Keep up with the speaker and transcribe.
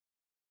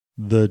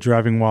The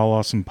Driving While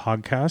Awesome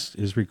podcast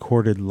is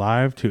recorded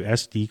live to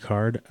SD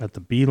card at the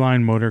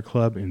Beeline Motor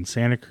Club in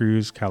Santa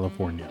Cruz,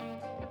 California.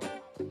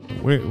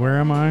 Where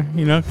am I?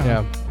 You know?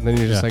 Yeah. And then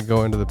you just like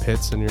go into the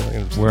pits and you're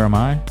like, Where am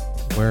I?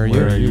 where are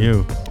Where are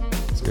you?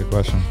 That's a good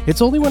question.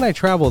 It's only when I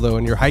travel though,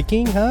 and you're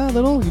hiking, huh?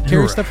 Little, you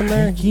carry stuff in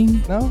there.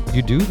 Hiking? No,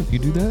 You do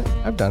that?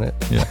 I've done it.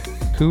 Yeah.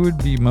 Who would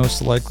be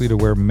most likely to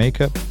wear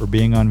makeup for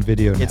being on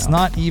video now? It's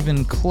not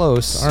even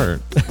close.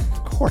 Art.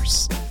 Of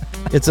course.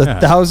 It's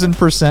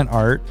 1,000%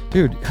 art.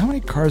 Dude, how many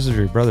cars have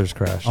your brothers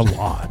crashed? A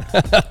lot.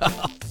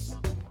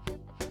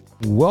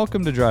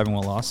 Welcome to Driving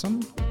While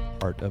Awesome,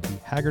 part of the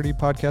Haggerty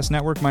Podcast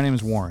Network. My name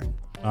is Warren.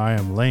 I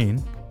am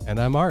Lane. And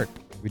I'm Art.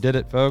 We did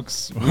it,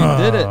 folks. We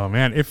did it. Oh,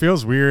 man. It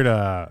feels weird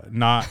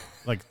not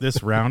like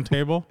this round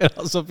table. It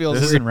also feels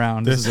This weird. isn't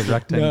round. This is a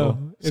rectangle.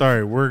 No.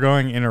 Sorry, we're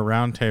going in a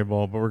round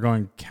table, but we're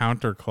going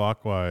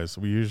counterclockwise.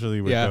 We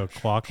usually would go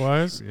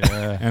clockwise.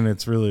 Yeah. And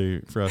it's really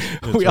frustrating.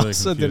 We really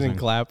also didn't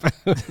clap.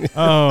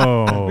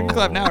 Oh. We can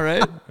clap now,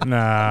 right?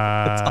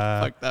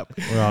 Nah. Fucked up.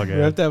 We're all We have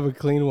good. to have a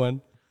clean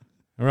one.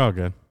 We're all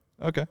good.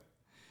 Okay.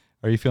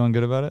 Are you feeling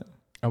good about it?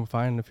 I'm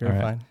fine if you're All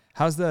right. fine.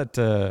 How's that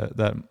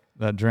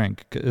that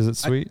drink? Is it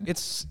sweet?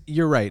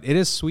 You're right. It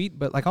is sweet,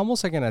 but like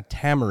almost like in a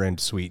tamarind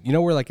sweet. You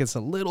know where like it's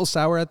a little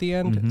sour at the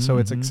end, so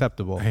it's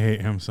acceptable. I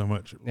hate him so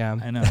much. Yeah.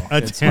 I know. A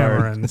It's hard.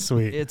 tamarind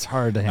sweet. It's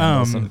hard to handle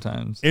Um,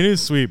 sometimes. It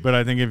is sweet, but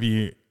I think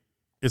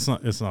it's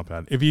not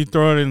bad. If you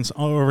throw it in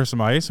over some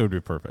ice, it would be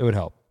perfect. It would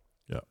help.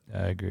 Yeah.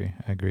 I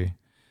agree.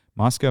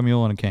 Moscow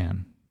Mule in a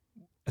can.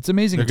 It's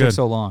amazing They're it took good.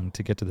 so long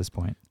to get to this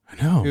point.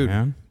 I know, Dude.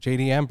 man.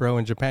 JDM, bro,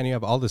 in Japan, you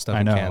have all this stuff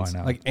I in know, cans. I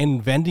know. Like,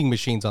 and vending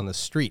machines on the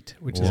street,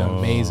 which is Whoa.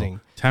 amazing.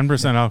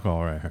 10%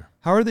 alcohol right here.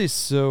 How are they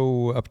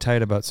so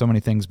uptight about so many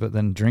things, but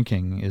then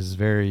drinking is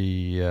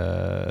very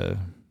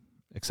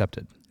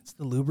accepted? It's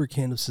the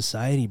lubricant of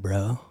society,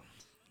 bro.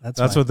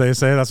 That's what they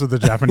say. That's what the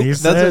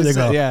Japanese That's say. what They he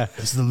said, go, yeah.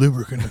 it's the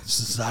lubricant of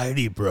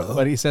society, bro.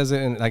 But he says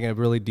it in like a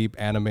really deep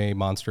anime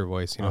monster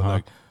voice, you know, Uh-huh.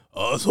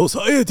 like,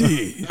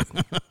 society.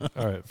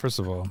 All right. First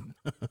of all,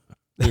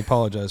 we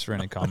apologize for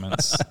any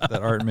comments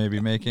that Art may be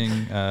making.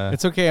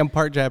 It's okay. I'm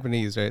part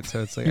Japanese, right?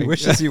 So it's like, He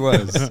wishes he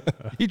was.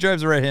 He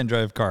drives a right-hand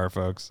drive car,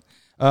 folks.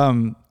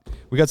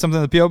 We got something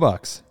in the P.O.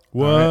 box.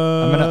 What? All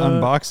right, I'm going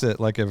to unbox it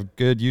like a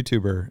good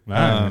YouTuber.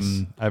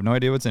 Nice. I have no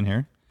idea what's in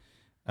here.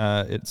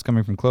 It's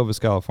coming from Clovis,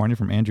 California,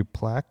 from Andrew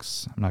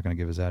Plax. I'm not going to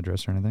give his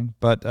address or anything.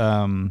 But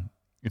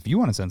if you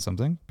want to send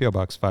something, P.O.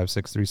 Box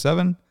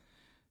 5637,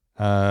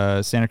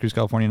 Santa Cruz,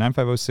 California,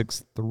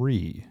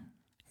 95063.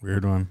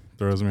 Weird one.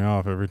 Throws me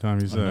off every time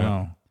you say it.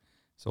 No.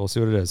 So we'll see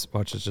what it is.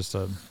 Watch, it's just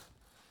a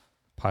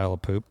pile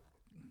of poop.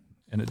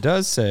 And it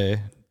does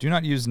say, do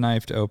not use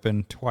knife to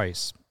open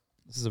twice.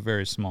 This is a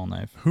very small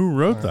knife. Who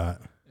wrote that?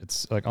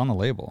 It's like on the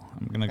label.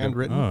 I'm going to go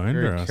Handwritten? Oh,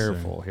 very interesting.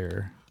 careful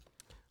here.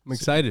 I'm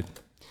excited.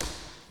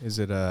 Is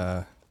it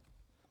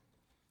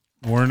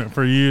Warren,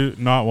 for you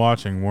not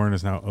watching, Warren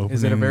is now opening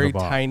is it a very the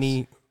box.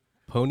 tiny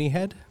pony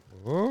head?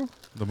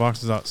 The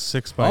box is out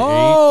 6 by 8.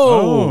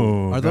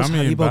 Oh, are those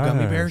gummy Haribo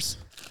gummy bears? bears?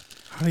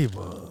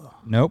 Haribo.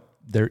 Nope.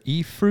 They're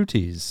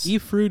E-Fruities.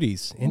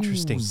 E-Fruities.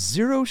 Interesting.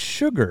 Zero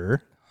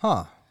sugar,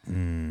 Huh.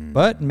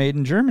 but made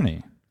in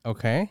Germany.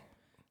 Okay.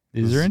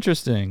 These are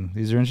interesting.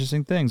 These are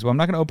interesting things. Well, I'm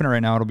not going to open it right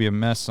now. It'll be a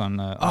mess on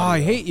Oh, I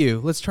hate you.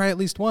 Let's try at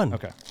least one.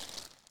 Okay.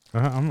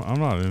 I'm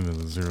not into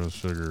the zero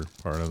sugar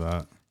part of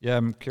that. Yeah,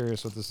 I'm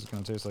curious what this is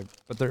going to taste like.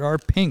 But there are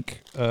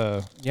pink,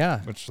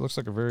 Yeah. which looks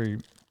like a very...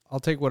 I'll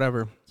take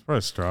whatever. It's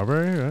probably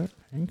strawberry, right?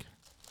 Pink.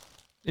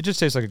 It just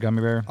tastes like a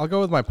gummy bear. I'll go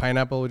with my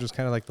pineapple, which is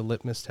kind of like the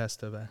litmus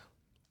test of a.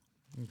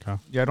 Okay.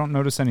 Yeah, I don't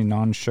notice any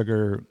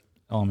non-sugar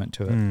element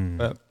to it.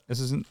 But this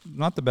is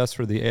not the best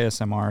for the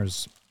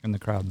ASMRs in the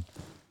crowd.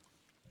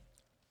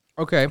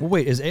 Okay. Well,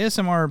 wait, is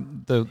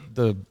ASMR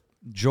the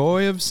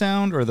joy of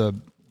sound or the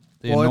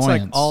Well, annoyance? it's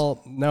like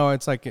all no.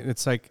 It's like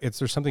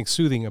there's something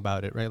soothing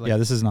about it, right? Like, yeah,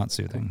 this is not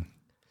soothing.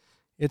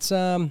 It's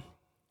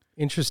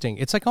interesting.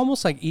 It's like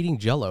almost like eating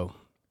Jello.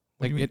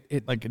 Like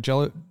it Like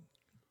Jello.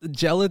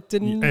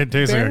 gelatin. It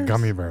tastes like a bears?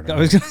 gummy bear. to I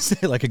me. was going to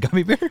say like a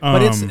gummy bear.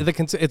 But it's Um,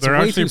 it's They're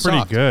way actually too pretty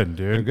soft. good,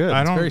 dude. They're good.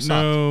 I It's don't very soft.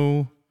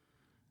 know.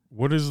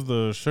 What is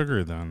the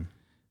sugar then?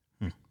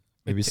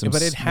 Maybe some.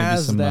 But it maybe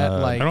has some, that,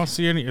 like- I don't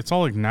see any. It's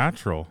all like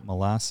natural.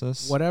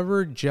 molasses.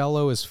 Whatever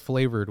Jello is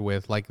flavored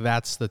with, like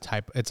that's the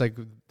type. It's like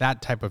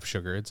that type of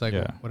sugar. It's like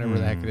Yeah. whatever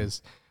the heck it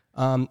is.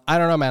 I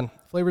don't know, man.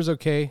 Flavor's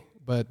okay,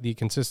 but the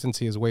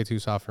consistency is way too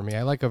soft for me.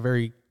 I like a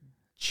very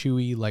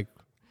chewy, like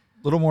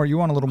little more. You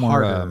want a little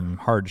more Harder.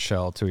 hard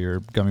shell to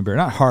your gummy bear.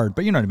 Not hard,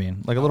 but you know what I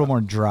mean. Like a little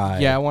more dry.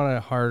 yeah. I want a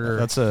harder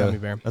that's gummy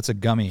bear. That's a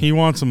gummy. He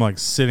wants them like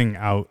sitting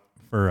out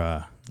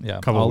for yeah,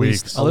 couple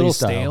Ollie's- weeks. A little Ollie's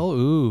style. stale.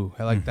 Ooh,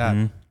 I like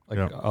that. Like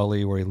Yep.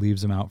 Ollie, where he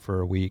leaves them out for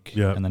a week,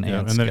 Yep, and then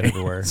yep, ants and then get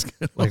everywhere.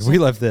 Like we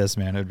left this,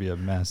 man, it'd be a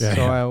mess. Yeah.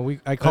 So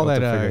I call I'll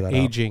have that, to figure that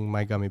out. aging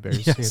my gummy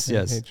bears. Yes,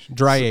 yes.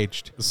 Dry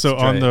aged. So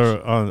It's on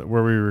dry the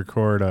where we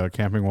record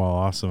Camping While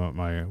Awesome at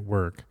my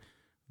work,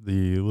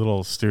 the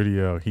little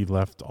studio, he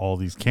left all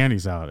these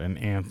candies out, and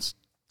ants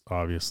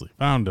obviously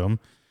found them.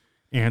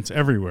 Ants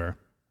everywhere.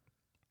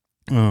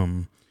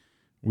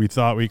 We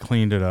thought we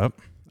cleaned it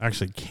up.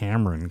 Actually,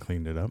 Cameron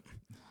cleaned it up.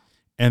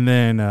 And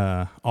then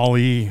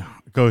Ollie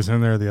goes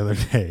in there the other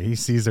day. He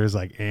sees there's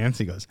like ants.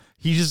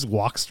 He just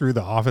walks through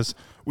the office.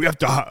 We have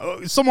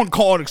to, someone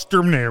call an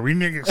exterminator. We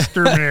need an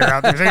exterminator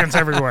out there. There's ants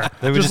everywhere.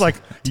 Just like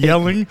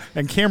yelling.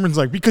 And Cameron's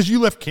like, because you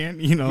left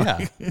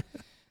Yeah.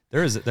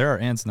 There are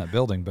ants in that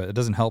building, but it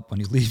doesn't help when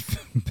you leave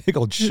big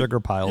old sugar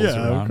piles around.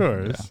 Yeah, of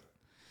course.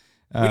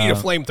 Yeah. We need a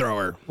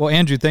flamethrower. Well,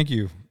 Andrew, thank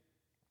you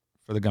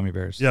for the gummy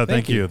bears. Yeah,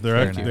 thank you. They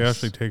nice.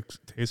 actually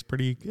taste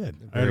pretty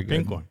good. I had a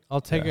pink one.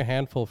 I'll take a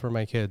handful for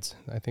my kids.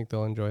 I think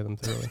they'll enjoy them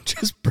thoroughly.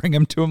 Just bring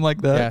them to them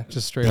like that. Yeah,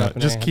 just straight up.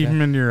 Just keep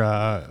them in your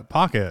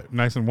pocket,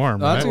 nice and warm.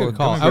 That's right? a good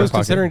call. I was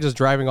considering just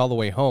driving all the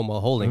way home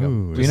while holding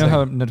them. Do you know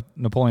how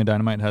Napoleon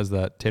Dynamite has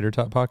that tater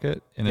tot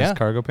pocket in his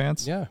cargo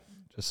pants? Yeah.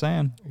 Just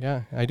saying.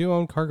 Yeah, I do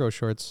own cargo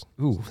shorts.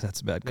 Ooh, that's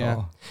a bad call.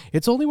 Yeah.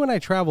 It's only when I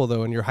travel,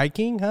 though, and you're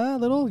hiking, huh,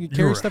 little? You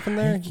carry stuff in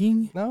there?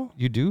 Hiking? No?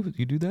 You do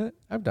that?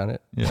 I've done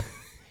it. Yeah.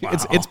 Wow.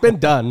 It's been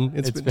done.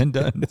 It's been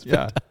done.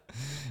 Yeah.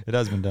 It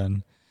has been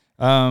done.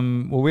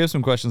 Well, we have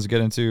some questions to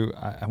get into.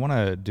 I want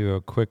to do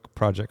a quick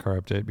project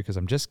car update because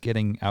I'm just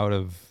getting out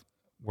of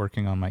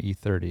working on my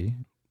E30.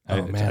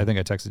 Oh, man. I think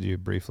I texted you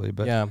briefly,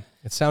 but yeah,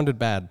 it sounded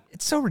bad.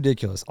 It's so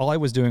ridiculous. All I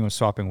was doing was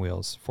swapping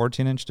wheels,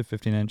 14-inch to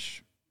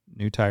 15-inch,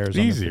 new tires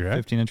on easy, the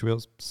right? 15-inch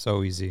wheels.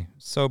 So easy,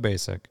 so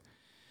basic.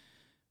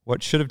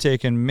 What should have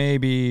taken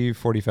maybe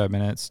 45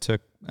 minutes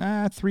took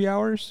 3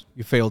 hours.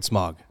 You failed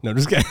smog. No,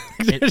 just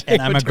kidding.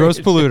 And I'm a gross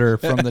polluter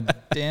from the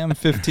damn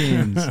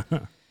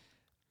 15s.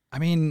 I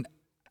mean,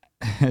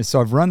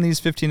 so I've run these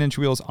 15-inch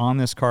wheels on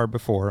this car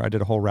before. I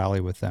did a whole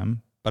rally with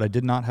them, but I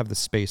did not have the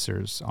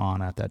spacers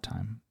on at that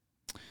time.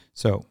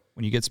 So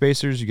when you get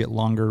spacers, you get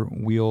longer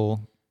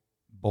wheel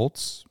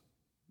bolts.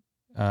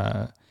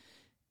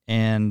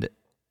 And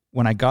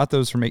when I got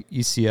those from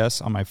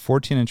ECS on my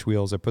 14-inch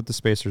wheels, I put the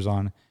spacers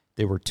on.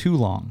 They were too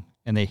long,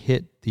 and they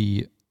hit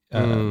the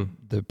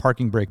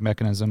parking brake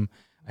mechanism.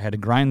 I had to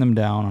grind them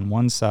down on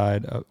one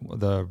side,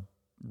 the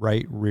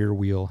right rear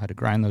wheel. Had to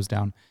grind those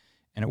down,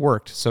 and it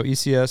worked. So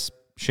ECS,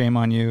 shame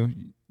on you.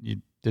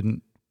 You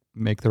didn't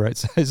make the right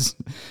size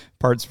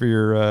parts for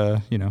your,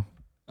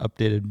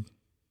 updated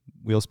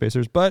wheel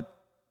spacers, but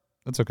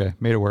that's okay.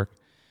 Made it work.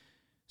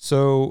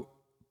 So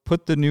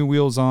put the new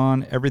wheels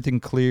on, everything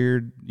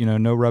cleared,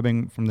 no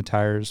rubbing from the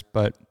tires,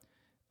 but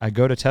I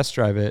go to test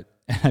drive it,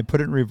 and I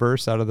put it in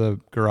reverse out of the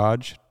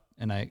garage,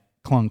 and I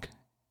clunk,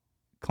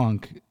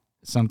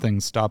 something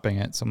stopping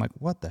it. So I'm like,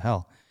 what the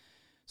hell?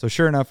 So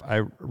sure enough,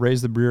 I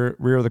raise the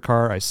rear of the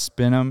car, I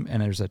spin them,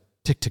 and there's a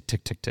tick, tick,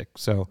 tick, tick, tick.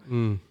 So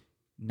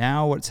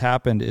now what's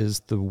happened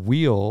is the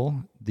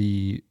wheel,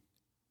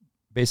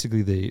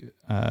 basically the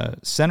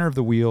center of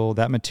the wheel,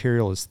 that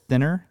material is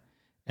thinner,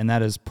 and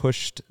that has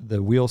pushed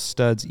the wheel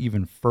studs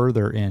even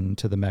further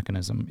into the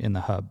mechanism in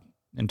the hub,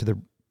 into the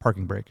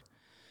parking brake.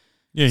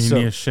 Yeah, you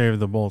need to shave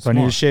the bolts. So I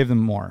need to shave them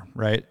more,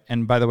 right?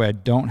 And by the way, I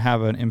don't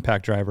have an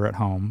impact driver at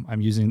home.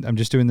 I'm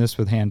just doing this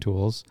with hand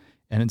tools,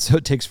 and so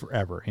it takes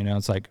forever.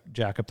 It's like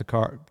jack up the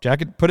car,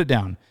 put it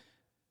down,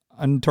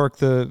 untorque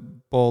the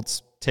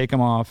bolts, take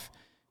them off,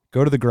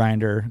 go to the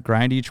grinder,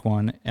 grind each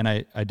one, and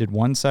I did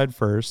one side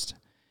first,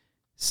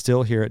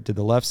 still hear it. Did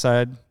the left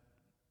side,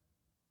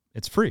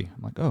 it's free.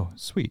 I'm like, oh,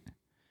 sweet.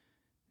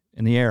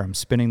 In the air, I'm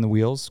spinning the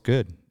wheels,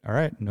 good. All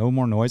right, no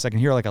more noise. I can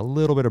hear like a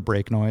little bit of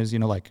brake noise,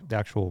 like the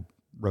actual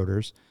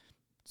rotors.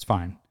 It's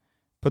fine.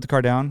 Put the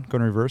car down, go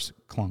in reverse,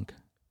 clunk.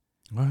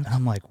 What? And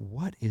I'm like,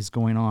 what is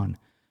going on?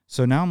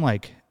 So now I'm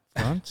like,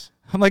 front?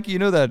 I'm like,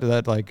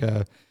 that like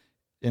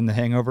in The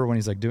Hangover when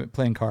he's like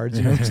playing cards,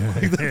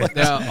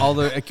 Yeah, all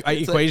the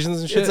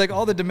equations and shit. It's like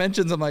all the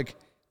dimensions. I'm like,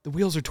 the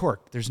wheels are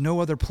torqued. There's no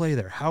other play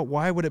there.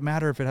 Why would it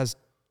matter if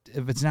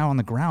it's now on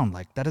the ground?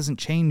 Like that doesn't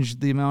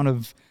change the amount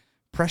of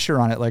pressure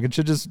on it. Like it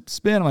should just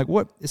spin. I'm like,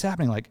 what is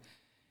happening? Like,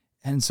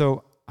 and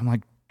so I'm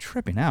like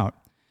tripping out.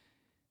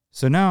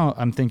 So now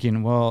I'm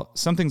thinking, well,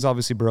 something's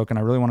obviously broken.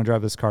 I really want to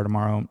drive this car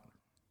tomorrow.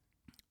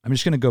 I'm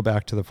just going to go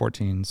back to the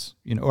 14s,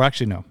 or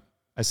actually, no.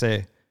 I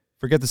say,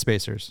 forget the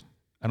spacers.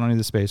 I don't need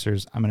the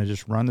spacers. I'm going to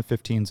just run the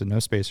 15s and no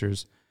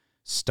spacers,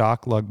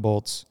 stock lug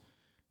bolts.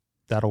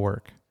 That'll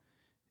work.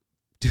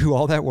 Do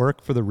all that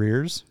work for the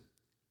rears,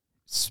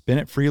 spin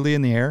it freely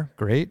in the air.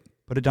 Great.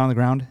 Put it down on the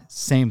ground.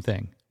 Same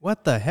thing.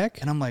 What the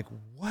heck? And I'm like,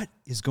 what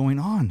is going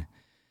on?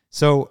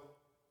 So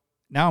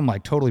now I'm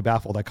like totally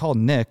baffled. I called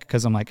Nick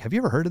because I'm like, have you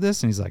ever heard of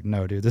this? And he's like,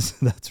 no, dude,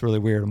 that's really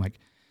weird. I'm like,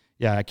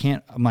 yeah, I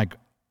can't. I'm like,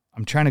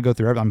 I'm trying to go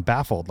through everything. I'm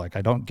baffled. Like,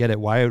 I don't get it.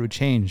 Why it would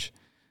change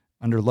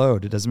under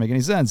load. It doesn't make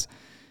any sense.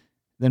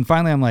 Then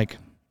finally I'm like,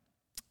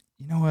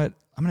 you know what?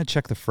 I'm going to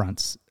check the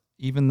fronts,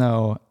 even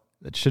though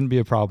that shouldn't be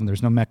a problem.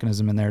 There's no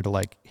mechanism in there to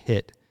like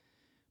hit.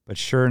 But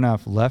sure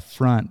enough, left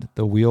front,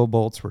 the wheel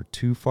bolts were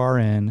too far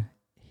in,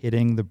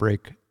 hitting the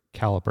brake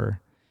caliper.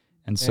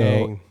 And so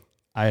Dang.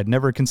 I had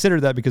never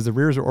considered that because the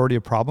rears are already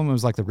a problem. It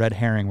was like the red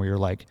herring where you're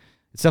like,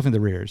 it's definitely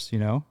the rears,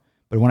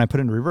 But when I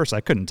put it in reverse,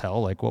 I couldn't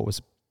tell like what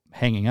was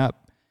hanging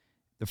up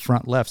the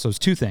front left. So it was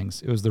two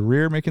things. It was the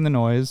rear making the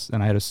noise,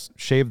 and I had to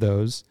shave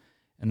those.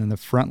 and then the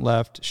front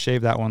left,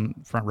 shaved that one.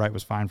 Front right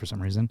was fine for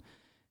some reason,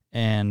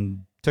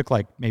 and took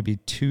like maybe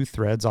 2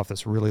 threads off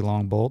this really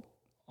long bolt.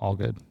 All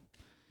good.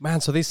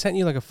 Man, so they sent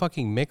you like a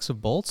fucking mix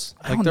of bolts?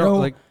 I don't know.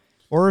 Like,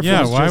 Or if it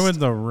Yeah, was why just- would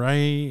the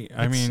right?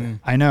 I mean,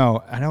 I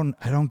know. I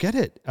don't get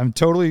it. I'm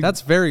totally.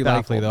 that's very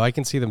likely, baffled. though. I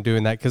can see them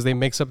doing that because they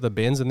mix up the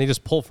bins and they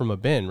just pull from a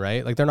bin,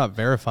 right? Like they're not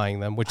verifying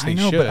them, which they I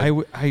know, should.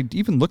 but I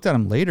even looked at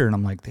them later, and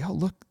I'm like, they all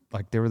look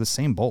like they were the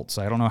same bolts.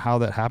 I don't know how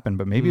that happened,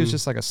 but maybe it was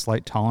just like a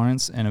slight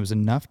tolerance, and it was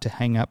enough to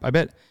hang up. I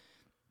bet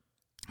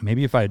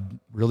maybe if I'd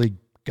really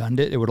gunned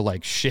it, it would have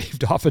like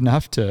shaved off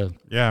enough to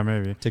yeah,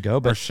 maybe. go.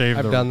 Or But shave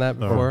I've done that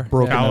before.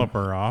 broken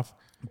caliper off.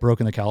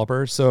 broken the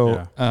caliper.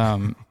 So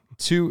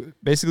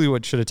basically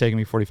what should have taken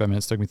me 45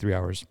 minutes took me 3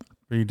 hours.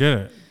 But you did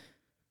it.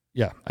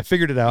 Yeah, I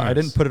figured it out. I Nice.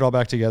 didn't put it all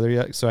back together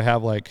yet, so I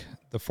have like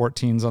the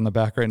 14s on the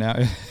back right now.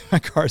 My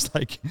car's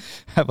like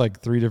have like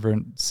 3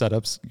 different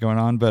setups going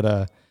on,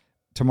 but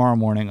tomorrow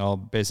morning I'll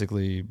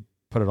basically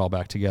put it all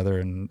back together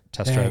and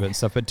test drive it and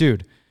stuff. But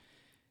dude,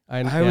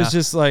 I was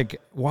just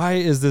like, why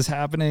is this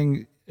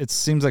happening? It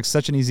seems like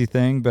such an easy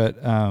thing, but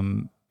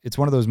it's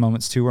one of those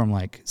moments too where I'm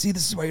like, see,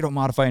 this is why you don't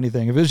modify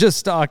anything. If it was just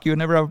stock, you would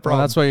never have a problem.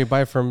 Well, that's why you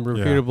buy from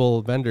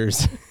reputable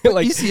vendors.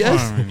 Like ECS. Well,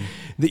 I mean,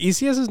 the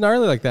ECS is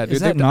gnarly like that, dude.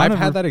 Is that I've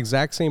had that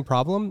exact same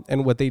problem,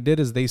 and what they did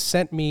is they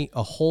sent me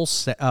a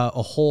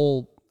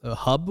whole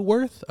hub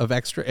worth of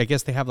extra. I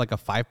guess they have like a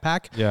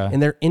 5-pack, Yeah.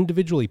 and they're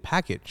individually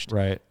packaged.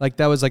 Right. Like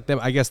that was like them.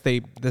 I guess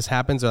this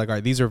happens. They're like, all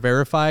right, these are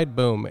verified.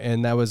 Boom,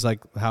 and that was like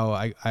how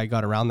I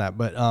got around that.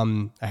 But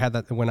I had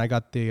that when I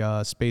got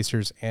the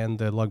spacers and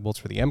the lug bolts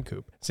for the M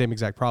Coupe. Same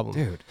exact problem,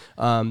 Dude.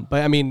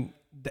 But I mean,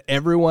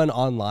 everyone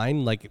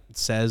online like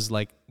says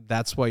like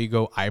that's why you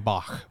go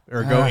Eibach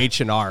or go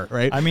H&R,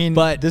 right? I mean,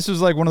 but this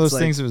was like one of those it's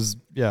things. It was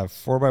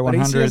 4x100.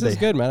 ACS is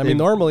good, man. I mean,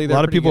 normally a they're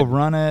lot of pretty people good.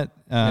 run it.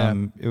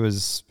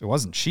 It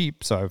wasn't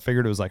cheap, so I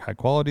figured it was like high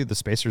quality. The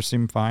spacers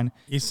seemed fine.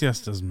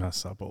 ECS does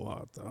mess up a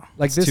lot though.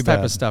 like this too type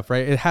bad. of stuff,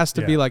 right? It has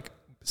to be Yeah. like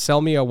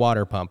sell me a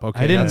water pump. Okay,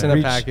 I didn't that's in a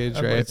reach-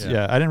 package, right?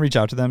 Yeah, I didn't reach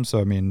out to them, so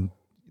I mean,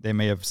 they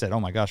may have said, "Oh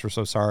my gosh, we're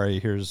so sorry.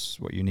 Here's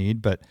what you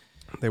need," but.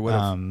 They would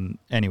have.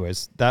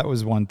 Anyways, that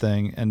was one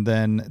thing. And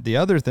then the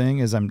other thing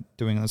is I'm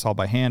doing this all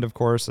by hand, of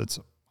course. It's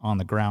on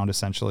the ground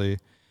essentially.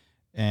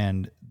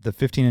 And the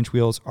 15-inch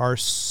wheels are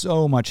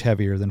so much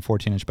heavier than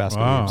 14-inch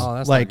basket Wow. wheels. Oh,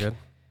 that's like not good.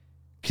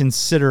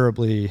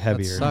 considerably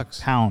heavier. sucks.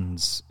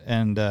 Pounds.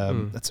 And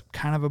that's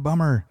kind of a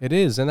bummer. It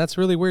is, and that's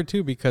really weird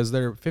too because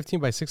they're 15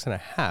 by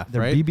 6.5,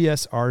 They're right?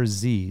 BBS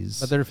RZs.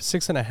 But they're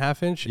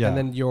 6.5 inch, Yeah. and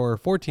then your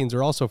 14s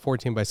are also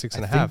 14 by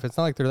 6.5. It's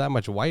not like they're that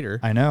much wider.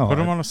 I know. Put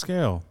them on a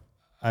scale.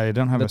 I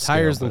don't have The a scale,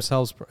 tires but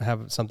themselves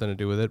have something to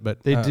do with it,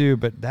 but They do,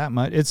 but that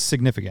much, it's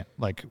significant.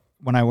 Like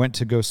when I went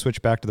to go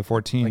switch back to the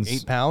 14s, like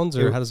 8 pounds,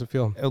 or how does it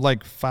feel?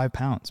 like 5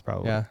 pounds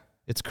probably. Yeah.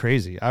 It's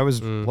crazy. I was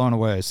blown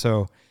away.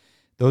 So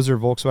those are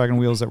Volkswagen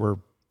wheels that were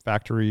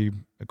factory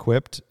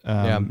equipped.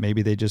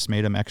 Maybe they just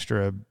made them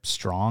extra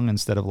strong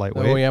instead of The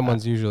lightweight. OEM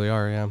ones usually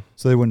are, yeah.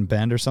 So they wouldn't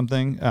bend or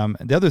something.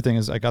 The other thing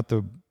is I got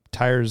the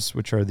tires,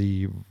 which are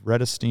the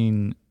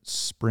Redestein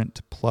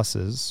Sprint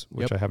Pluses,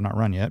 which Yep. I have not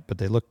run yet, but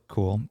they look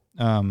cool.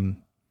 And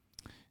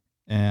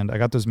I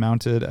got those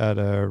mounted at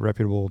a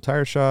reputable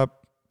tire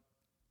shop.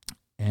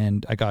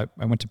 And I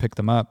went to pick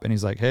them up, and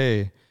he's like,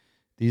 "Hey,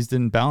 these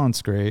didn't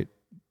balance great.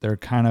 They're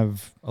kind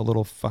of a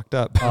little fucked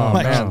up." Oh I'm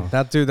like, man,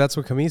 that's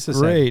what Camisa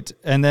said. great.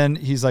 And then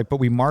he's like, "But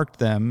we marked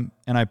them,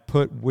 and I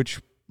put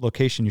which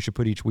location you should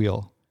put each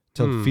wheel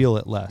to feel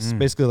it less."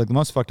 Basically, like the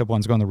most fucked up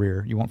ones go in the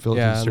rear. You won't feel it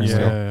Yeah, through the Yeah,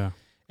 steering yeah, wheel. yeah.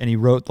 And he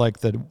wrote like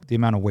the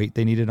amount of weight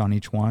they needed on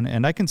each one.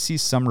 And I can see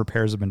some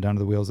repairs have been done to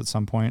the wheels at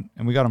some point.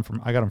 And I got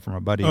them from a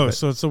buddy. Oh, but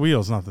so it's the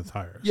wheels, not the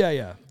tires.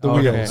 yeah. The Oh,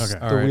 okay. wheels. Okay.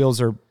 The All right.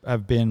 wheels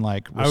have been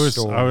like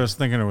restored. I was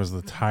thinking it was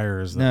the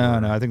tires.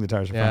 No, I think the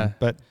tires are Yeah. fine.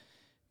 But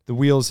the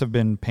wheels have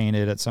been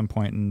painted at some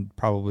point and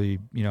probably,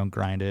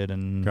 grinded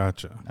and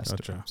Gotcha. messed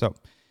Gotcha. up. So,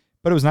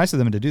 but it was nice of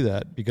them to do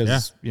that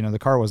because, the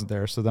car wasn't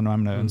there. So then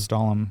I'm going to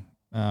install them.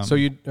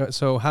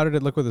 So how did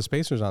it look with the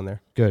spacers on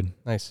there? Good.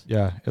 Nice.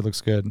 Yeah, it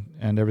looks good.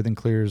 And everything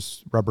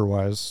clears rubber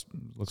wise.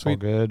 Looks all Sweet.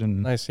 good.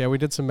 And Nice. Yeah, we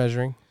did some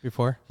measuring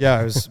before. yeah,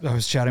 I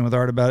was chatting with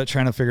Art about it,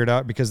 trying to figure it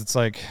out because it's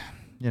like,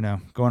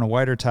 going a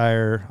wider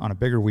tire on a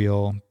bigger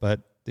wheel,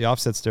 but the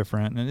offset's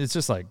different. And it's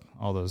just like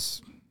all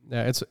those.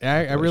 Yeah,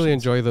 I really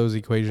enjoy those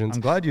equations.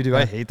 I'm glad you do.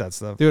 I hate that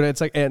stuff. Dude,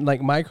 it's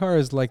like my car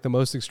is like the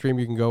most extreme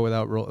you can go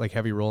without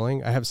heavy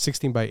rolling. I have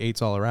 16 by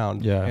 8s all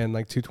around, Yeah. and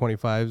like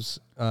 225s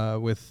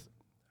with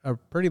a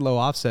pretty low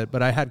offset.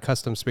 But I had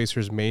custom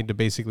spacers made to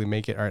basically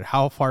make it all right.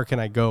 How far can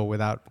I go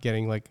without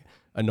getting like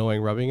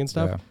annoying rubbing and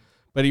stuff? Yeah.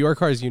 But your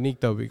car is unique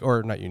though,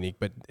 or not unique,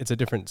 but it's a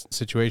different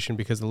situation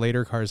because the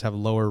later cars have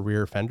lower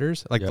rear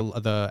fenders, like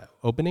the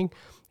opening,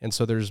 and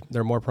so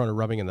they're more prone to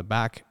rubbing in the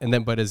back. And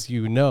then, but as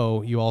you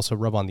know, you also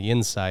rub on the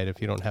inside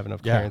if you don't have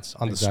enough clearance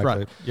on the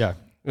strut. Yeah.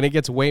 And it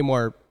gets way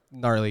more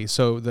gnarly.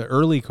 So the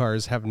early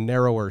cars have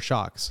narrower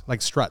shocks,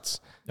 like struts.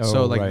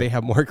 So Oh, like right. they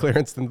have more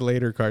clearance than the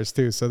later cars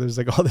too. So there's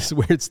like all this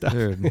weird stuff.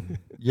 Dude.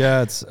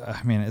 Yeah,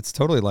 it's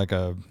totally like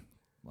a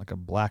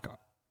black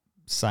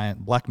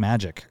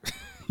magic.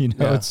 You know,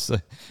 Yeah. it's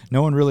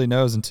no one really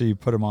knows until you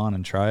put them on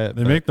and try it.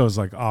 They but- make those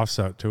like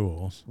offset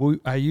tools. Well,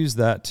 I use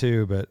that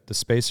too, but the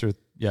spacer,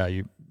 yeah,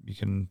 you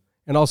can.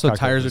 And also Calculate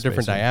tires the are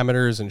different spacing.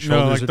 diameters and shoulders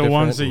No, like are the different.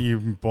 ones that you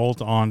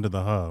bolt onto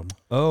the hub,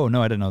 Oh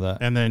no, I didn't know that.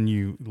 and then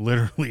you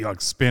literally like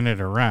spin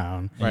it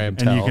around, Right. and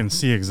you tell. can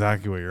see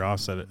exactly what your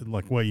offset,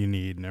 like what you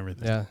need and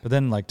everything. Yeah. But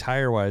then, like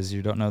tire wise,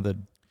 you don't know the.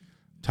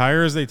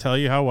 Tires, they tell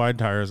you how wide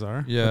tires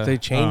are. Yeah, But they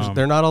change.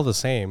 They're not all the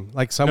same.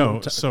 Like some.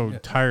 No, so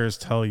tires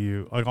tell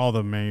you like all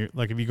the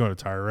like if you go to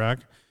Tire Rack,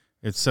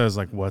 it says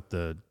like what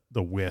the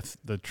width,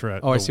 the tread.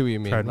 Oh, I see what you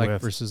mean. Tread Like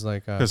width. versus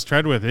like. Because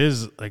tread width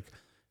is like,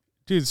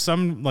 dude,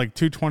 some like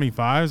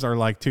 225s are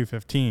like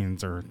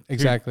 215s or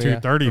Exactly,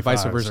 yeah. 235s, Or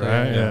vice versa,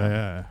 right? yeah.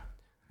 Yeah.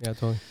 yeah,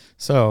 totally.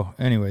 So,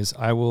 anyways,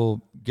 I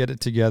will get it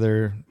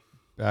together,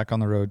 back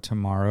on the road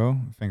tomorrow,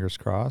 fingers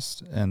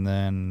crossed, and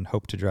then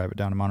hope to drive it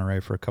down to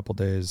Monterey for a couple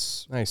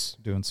days, Nice.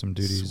 doing some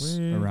duties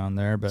Sweet. around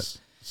there. But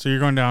So you're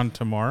going down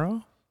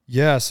tomorrow?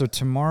 yeah, so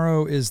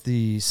tomorrow is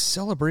the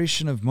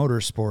Celebration of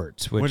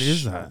Motorsport, which What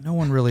is that? no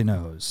one really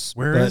knows.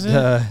 Where Where is is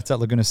it? It's at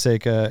Laguna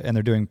Seca, and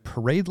they're doing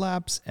parade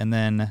laps and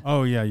then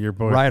Oh yeah, your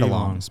boy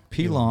ride-alongs.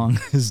 P-Long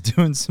is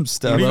doing some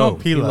stuff. What do you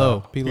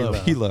call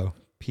Pilo?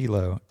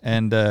 Pilo.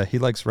 And he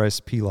likes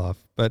rice pilaf.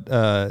 But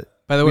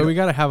By the way, we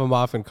got to have him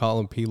off and call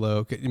him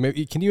Pilo.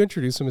 Can you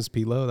introduce him as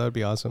Pilo? That would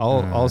be awesome.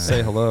 I'll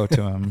say hello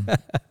to him.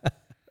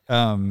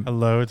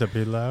 Hello to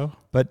Pilo.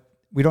 But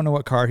we don't know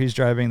what car he's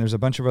driving. There's a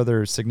bunch of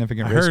other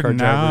significant I race heard car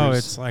now drivers.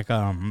 it's like 80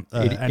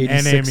 an NA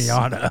 86.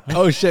 Miata.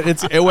 Oh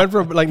shit! It went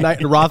from like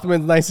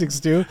Rothman's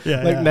 962.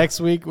 Yeah, Like yeah. next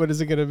week, what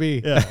is it gonna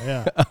be?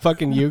 Yeah. A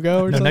fucking Yugo or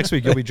No, something? next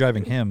week you'll be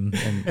driving him.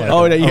 In like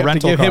Oh, a no, you have to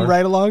rental give him car.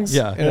 ride-alongs.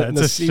 Yeah. in Yeah,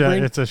 the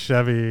Sebring? it's a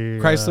Chevy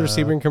Chrysler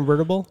Sebring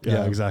convertible.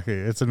 Yeah, exactly.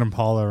 It's an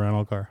Impala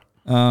rental car.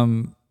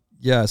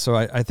 Yeah, so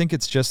I think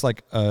it's just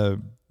like a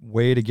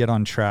way to get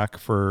on track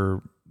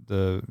for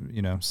the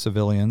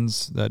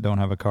civilians that don't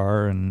have a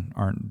car and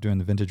aren't doing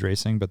the vintage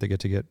racing, but they get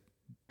to get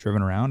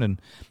driven around. And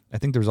I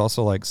think there's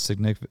also like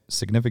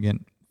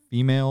significant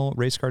female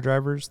race car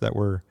drivers that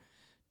were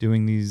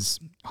doing these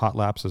hot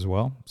laps as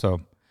well.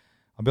 So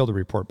I'll be able to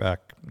report back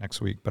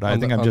next week. But I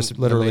think I'm just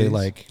literally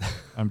like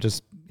I'm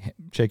just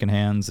shaking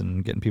hands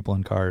and getting people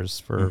in cars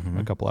for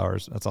a couple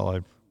hours. That's all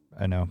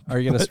I know. Are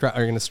you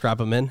gonna strap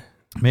them in?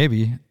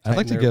 Maybe I'd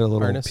like to their get a little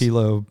harness?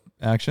 Pilo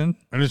action.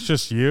 And it's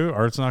just you.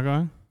 Art's not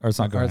going. Or it's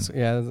not going.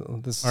 Yeah,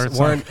 this Art's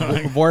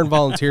Warren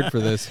volunteered for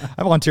this.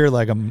 I volunteered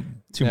like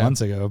 2 Yeah.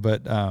 months ago,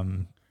 but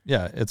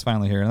yeah, it's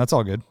finally here, and that's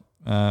all good.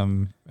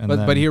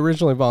 But he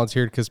originally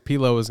volunteered because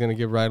Pilo was going to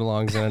give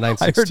ride-alongs in a I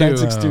heard 962.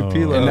 962 Oh.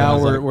 Pilo. And now I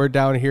was like, we're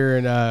down here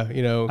in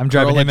I'm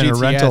driving Corolla him in a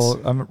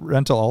GTS.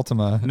 rental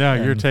Altima. No,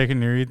 you're and,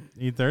 taking your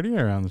E30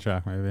 around the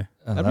track, maybe.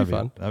 That'd be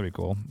fun. That'd be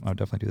cool. I would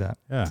definitely do that.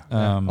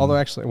 Yeah. Although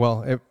actually,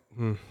 well,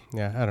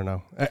 yeah, I don't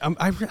know.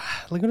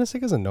 Laguna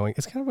Seca is annoying.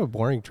 It's kind of a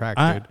boring track,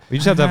 dude. You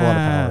just have to have a lot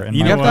of power. You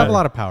You know have to have a what?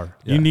 lot of power.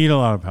 Yeah. You need a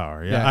lot of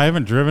power. Yeah. Yeah. I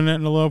haven't driven it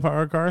in a low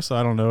power car, so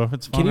I don't know if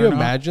it's fun. Can you or not.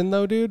 imagine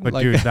though, dude? But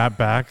Like, dude, that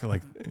back,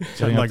 like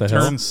Getting up the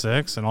hill. turn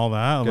 6 and all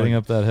that. Getting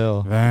like, up that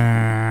hill.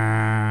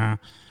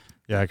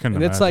 Yeah, I couldn't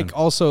and it's imagine. like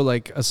also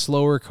like a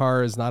slower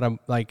car is not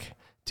like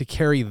to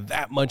carry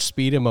that much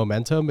speed and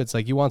momentum. It's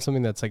like you want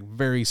something that's like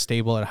very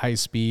stable at high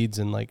speeds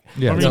and like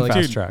Yeah, I it's mean, a dude,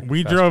 fast track.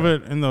 we Fast drove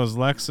track. it in those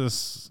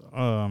Lexus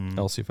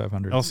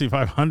LC500.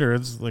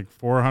 LC500s, like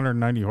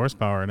 490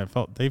 horsepower, and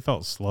they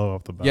felt slow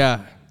up the back.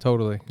 yeah,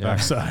 totally.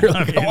 backside. You're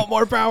like, I want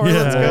more power. Yeah.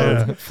 Let's go.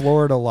 Yeah.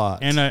 Floored a lot.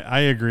 And I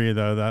agree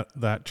though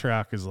that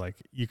track is like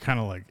you kind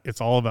of like it's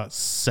all about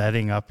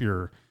setting up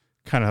your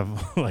kind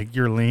of like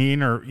your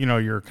lean or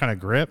your kind of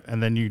grip,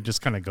 and then you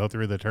just kind of go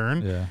through the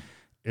turn. yeah.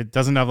 It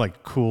doesn't have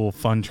like cool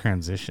fun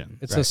transition.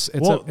 It's Right. a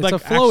Well, it's like, a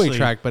flowy actually-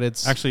 track, but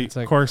it's Actually, it's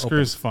like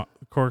corkscrews cool.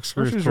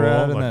 Corkscrews Cool,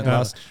 rad, and like that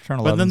last turn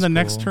but then 11's the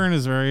next cool. turn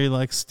is very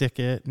like stick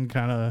it and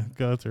kind of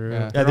go through.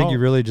 Yeah. I think you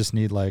really just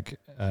need like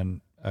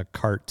a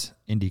kart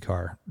Indy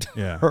car.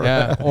 yeah.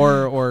 yeah,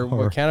 or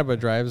what Canada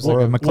drives.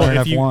 or like a a- McLaren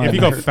Well, F1. if you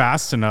go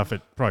fast enough,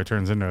 it probably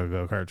turns into a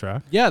go-kart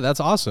track. yeah,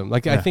 that's awesome.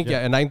 Like I think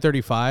a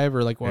 935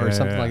 or like or Yeah,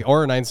 something yeah. like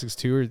or a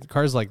 962 or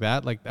cars like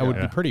that. Like that would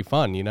Yeah. be pretty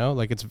fun.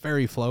 Like it's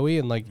very flowy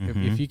and like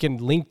if you can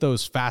link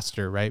those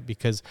faster, right?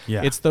 Because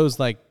Yeah. it's those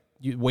like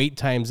wait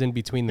times in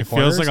between the It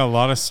corners. feels like a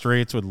lot of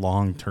straights with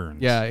long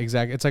turns. Yeah,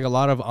 exactly. It's like a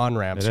lot of on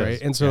ramps, It right?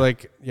 is, And so,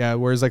 yeah. like,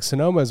 whereas like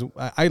Sonoma's,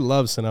 I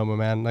love Sonoma,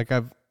 man. Like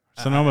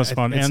Sonoma's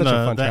fun, it's and such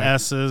a fun the track.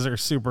 S's are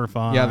super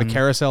fun. the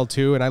carousel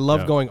too, and I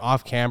love Yeah. going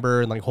off camber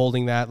and like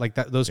holding that, like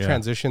that. Those Yeah.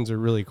 transitions are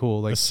really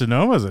cool. The Like,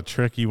 Sonoma's a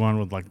tricky one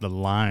with like the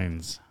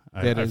lines.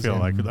 I It is, feel yeah.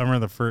 like I remember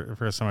the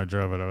first time I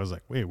drove it, I was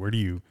like, wait, where do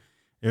you?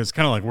 It was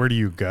kind of like, where do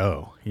you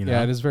go?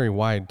 yeah, it is very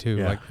wide too.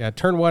 Yeah. Like,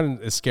 turn one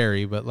is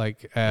scary, but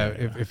like, yeah.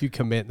 if you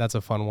commit, that's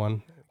a fun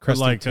one. But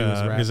Crested like, 2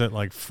 is rad. is it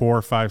like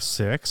 4, 5,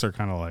 6, or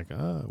kind of like,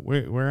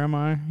 where am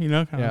I? Kind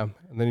Yeah, of.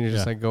 and then you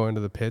just Yeah. like go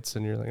into the pits,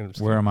 and you're like, I'm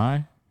just Where am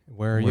I?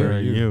 where are Where are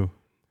you? you?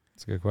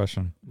 That's a good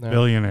question. No.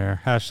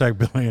 Billionaire. Hashtag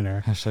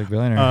billionaire. Hashtag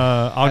billionaire.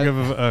 I'll give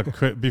a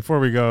quick before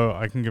we go.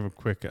 I can give a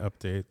quick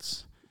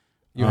updates.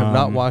 You have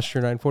not Um, washed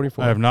your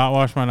 944. I have not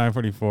washed my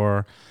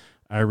 944.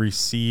 I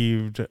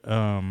received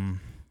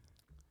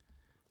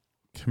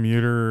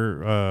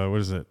commuter. What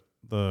is it?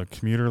 The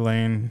commuter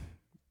lane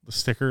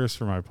stickers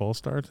for my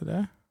Polestar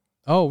today.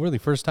 Oh, really?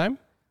 First time?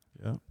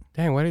 Yeah.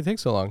 Dang, why did it take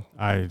so long?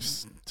 I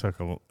just took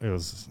a long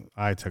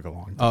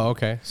time. Oh,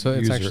 okay. So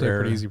it's User actually a pretty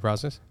error. easy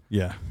process.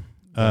 Yeah.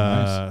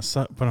 Nice.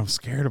 So, but I'm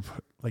scared to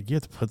put, like, you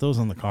have to put those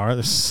on the car.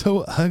 They're so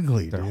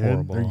ugly. They're dude.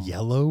 horrible. They're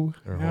yellow.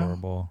 They're Yeah.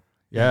 horrible.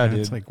 Yeah, And dude.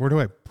 It's like, where do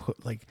I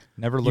put, like,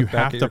 Never you look back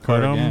have at to your car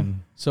put 'em-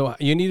 again. So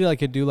you need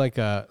to do like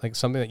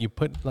something that you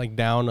put like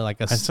down like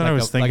a That's what like I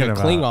was a, like thinking a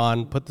about. cling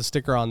on, put the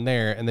sticker on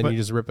there, and then But- you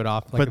just rip it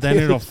off. but then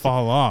it'll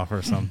fall off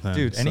or something.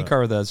 Dude, any So- car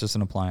with that's just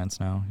an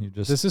appliance now. You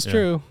just This is Yeah.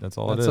 true. that's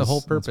all That's it is. the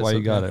whole purpose. That's why you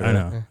of got it. it. I Right?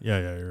 know. Yeah,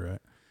 you're right.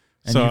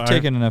 And So you've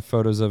taken enough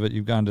photos of it.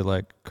 You've gone to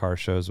like car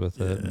shows with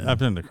it. I've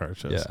been to car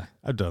shows. Yeah.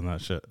 I've done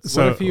that shit.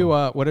 So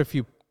what if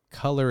you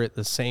color it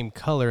the same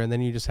color and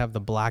then you just have the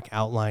black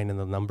outline and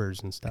the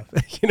numbers and stuff?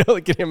 Like, can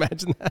you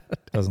imagine that?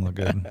 Doesn't look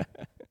good.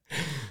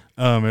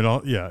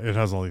 it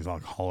has all these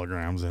like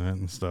holograms in it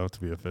and stuff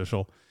to be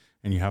official,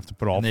 and you have to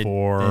put all And they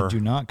four. do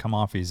not come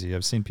off easy.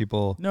 I've seen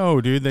people.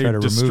 No, dude, they try to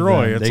remove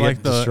destroy. them. It's They get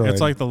like destroyed.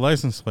 it's like the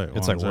license plate.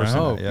 It's ones, like worse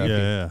right? than that, yeah, yeah.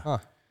 yeah. Huh.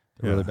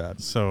 They're really Yeah.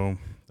 bad. So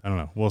I don't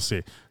know. We'll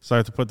see. So I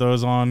have to put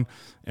those on,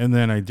 and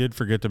then I did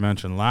forget to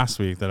mention last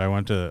week that I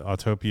went to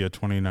Autopia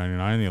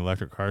 2099, the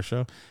electric car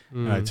show,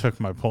 and I took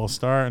my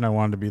Polestar, and I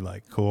wanted to be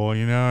like cool,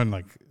 and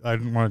like I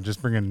didn't want to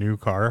just bring a new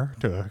car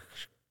to a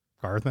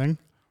car thing.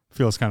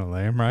 Feels kind of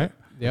lame, right?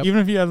 Yep. Even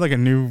if you had like a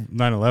new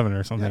 911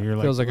 or something, you're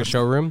like, Feels like a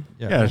showroom.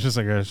 yeah, it's just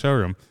like a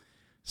showroom.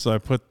 So I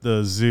put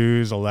the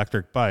Zoo's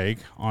electric bike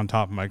on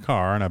top of my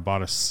car, and I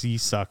bought a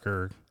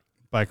Seasucker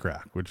bike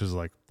rack, which is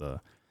like the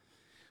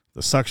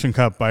suction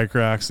cup bike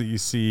racks that you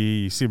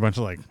see. You see a bunch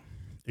of like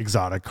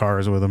exotic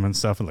cars with them and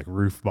stuff, and like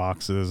roof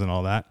boxes and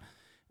all that.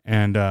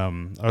 And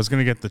I was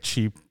gonna get the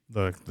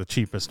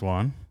cheapest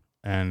one,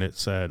 and it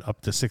said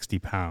up to 60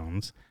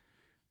 pounds.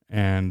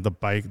 And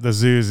the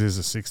Zoo's is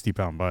a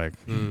 60-pound bike.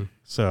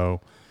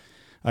 So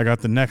I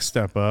got the next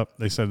step up.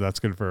 They said that's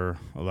good for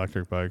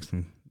electric bikes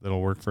and it'll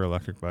work for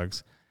electric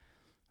bikes.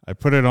 I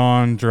put it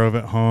on, drove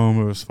it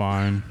home. It was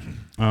fine.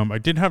 I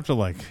did have to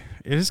it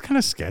is kind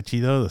of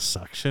sketchy though, the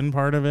suction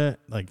part of it.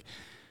 Like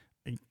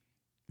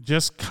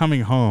just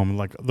coming home,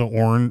 like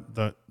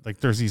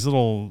there's these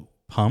little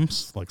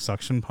pumps, like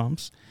suction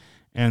pumps,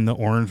 and the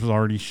orange was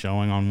already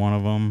showing on one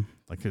of them.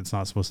 Like it's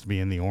not supposed to be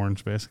in the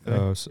orange basically.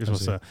 Oh, You're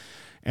supposed to.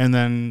 And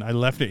then I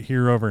left it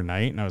here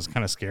overnight, and I was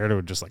kind of scared it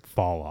would just like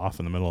fall off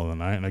in the middle of the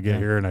night. And I get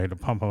here, and I had to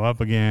pump them up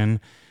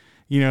again,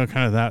 kind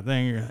of that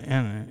thing.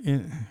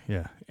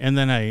 And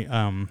then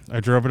I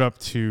drove it up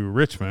to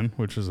Richmond,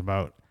 which is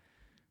about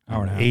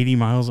Hour and a half. 80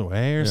 miles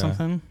away or Yeah.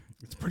 something.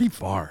 It's pretty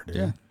far, dude.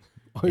 Yeah.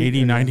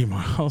 80, 90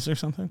 miles or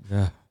something.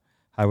 Yeah.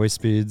 Highway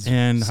speeds.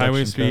 And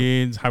highway suction cup.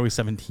 speeds, Highway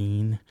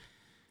 17.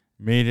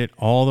 Made it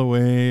all the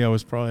way. I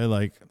was probably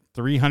like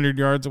 300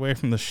 yards away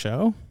from the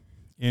show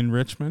in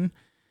Richmond.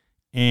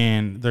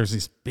 And there's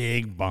this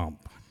big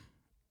bump,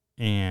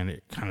 and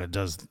it kind of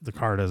the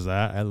car does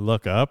that. I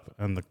look up,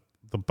 and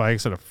the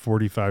bike's at a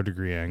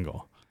 45-degree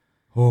angle.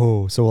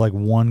 Oh, so like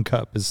one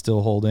cup is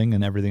still holding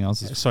and everything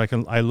else is. So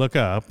I look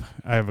up,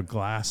 I have a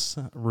glass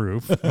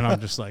roof, and I'm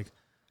just like,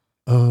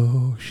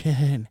 oh shit.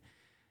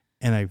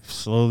 And I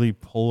slowly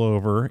pull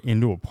over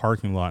into a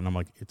parking lot, and I'm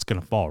like, it's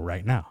going to fall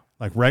right now.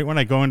 Like right when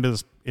I go into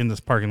this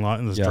parking lot,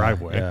 in this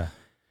driveway. Yeah.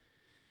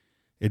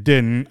 It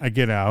didn't. I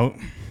get out.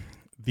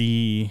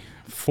 The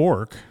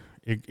fork,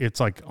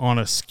 it's like on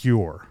a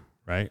skewer,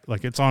 right?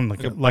 Like it's on like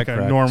Like a a bike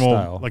rack normal,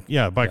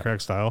 style. bike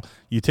rack style.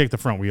 You take the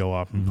front wheel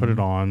off and put it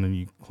on, and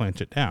you clench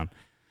it down.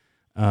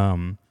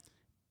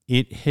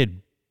 It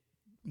had,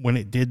 when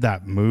it did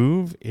that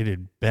move, it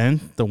had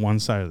bent the one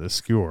side of the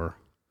skewer,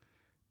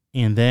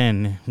 and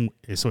then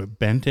so it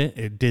bent it.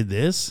 It did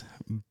this,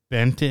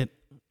 bent it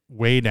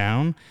way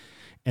down.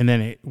 And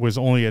then it was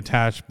only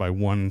attached by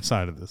one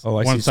side of this. Oh,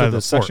 I one see. Side So of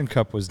the suction fork.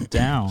 cup was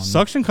down,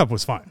 Suction cup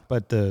was fine.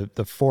 but the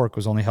fork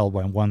was only held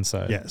by one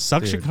side. Yeah,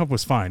 suction Dude. cup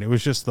was fine. It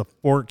was just the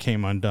fork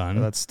came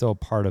undone. That's still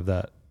part of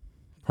that.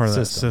 part of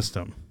system. that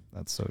system.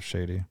 That's so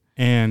shady.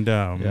 And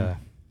Yeah,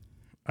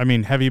 I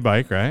mean, heavy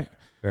bike, right?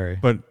 very.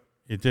 But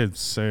it did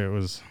say it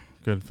was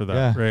good for that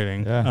Yeah,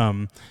 rating. yeah.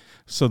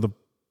 So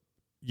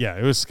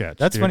it was sketch.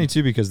 That's dude. funny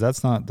too because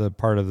that's not the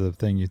part of the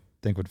thing you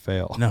think would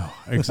fail. No,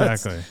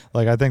 exactly.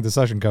 Like I think the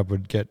suction cup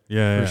would get.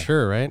 yeah, For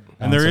sure, right?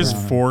 And there is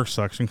Bounce around. 4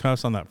 suction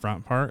cups on that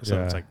front part, so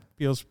it's Yeah. like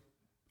feels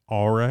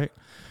all right.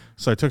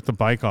 So I took the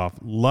bike off.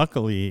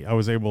 Luckily, I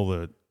was able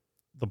to.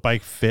 The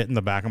bike fit in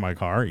the back of my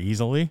car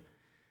easily,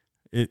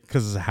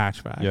 because it's a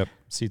hatchback. Yep.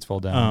 Seats fall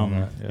down.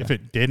 and all that, yeah. If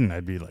it didn't,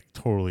 I'd be like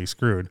totally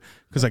screwed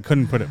because I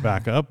couldn't put it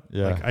back up.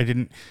 Yeah. Like I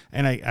didn't,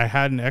 and I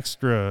had an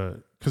extra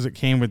because it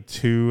came with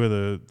 2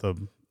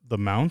 of the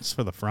mounts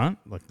for the front,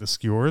 like the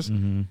skewers,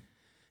 Mhm.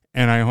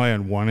 and I only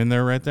had one in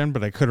there right then.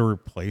 But I could have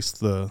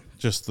replaced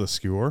just the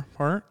skewer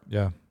part,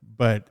 Yeah.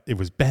 but it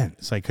was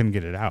bent, so I couldn't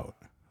get it out.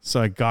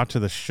 So I got to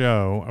the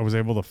show. I was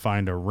able to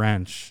find a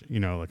wrench,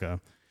 like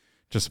a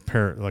just a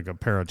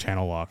pair of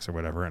channel locks or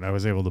whatever, and I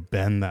was able to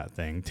bend that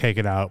thing, take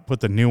it out, put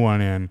the new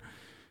one in,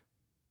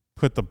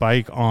 put the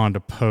bike on to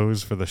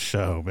pose for the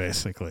show,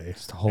 basically,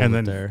 Just hold and it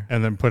then there.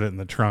 and then put it in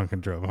the trunk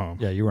and drove home.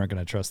 Yeah, you weren't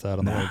going to trust that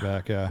on the way Nah.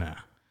 back. Yeah. Nah,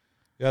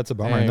 Yeah, it's a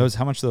bummer. And those,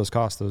 how much do those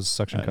cost? Those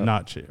suction cups?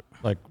 not cheap.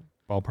 Like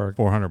ballpark.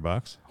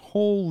 $400.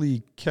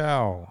 Holy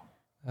cow.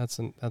 That's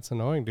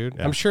annoying, dude.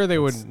 Yeah, I'm sure they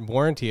would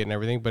warranty it and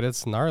everything, but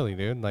it's gnarly,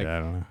 dude. Like Yeah, I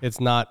don't know. it's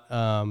not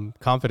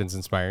confidence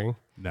inspiring.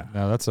 No.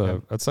 No, that's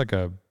like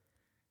a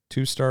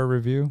 2-star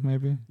review,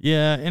 maybe.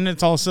 Yeah, and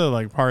it's also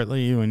like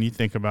partly when you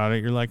think about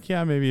it, you're like,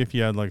 yeah, maybe if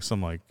you had like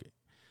some like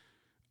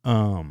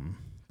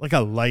a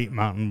light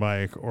mountain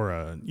bike or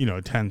a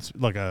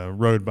like a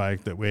road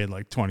bike that weighed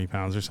like 20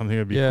 pounds or something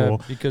would be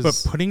cool. Because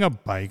But putting a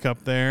bike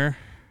up there,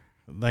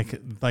 like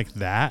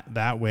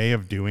that way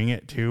of doing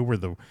it too, where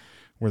the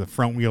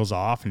front wheel's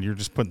off and you're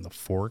just putting the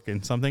fork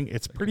in something,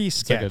 it's pretty like a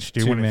sketch,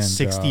 dude. When two-man it's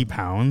 60 job.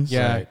 pounds.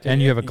 Yeah. right.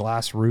 And you have a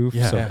glass roof,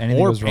 Yeah. so if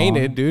anything Or goes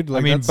painted, wrong, dude.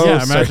 Like I mean, that's-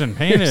 both. Yeah, imagine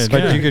painted.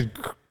 But yeah. you could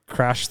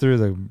crash through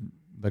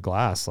the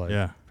glass like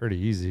Yeah. pretty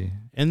easy.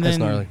 And That's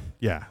then gnarly.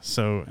 yeah.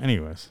 So,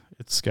 anyways,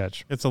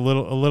 Sketch. it's a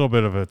little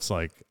bit of it's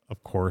like,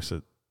 of course,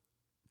 it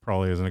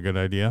probably isn't a good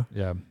idea.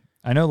 Yeah.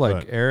 I know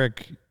like But-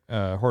 Eric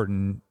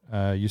Horton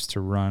used to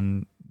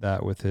run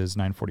that with his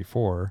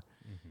 944,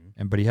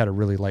 but he had a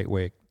really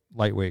lightweight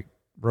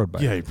road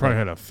bike. Yeah, he probably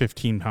had a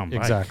 15-pound bike.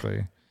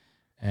 Exactly.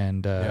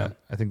 And I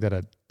think that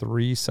had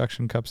 3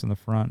 suction cups in the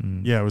front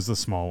and Yeah, it was the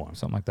small one.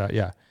 something like that.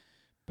 Yeah.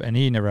 And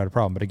he never had a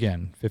problem. But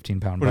again,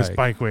 15-pound But bike. his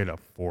bike weighed a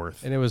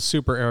fourth. And it was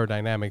super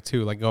aerodynamic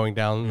too, like going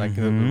down like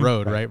the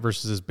road, right?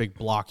 Versus this big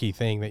blocky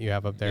thing that you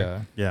have up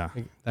there. Yeah. Yeah.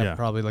 Like, that Yeah.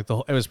 probably like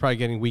it was probably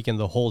getting weakened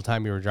the whole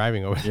time you were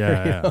driving over there.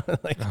 Yeah, you yeah. know?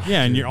 Like,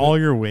 Yeah, and all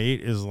your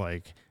weight is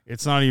like,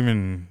 it's not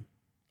even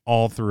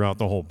all throughout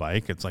the whole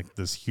bike. It's like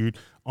this huge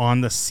on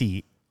the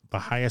seat, the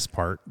highest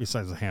part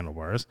besides the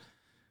handlebars.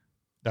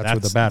 That's where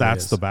the battery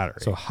That's is. the battery.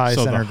 So high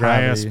so center the of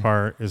gravity. highest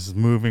part is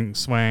moving,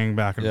 swaying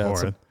back and Yeah,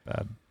 that's forth. a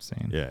bad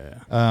scene. Yeah,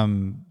 yeah.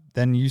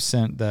 Then you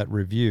sent that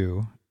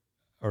review,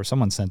 or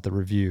someone sent the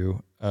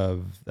review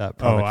of that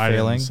product I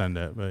failing. didn't send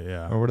it, but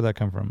yeah. Or where did that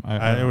come from?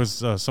 It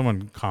was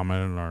someone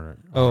commented on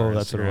our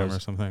that's what it Instagram was. or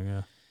something.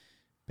 Yeah,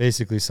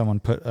 Basically, someone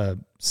put a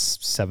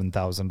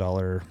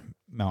 $7,000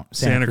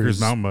 Santa Cruz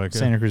mountain bike.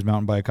 Santa Cruz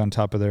mountain bike on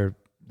top of their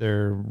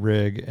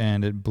rig,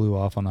 and it blew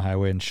off on the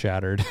highway and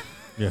shattered.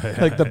 Yeah,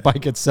 Like the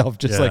bike itself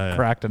just Yeah.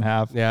 cracked in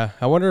half. yeah,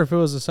 I wonder if it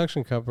was a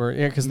suction cup or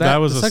because That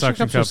was the a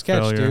suction cups are cup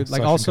sketch, failure. dude. Like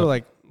Suction also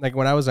cup. like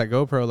when I was at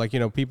GoPro, like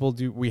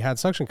we had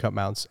suction cup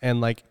mounts,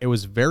 and like it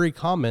was very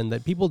common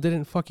that people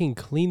didn't fucking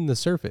clean the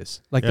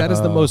surface. Like that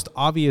is the Oh. most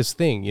obvious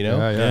thing, you know.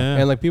 Yeah, yeah.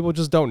 And like people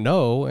just don't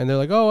know, and they're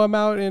like, "Oh, I'm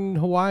out in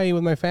Hawaii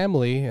with my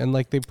family," and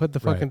like they put the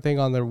fucking Right. thing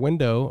on their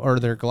window or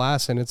their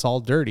glass, and it's all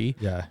dirty.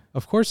 Yeah.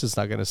 Of course, it's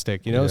not gonna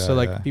stick, you know. So Yeah,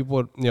 like yeah.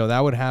 people, that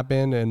would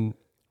happen, and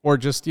or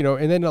just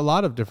and then a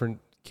lot of different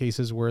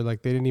cases where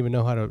like they didn't even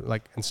know how to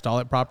like install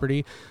it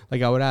properly.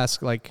 Like I would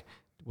ask, like,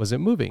 was it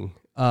moving?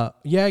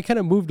 Yeah, it kind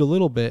of moved a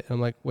little bit. I'm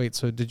like, wait,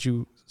 so did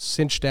you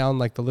cinch down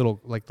like the little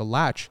like the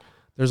latch?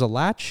 There's a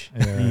latch.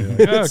 Yeah,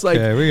 It's like,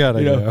 okay, we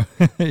gotta go.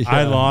 Yeah.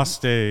 I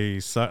lost a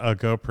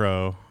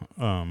GoPro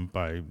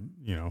by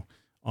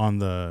on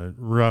the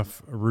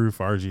roof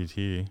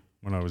RGT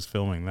when I was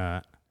filming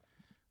that,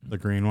 the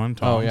green one.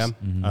 Tom's. Oh, yeah.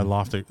 Mm-hmm. I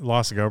lost a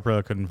GoPro.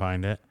 I couldn't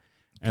find it,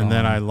 and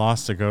then I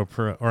lost a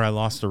GoPro, or I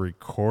lost a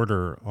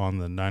recorder on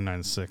the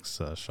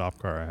 996 shop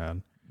car I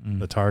had,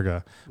 the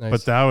Targa. Nice.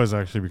 But that was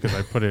actually because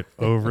I put it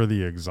over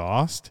the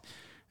exhaust.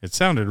 It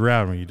sounded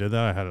rad when you did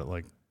that. I had it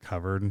like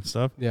covered and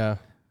stuff. Yeah.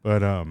 But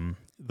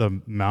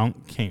the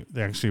mount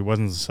actually it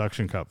wasn't a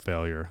suction cup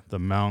failure. The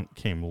mount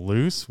came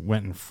loose,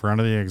 went in front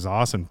of the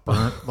exhaust, and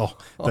burnt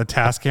the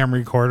Tascam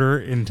recorder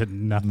into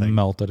nothing.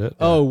 Melted it.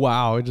 Oh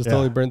wow! It just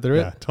totally burned through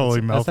Yeah, it.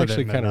 totally melted. That's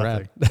actually kind of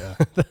rad.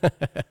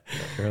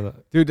 Yeah.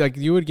 Dude, like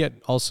you would get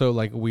also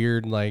like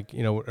weird, like,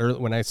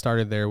 when I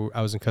started there,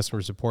 I was in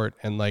customer support,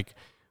 and like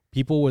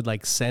people would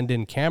like send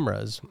in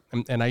cameras,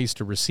 and I used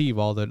to receive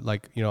all the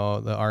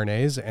the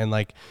RNAs, and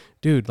like,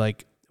 dude,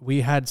 like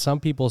we had some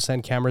people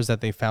send cameras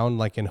that they found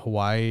like in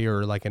Hawaii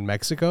or like in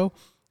Mexico,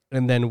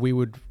 and then we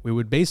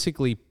would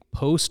basically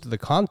post the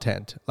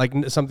content, like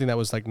something that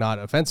was like not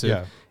offensive.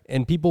 Yeah.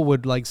 And people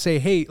would like say,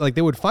 hey, like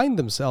they would find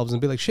themselves and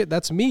be like, shit,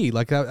 that's me.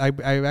 Like I've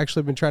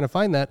actually been trying to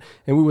find that.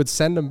 And we would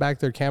send them back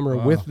their camera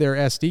with their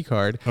SD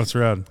card. That's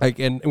rad. Like,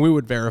 and we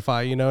would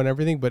verify, and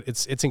everything, but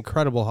it's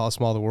incredible how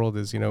small the world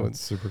is, It's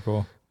super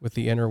cool. with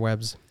the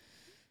interwebs.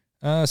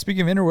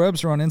 Speaking of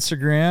interwebs, we're on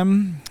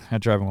Instagram at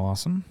Driving While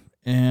Awesome,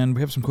 and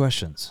we have some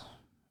questions.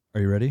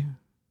 Are you ready?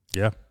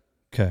 Yeah.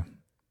 Okay.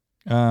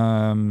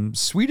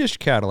 Swedish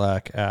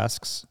Cadillac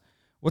asks,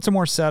 what's a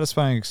more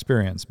satisfying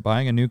experience,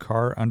 buying a new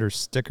car under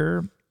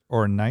sticker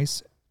or a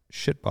nice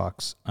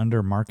shitbox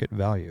under market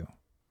value?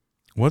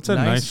 What's a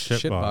Nice nice shit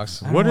shit box?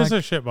 box. I What don't is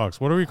a shit box?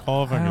 What are we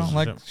qualifying I as don't a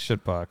like shit?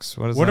 shitbox.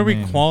 What does What that are we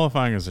mean?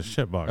 qualifying as a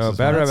shit box? Oh, Is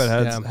Bad that-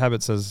 Rabbit yeah.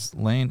 Habit says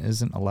Lane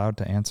isn't allowed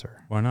to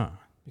answer. Why not?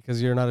 Because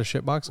you're not a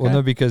shitbox guy? Well,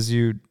 no, because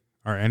you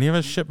Are any of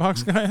us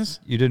shitbox guys?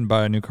 You didn't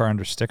buy a new car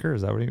under sticker?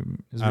 Is that what he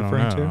is I don't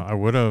referring know. to?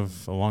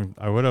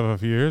 I would have a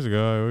few years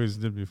ago. I always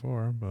did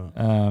before, but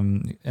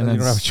And You then don't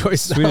have a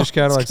choice now. Swedish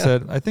Cadillac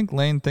said, I think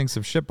Lane thinks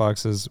of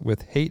shitboxes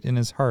with hate in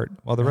his heart,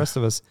 while the rest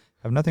of us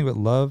have nothing but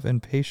love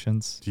and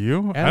patience. do you?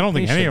 And I don't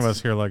think any of patience.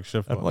 us here like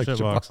I don't like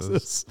shitboxes.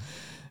 shitboxes.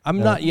 I'm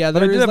not. Yeah, but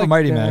I there did is have like, a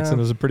Mighty Max, and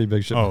it was a pretty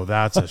big shitbox. Oh,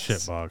 that's a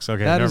shitbox.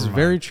 Okay, that never is mind.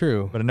 very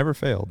true. But it never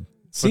failed.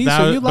 See, but that,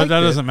 so you but like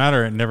that it. doesn't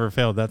matter. It never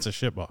failed. That's a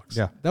shitbox.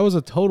 Yeah. That was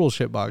a total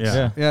shitbox.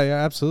 Yeah. Yeah,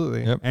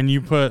 absolutely. Yep. And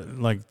you put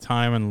like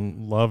time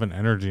and love and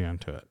energy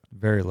into it.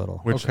 Very little.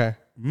 Which Okay.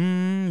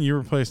 you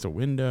replaced a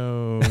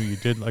window. You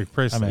did like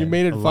replace. I mean, You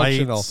made it the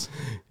functional. lights.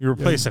 You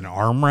replaced an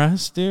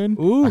armrest, dude.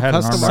 Ooh, I had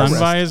an custom armrest. armrest. Sun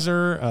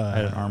visor,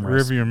 had an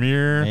armrest rearview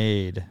mirror.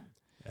 Made.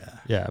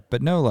 Yeah,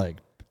 but no like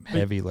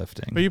heavy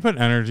lifting. But you put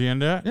energy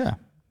into it. Yeah.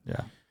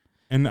 Yeah.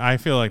 And I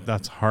feel like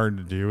that's hard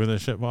to do with a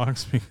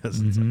shitbox because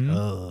it's Mhm. like,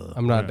 ugh.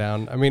 I'm not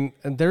down. I mean,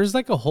 there's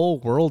like a whole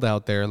world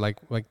out there, like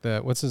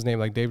the what's his name,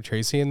 like Dave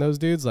Tracy and those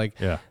dudes. Like,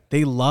 Yeah.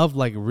 they love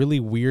like really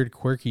weird,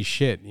 quirky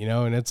shit, you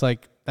know. And it's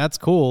like that's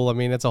cool. I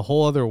mean, it's a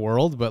whole other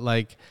world, but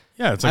like,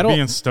 Yeah, it's I like don't-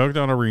 being stoked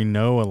on a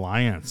Renault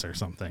Alliance or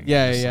something.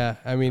 yeah, It's yeah.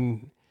 I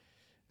mean,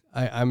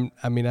 I'm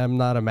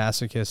not a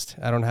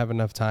masochist. I don't have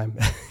enough time.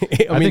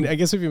 I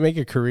guess if you make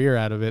a career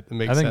out of it, it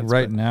makes I think sense.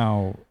 right but-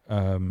 now,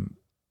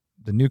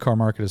 the new car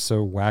market is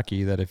so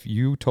wacky that if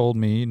you told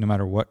me, no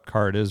matter what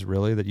car it is,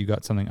 really, that you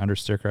got something under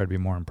sticker, I'd be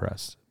more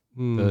impressed.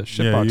 Hmm. The Yeah,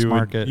 shitbox you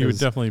market would is,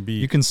 definitely be.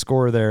 you can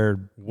score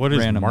there. what is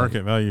randomly.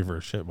 market value for a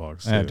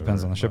shitbox? Yeah, it too,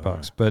 depends on the by way?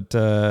 shitbox,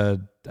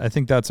 but I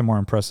think that's a more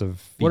impressive.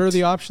 Feat. What are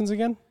the options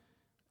again?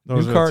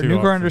 Those new are car, the two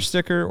new car under options.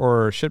 sticker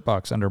or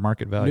shitbox under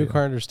market value? New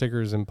car under sticker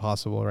is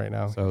impossible right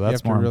now. So you that's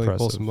have to more really pull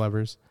impressive. some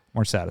levers.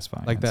 More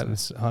satisfying. Like I'd that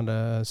say.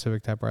 Honda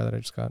Civic Type R that I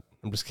just got.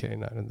 I'm just kidding.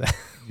 Not in that.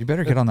 You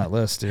better get on that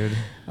list, dude.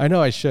 I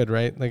know I should,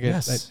 right? Like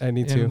Yes, I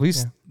need And to. At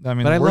least, I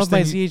mean, but the I worst love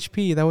my thing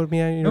ZHP. That would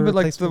mean I need No, to but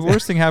like replace the my-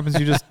 worst thing happens,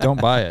 you just don't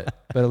buy it.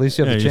 But at least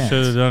you have Yeah, the you chance.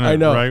 should have done it I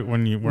know. right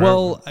when you.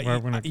 Well,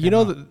 when it you came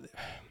know, out.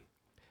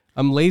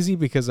 I'm lazy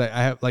because I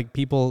have like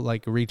people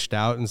like reached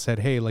out and said,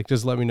 hey, like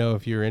just let me know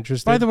if you're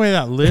interested. By the way,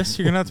 that list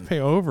you're gonna have to pay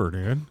over,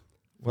 dude.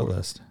 What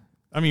list?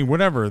 I mean,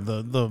 whatever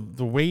the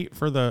weight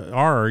for the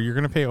R, you're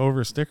gonna pay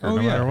over sticker Oh,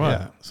 no yeah, matter what.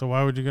 yeah. So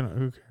why would you gonna?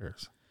 Who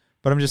cares?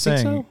 But I'm just Think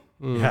saying,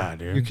 so? Mm. Yeah,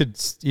 dude. you could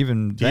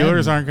even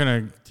Dealers then, aren't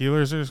gonna.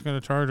 Dealers are just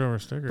gonna charge over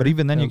sticker. But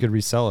even then, you Yeah. could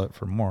resell it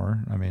for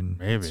more. I mean,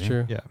 maybe It's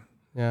true. yeah,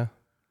 Yeah.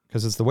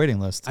 because it's the waiting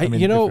list. I, mean,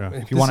 you know,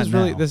 if you want it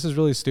now. this is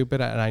really stupid,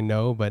 and I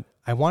know, but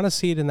I want to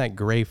see it in that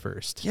gray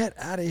first. get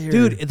out of here,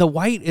 Dude, the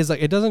white is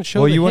like it doesn't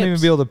show. Well, the you won't even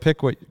hips. be able to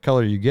pick what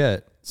color you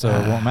get, so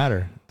it won't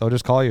matter. They'll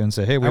just call you and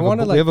say, "Hey, we, I have a,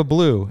 wanna, we like- have a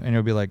blue," and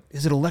you'll be like,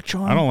 "Is it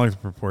Electron? I don't like the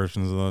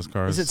proportions of those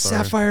cars. Is it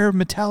sorry. sapphire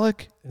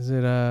metallic? Is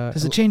it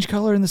Does it change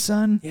color in the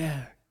sun?"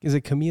 Yeah. Is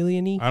it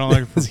chameleon-y? I don't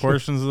like the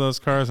proportions of those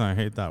cars, and I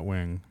hate that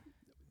wing.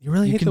 You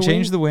really You hate can the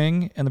change wing? the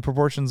wing, and the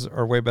proportions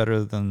are way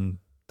better than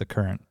the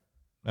current,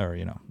 or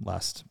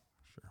last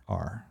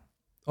R.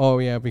 Oh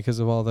yeah, because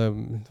of all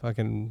the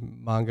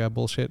fucking manga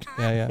bullshit.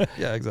 Yeah.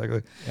 Yeah,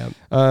 exactly.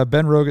 Yeah.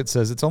 Ben Roget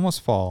says it's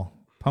almost fall.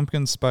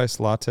 Pumpkin spice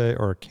latte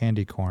or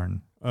candy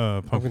corn?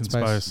 Pumpkin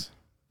spice.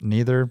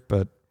 Neither,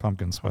 but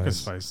pumpkin spice. Pumpkin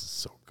spice is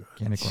so good.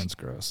 Candy corn's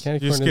gross.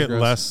 Candy You just corn is get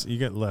gross. less. You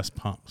get less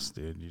pumps,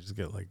 dude. You just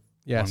get like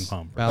Yes. one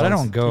pump. But I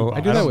don't go.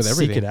 I do that with seek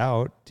everything. it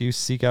out. Do you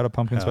seek out a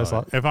pumpkin spice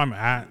latte? If I'm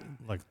at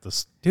like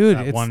this, Dude,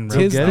 that it's one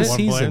tis get the it? one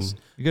season. place.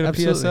 You get a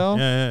Absolutely. PSL?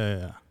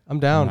 Yeah. I'm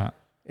down. Nah.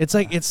 It's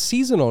like it's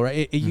seasonal,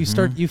 right? You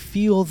start, you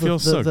feel the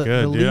Feels so the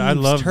good, the dude. I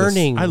leaves love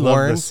turning. This. I love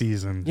Warren. the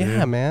season. Dude.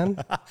 Yeah, man.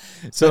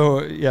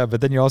 So yeah,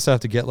 but then you also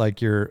have to get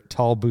like your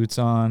tall boots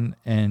on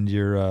and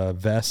your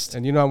vest.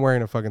 And you know I'm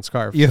wearing a fucking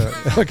scarf. You so-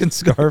 have a fucking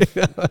scarf.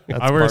 That's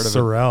I wear part of it.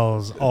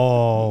 Sorels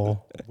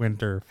all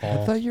winter, I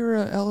fall. thought you were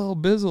LL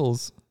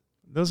Bizzles.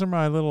 Those are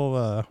my little,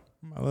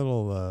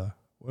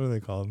 what are they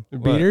called?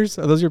 beaters?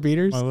 Are those your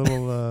beaters? My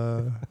little, what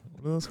are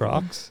those called?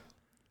 Crocs.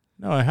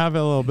 No, I have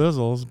LL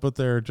Bizzles, but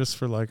they're just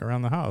for like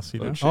around the house, you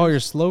know? Oh, your My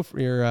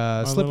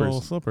slippers.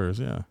 little slippers,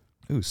 yeah.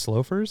 Ooh,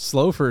 Slofers.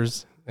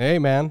 Slofers. Hey,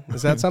 man.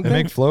 Is that They something?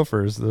 make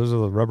Flofers. Those are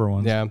the rubber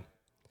ones. Yeah.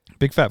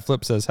 Big Fat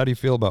Flip says, how do you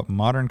feel about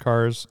modern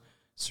cars,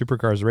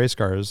 supercars, race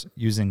cars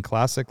using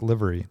classic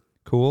livery?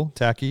 Cool,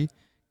 tacky,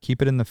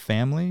 keep it in the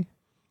family?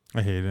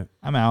 I hate it.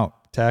 I'm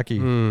out. Tacky.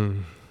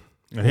 Mm.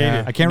 I hate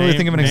Yeah. it. I can't really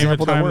think of an name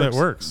example a time that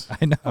works. works.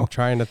 I know. I'm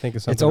trying to think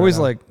of something. It's always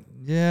right like,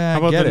 yeah, How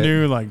about I get the it.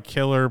 new like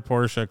killer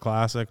Porsche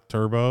Classic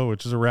Turbo,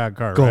 which is a rad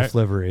car, Golf right?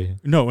 livery.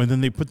 No, and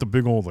then they put the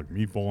big old like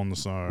meatball on the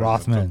side.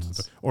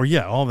 Rothmans. Or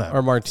yeah, all that. now.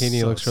 Or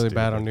Martini So looks really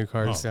bad stupid. on new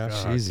cars. Oh, Yeah.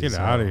 God, Jesus, get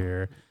out of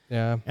here.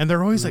 Yeah. And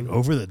they're always like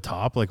over the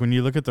top. Like when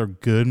you look at their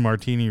good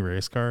Martini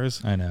race cars,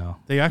 I know.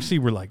 they actually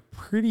were like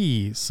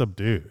pretty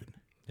subdued.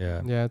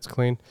 Yeah. Yeah, it's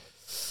clean.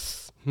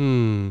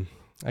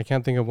 I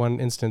can't think of one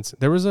instance.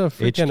 There was a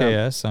freaking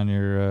HKS on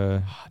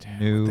your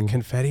new. the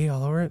confetti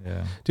all over it.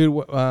 Yeah.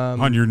 Dude,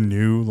 On your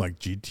new like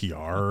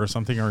GTR or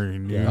something, or your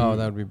new. oh,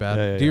 that would be bad.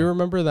 Yeah, Do you yeah.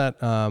 remember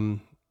that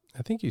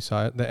I think you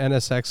saw it. The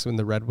NSX in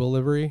the Red Bull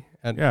livery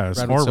at Yeah, it's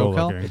Redwood horrible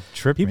SoCal. looking.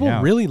 Tripped me People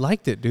out. really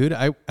liked it, dude.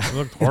 It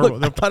looked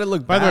horrible. I thought it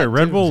looked By the way, bad,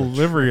 Red too. Bull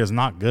livery is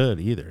not good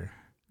either.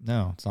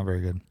 No, it's not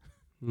very good.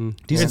 Mm.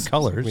 Decent It's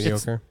colors.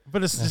 mediocre.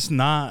 But it's just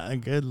not a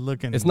good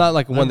looking. It's not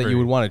like one that you livery.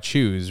 would want to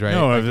choose, right?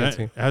 No,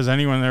 Like, has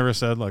anyone ever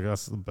said like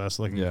that's the best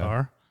looking Yeah.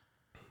 car?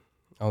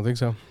 I don't think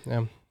so.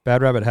 Yeah.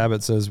 Bad Rabbit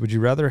Habit says, would you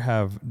rather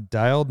have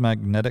dialed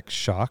magnetic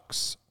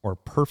shocks or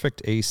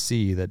perfect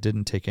AC that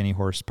didn't take any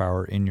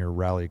horsepower in your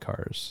rally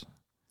cars?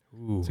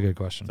 Ooh. That's a good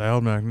question.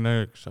 Dialed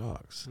magnetic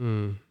shocks.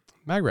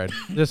 Mag Red.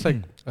 Just like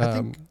I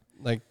think-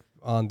 like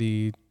on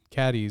the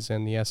Caddies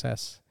and the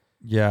SS.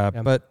 Yeah,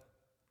 Yeah. but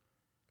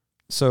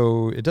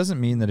so it doesn't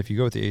mean that if you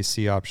go with the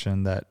AC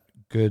option that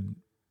good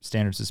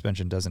standard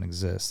suspension doesn't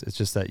exist. It's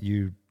just that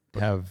you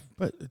have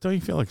But don't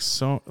you feel like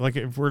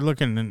if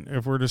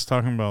we're just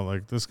talking about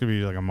like this could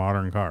be like a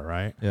modern car,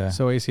 right? yeah.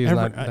 So AC is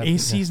not that,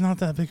 AC is not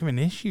that big of an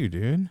issue,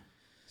 dude.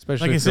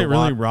 especially Like, if is it you're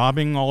really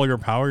robbing all your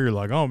power? You're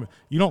like, oh,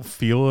 you don't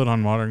feel it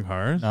on modern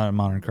cars. Not in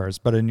modern cars,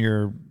 but in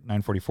your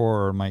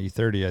 944 or my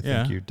E30, I Yeah.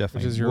 think you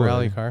definitely which is your would,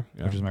 rally car.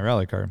 Yeah. which is my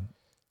rally car.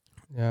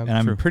 Yeah. And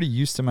I'm True. pretty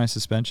used to my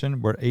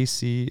suspension, where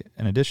AC,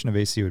 an addition of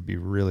AC would be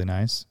really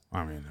nice.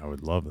 I mean, I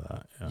would love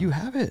that. Yeah. You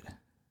have it.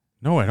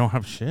 No, I don't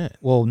have shit.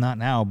 Well, not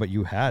now, but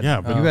you had. Yeah,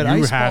 but you had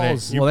ice had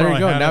balls. it. Well, there you probably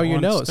go. had Now it you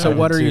once know. too. So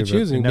what are too, you but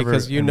choosing? never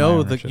Because you in my know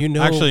ownership.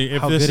 Actually,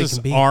 if how this good it is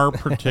can be. our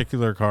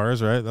particular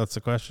cars, right? That's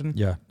the question.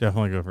 Yeah.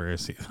 Definitely go for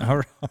AC. All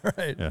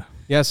right. Yeah.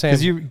 Yeah, Sam.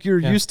 Because you're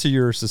Yeah. used to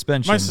your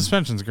suspension. My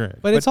suspension's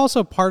great. But it's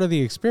also part of the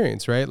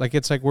experience, right? Like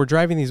it's like we're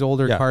driving these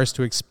older Yeah. cars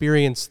to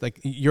experience. Like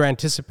you're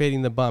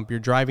anticipating the bump, you're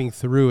driving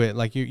through it.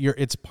 Like you're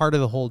it's part of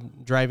the whole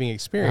driving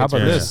experience. How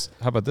about Yeah. this?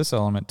 How about this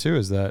element too?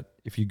 Is that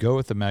if you go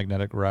with the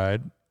magnetic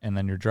ride and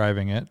then you're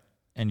driving it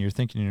and you're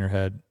thinking in your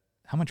head,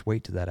 how much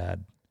weight did that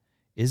add?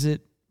 Is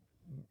it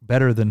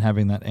better than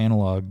having that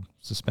analog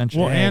suspension?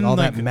 Well, And and all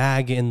like that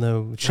mag in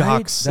the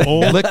shocks. That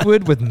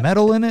liquid with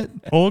metal in it.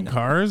 old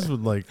cars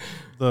with like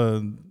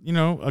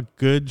a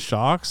good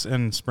shocks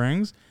and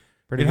springs.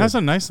 Pretty it has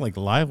a nice like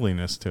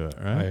liveliness to it,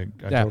 right?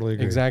 I totally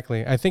agree.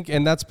 Exactly. I think,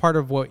 and that's part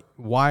of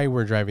why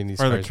we're driving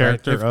these Or cars. the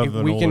character right? of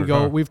an we can older go.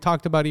 car. We've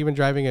talked about even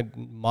driving a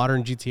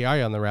modern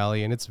GTI on the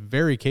rally, and it's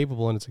very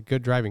capable and it's a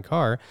good driving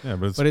car. Yeah,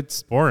 but But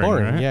it's boring,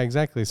 right? Yeah,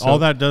 exactly. So all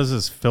that does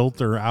is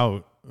filter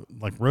out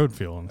like road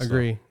fuel and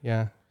agree.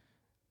 Yeah.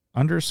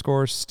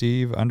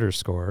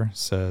 _Steve_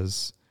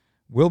 says,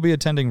 we'll be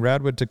attending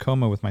Radwood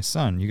Tacoma with my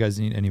son. You guys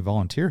need any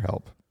volunteer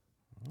help?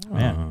 stuff.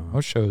 Man,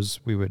 most shows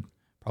we would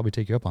probably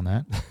take you up on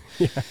that.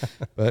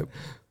 But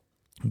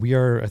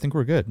I think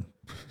we're good.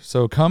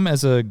 So come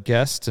as a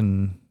guest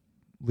and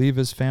leave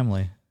as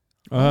family.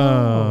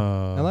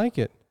 I like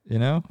it. You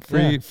know?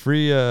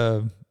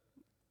 Yeah.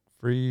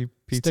 Free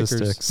pizza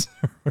Stickers. sticks.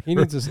 He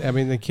needs to. I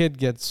mean, the kid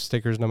gets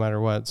stickers no matter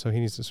what, so he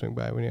needs to swing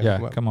by when you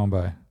Yeah, come on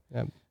by.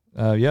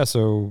 Yeah.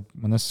 So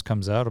when this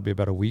comes out, it'll be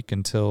about a week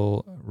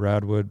until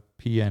Radwood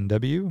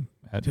PNW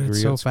at Dude,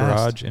 it's so Griot's fast.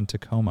 Garage in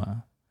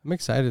Tacoma. I'm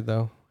excited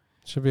though.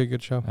 Should be a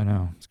good show. I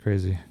know. It's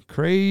crazy.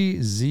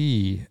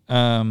 Crazy.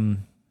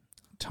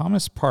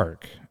 Thomas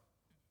Park.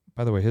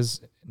 By the way,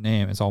 his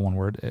name is all one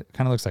word. It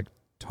kind of looks like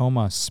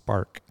Thomas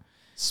Spark.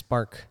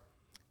 Spark.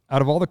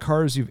 Out of all the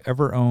cars you've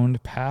ever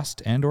owned,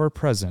 past and or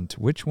present,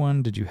 which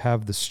one did you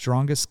have the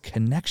strongest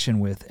connection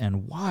with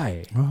and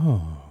why?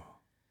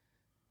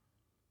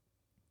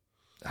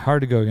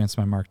 Hard to go against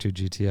my Mark II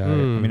GTI. I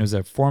mean, it was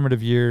at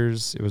formative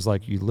years. It was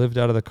like you lived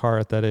out of the car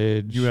at that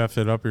age. You effed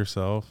it up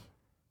yourself.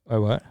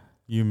 Oh, what?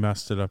 You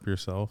messed it up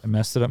yourself. I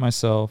messed it up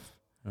myself.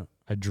 Yeah.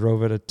 I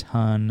drove it a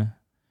ton.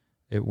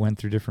 It went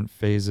through different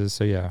phases.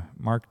 So yeah,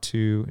 Mark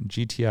II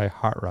GTI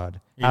hot rod,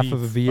 half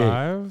of a V8,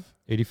 85?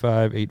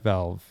 85, 8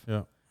 valve.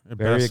 Yeah.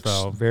 Very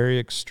very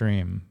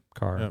extreme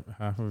car. Yep,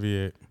 half a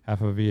V8.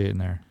 Half of a V8 in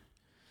there.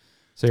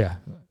 So yeah,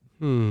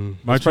 My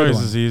That's probably the choice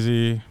one. is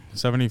easy.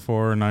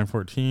 74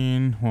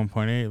 914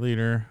 1.8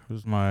 liter. It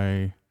was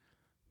my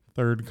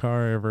third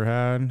car I ever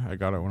had. I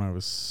got it when I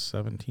was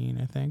 17,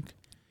 I think.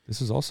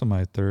 this is also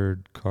my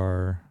third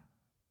car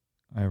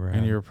I ever had.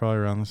 And you were probably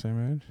around the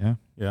same age. Yeah.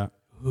 Yeah.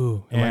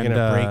 Ooh, am I And,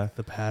 gonna break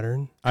the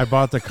pattern? I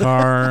bought the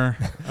car,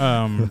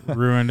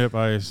 ruined it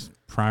by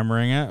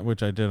primering it,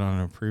 which I did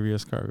on a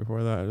previous car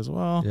before that as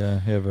well. Yeah,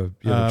 you have a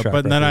track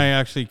but then record. I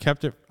actually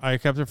kept it. I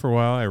kept it for a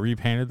while. I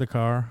repainted the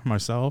car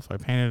myself. I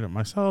painted it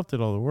myself,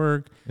 did all the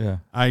work. Yeah.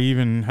 I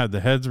even had the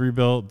heads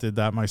rebuilt, did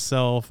that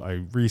myself.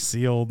 I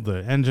resealed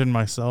the engine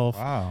myself.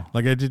 Wow.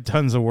 Like I did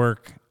tons of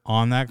work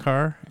on that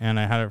car, and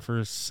I had it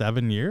for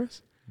 7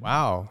 years.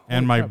 Wow.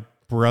 And Holy my crap.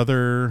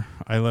 brother,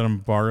 I let him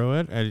borrow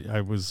it.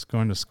 I was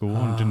going to school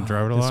and didn't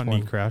drive it a this lot, and he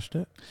one. crashed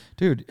it.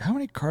 Dude, how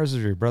many cars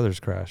have your brothers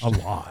crashed? A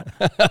lot.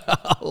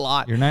 a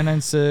lot. Your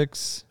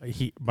 996.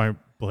 My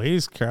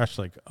Blaze crashed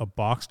like a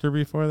Boxster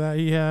before that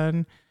he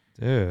had.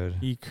 Dude.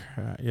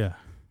 Yeah.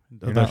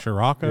 The You're not-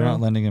 Scirocco. You're not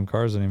lending him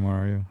cars anymore,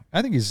 are you?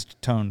 I think he's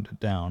toned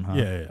down, huh?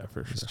 Yeah,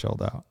 for sure. He's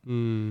chilled out.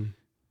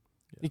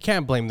 You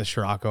can't blame the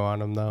Scirocco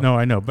on him though. No,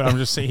 I know, but I'm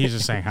just saying he's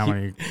just saying how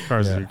many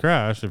cars Yeah. did he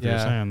crash if you're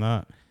Yeah. saying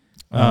that.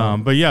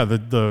 But yeah, the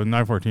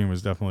 914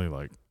 was definitely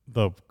like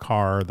the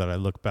car that I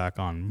look back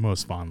on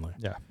most fondly.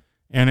 Yeah.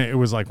 And it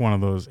was like one of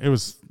those. It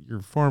was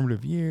your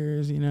formative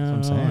years, you know.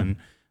 That's what I'm saying. And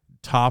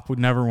top would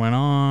never went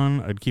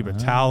on. I'd keep a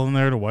towel in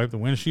there to wipe the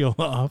windshield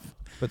off.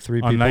 Put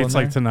 3 On people nights in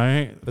there. like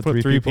tonight, Put put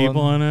three three people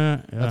people in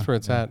it. Yeah. That's where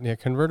it's at. Yeah,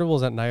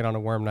 convertibles at night on a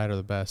warm night are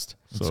the best.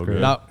 So great.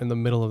 good. Not in the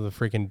middle of the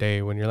freaking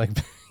day when you're like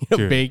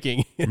Dude.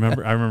 baking. I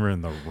remember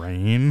in the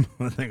rain,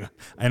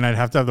 and I'd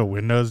have to have the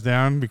windows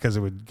down because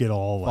it would get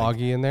all like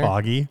Foggy in there.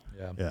 foggy.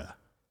 Yeah. Yeah.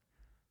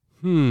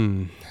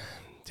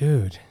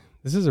 Dude,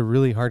 this is a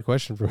really hard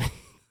question for me.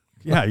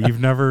 Yeah, you've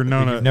never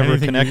known You've never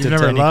anything connected you've to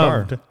never any car.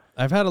 loved.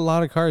 I've had a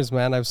lot of cars,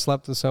 man. I've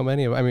slept with so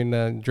many of them. I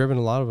mean, driven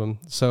a lot of them.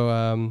 So,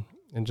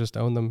 and just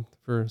owned them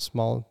for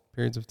small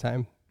periods of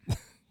time.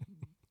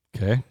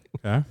 Okay.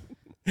 Okay.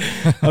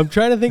 I'm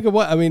trying to think of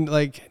what, I mean,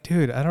 like,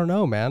 dude, I don't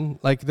know, man.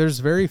 Like, there's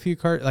very few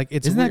cars. Like,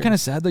 it's Isn't that weird. kind of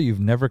sad though? You've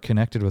never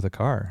connected with a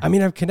car. I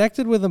mean, I've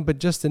connected with them, but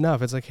just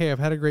enough. It's like, hey, I've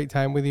had a great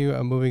time with you.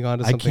 I'm moving on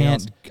to something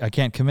else. I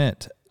can't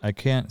commit. I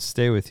can't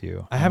stay with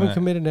you. I haven't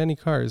committed to any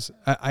cars.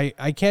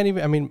 I can't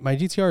even, I mean, my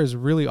GTR is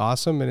really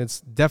awesome, and it's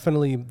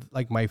definitely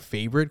like my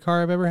favorite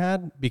car I've ever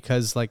had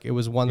because like it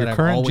was one Your that I've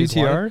current always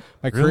GTR? wanted.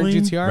 My Really?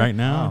 current GTR. right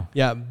now.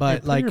 Yeah, Hey, but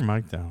put like, your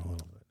mic down a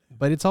little bit.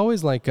 but it's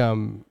always like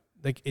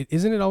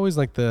isn't it always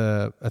like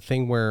a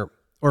thing where,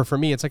 or for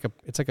me, it's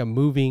like a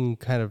moving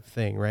kind of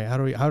thing, right? How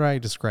do I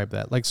describe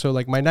that? Like, so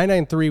like my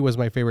 993 was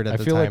my favorite at the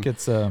time. I feel like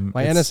it's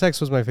My NSX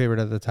was my favorite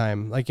at the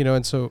time. Like, you know,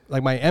 and so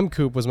like my M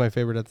Coupe was my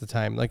favorite at the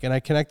time. Like, and I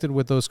connected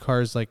with those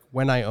cars like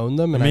when I owned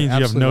them. It And means I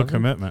you have absolutely no loved them.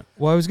 commitment.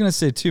 Well, I was gonna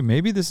say too.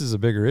 Maybe this is a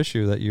bigger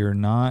issue that you're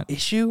not.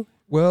 Issue?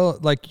 Well,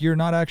 like you're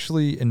not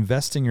actually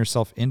investing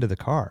yourself into the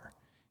car.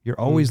 You're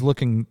always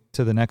looking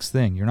to the next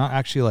thing. You're not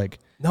actually like.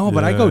 No,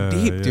 but I go Yeah,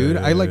 deep, yeah, dude.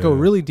 yeah, I like go yeah.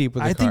 really deep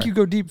with the I car. think you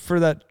go deep for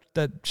that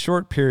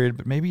short period,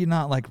 but maybe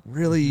not like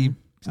really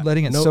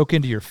letting it Nope. soak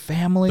into your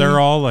family. They're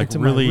all like Into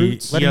my really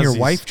roots. he letting has your these-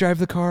 wife drive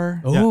the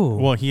car. Oh.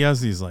 Yeah, well, he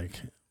has these like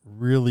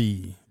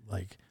really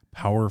like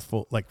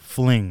powerful like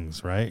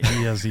flings, right?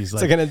 He has these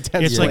It's like an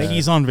intense It's like fling.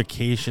 he's on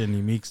vacation.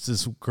 He meets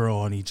this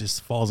girl and he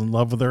just falls in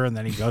love with her, and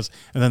then he goes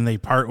and then they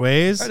part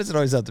ways. Why does it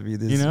always have to be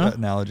these You know?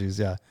 analogies?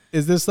 Yeah.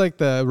 Is this like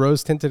the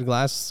rose tinted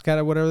glass kind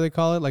of whatever they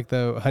call it, like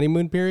the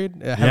honeymoon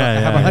period? I have Yeah,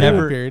 a yeah.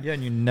 honeymoon period. Yeah,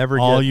 and you never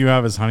All get. you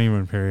have is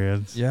honeymoon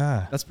periods.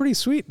 Yeah. That's pretty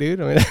sweet,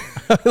 dude. I mean,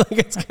 like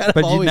it's kind of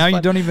But always now you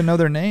fun. don't even know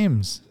their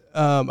names.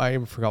 I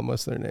forgot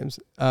most of their names.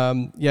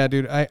 Yeah,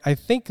 dude. I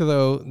think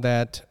though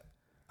that,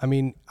 I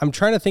mean, I'm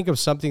trying to think of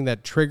something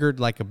that triggered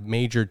like a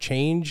major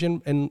change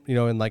in you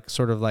know, in like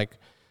sort of like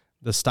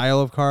the style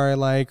of car I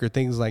like or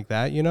things like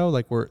that, you know,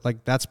 like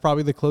that's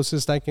probably the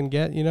closest I can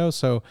get, you know?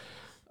 So,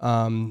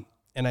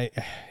 and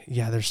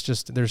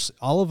there's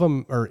all of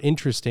them are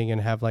interesting and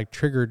have like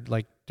triggered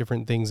like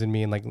different things in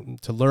me and like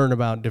to learn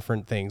about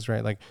different things,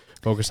 right? Like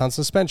focus on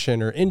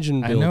suspension or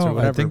engine I builds know. or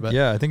whatever. I think. But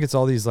Yeah, I think it's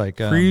all these like.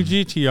 Pre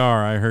GTR,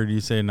 I heard you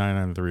say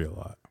 993 a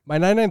lot, my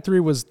 993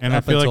 was and I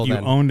up feel until like you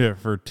then. owned it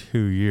for 2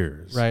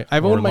 years. Right.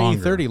 I've or owned my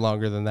longer. E30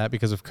 longer than that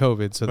because of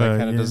COVID, so that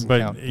kind of doesn't but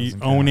count. Doesn't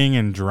count. owning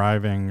and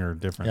driving are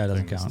different. Yeah, it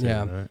doesn't things count. too,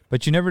 Yeah. right?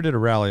 But you never did a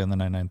rally on the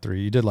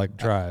 993. You did like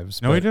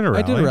drives. No, but- he did a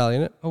rally. I did a rally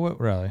in it. Oh, what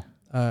rally?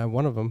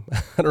 One of them.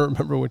 I don't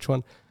remember which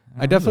one.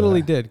 I remember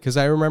definitely that. did because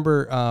I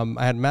remember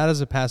I had Matt as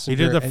a passenger.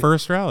 He did the and-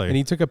 first rally. and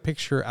he took a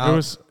picture it out.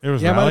 was yeah, it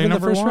might have rally been the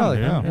number first one. rally.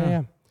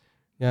 Yeah.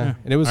 Yeah.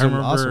 And it was I an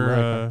awesome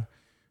remember, rally.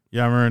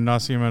 yeah, I remember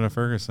Nassim at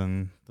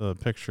Ferguson. The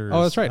pictures.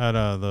 Oh, that's right. At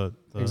the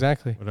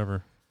Exactly.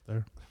 whatever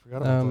there.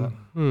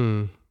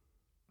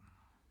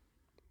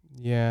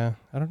 Yeah,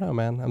 I don't know,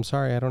 man. I'm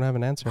sorry, I don't have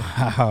an answer.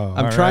 Wow.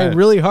 I'm all trying right.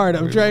 really hard.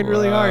 I'm trying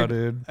really Wow, hard.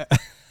 dude.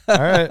 All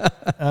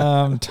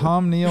right.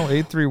 Tom Neal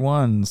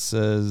 831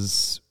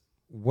 says,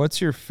 "What's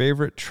your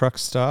favorite truck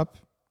stop?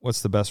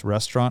 What's the best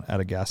restaurant at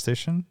a gas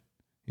station?"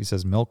 He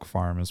says Milk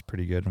Farm is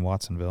pretty good in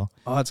Watsonville.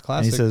 Oh, it's And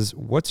classic. he says,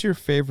 "What's your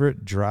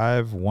favorite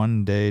drive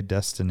one day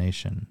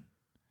destination?"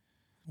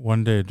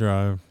 One day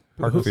drive.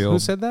 Parkfield. Who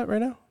said that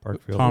right now?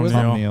 Parkfield. Tom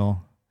Neal.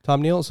 Neal.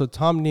 Tom Neal. So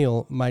Tom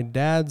Neal, my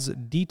dad's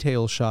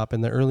detail shop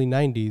in the early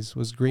 90s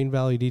was Green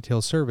Valley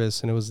Detail Service,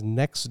 and it was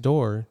next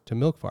door to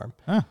Milk Farm.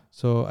 Huh.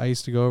 So I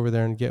used to go over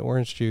there and get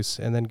orange juice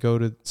and then go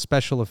to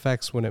Special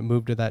Effects when it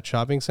moved to that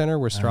shopping center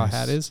where Straw Nice.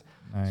 Hat is.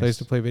 Nice. So I used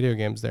to play video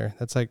games there.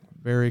 That's like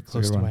very a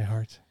close good to one. my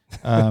heart.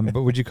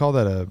 But would you call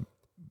that a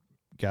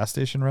gas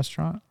station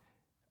restaurant?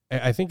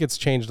 I think it's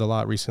changed a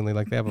lot recently.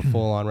 Like they have a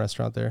full-on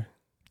restaurant there.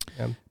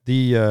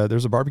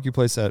 There's a barbecue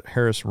place at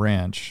Harris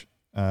Ranch.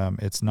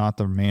 It's not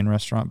the main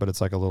restaurant, but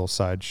it's like a little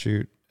side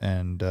shoot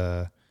and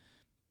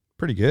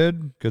pretty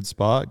good. Good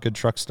spot. Good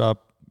truck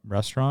stop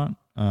restaurant.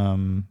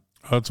 Oh,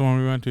 that's the one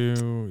we went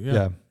to. Yeah. Yeah.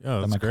 Yeah. That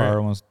That's my great. car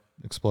almost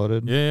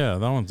exploded. Yeah.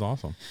 That one's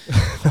awesome.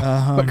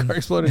 My car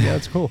exploded. Yeah,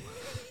 it's cool.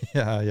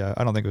 Yeah.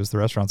 I don't think it was the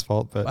restaurant's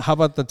fault, but How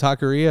about the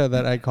taqueria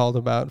that I called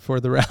about for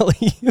the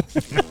rally?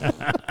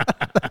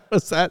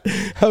 Was that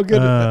how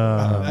good?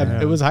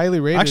 man. It was highly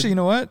rated. actually, you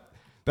know what?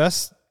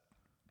 Best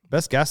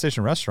gas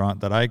station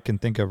restaurant that I can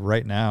think of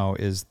right now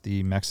is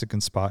the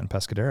Mexican spot in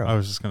Pescadero. I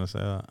was just gonna say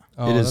that.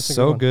 Oh, it is that's a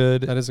so one.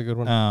 good. That is a good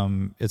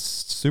one. It's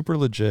super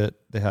legit.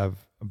 They have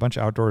a bunch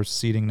of outdoor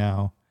seating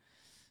now.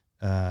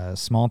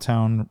 Small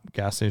town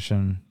gas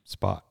station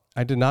spot.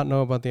 I did not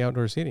know about the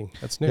outdoor seating.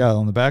 That's new. Yeah,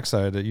 on the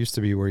backside, it used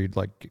to be where you'd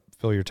like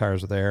fill your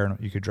tires with air and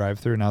you could drive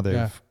through. Now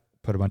they've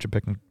put a bunch of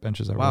picnic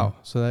benches everywhere. Wow.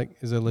 So that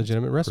is a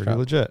legitimate Pretty restaurant.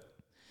 legit.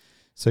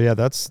 So yeah,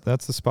 that's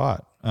the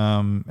spot.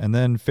 And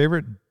then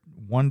favorite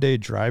one-day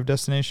drive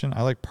destination.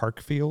 I like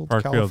Parkfield,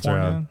 Parkfield's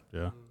California.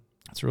 rad. Yeah.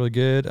 It's really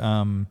good.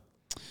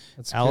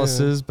 That's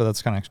Alice's, but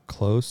that's kind of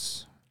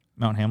close.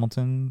 Mount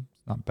Hamilton,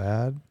 not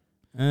bad.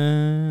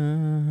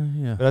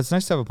 Yeah. But it's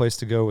nice to have a place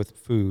to go with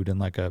food and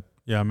like a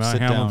Yeah, Mount sit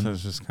down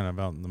Hamilton's just kind of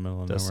out in the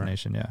middle of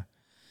destination. Yeah.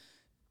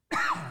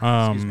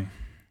 nowhere. Excuse me.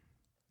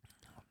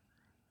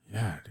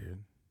 Yeah,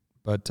 dude.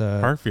 But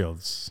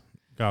Parkfield's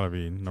got to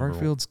be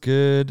Parkfield's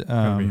good.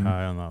 Gotta be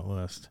high on that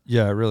list.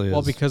 Yeah, it really is.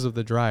 Well, because of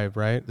the drive,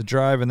 right? the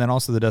drive, and then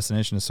also the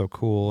destination is so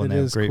cool, and It they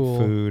have is great cool.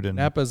 food. And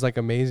Napa's like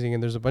amazing,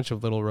 and there's a bunch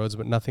of little roads,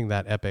 but nothing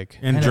that epic.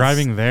 And it's-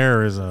 driving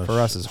there is for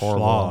us is horrible.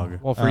 slog.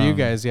 Well, for you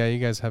guys, you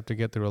guys have to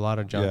get through a lot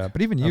of junk. yeah,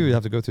 but even you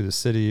have to go through the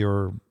city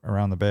or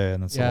around the bay,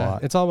 and it's a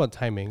lot. It's all about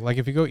timing. Like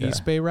if you go Yeah.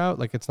 East Bay route,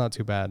 like it's not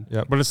too bad.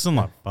 Yep. But it's still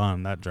not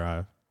fun, that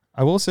drive.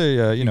 I will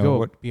say, you know go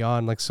what?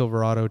 beyond like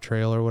Silverado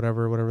Trail or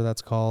whatever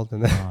that's called,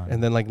 and then God.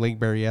 and then like Lake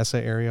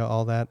Berryessa area,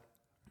 all that.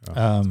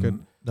 good.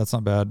 That's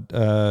not bad.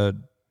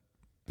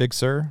 Big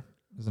Sur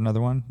is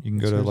another one. You can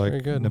Big go to Sur's like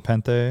very good.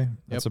 Nepenthe.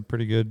 That's a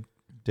pretty good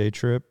day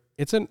trip.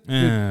 It's dude,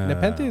 Yeah.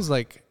 Nepenthe is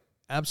like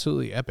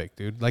absolutely epic,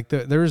 dude. Like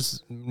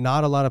there's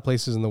not a lot of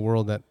places in the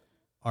world that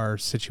are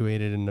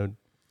situated in an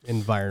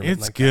environment.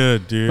 It's like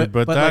good, dude.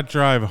 But that like,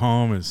 drive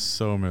home is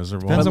so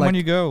miserable. Depends on like- when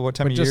you go, what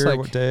time but of just year, like-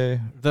 what day.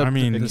 The, I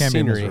mean, the it can be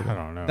scenery. miserable. I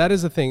don't know. That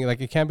is the thing. Like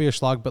it can be a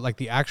slog, but like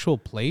the actual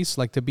place,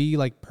 like to be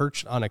like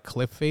perched on a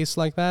cliff face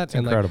like that, It's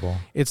and incredible. like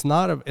it's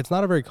not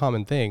a very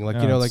common thing. Like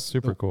No, you know, it's like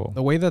super cool.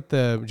 The way that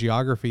the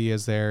geography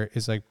is there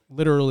is like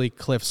literally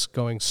cliffs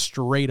going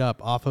straight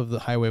up off of the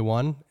Highway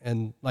 1,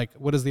 and like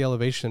what is the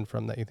elevation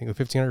from that? You think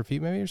 1,500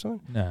 feet maybe or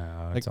something?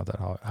 No, it's not that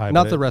high.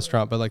 Not but the it-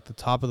 restaurant, but like the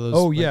top of those.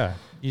 Oh like, yeah,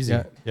 easy.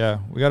 yeah. Yeah,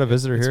 we got a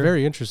visitor it's here.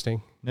 very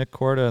interesting. Nick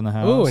Corda in the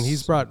house. Oh, and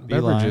he's brought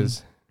Beeline.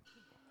 beverages.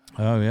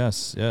 Oh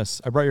yes.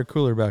 I brought your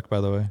cooler back, by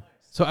the way.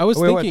 So I was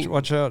Oh, wait, thinking.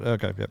 watch out.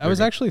 Okay. Yep, I was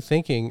very actually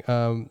thinking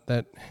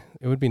that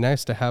it would be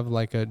nice to have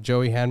like a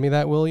Joey Hand Me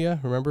That Will Ya?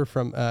 Remember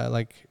from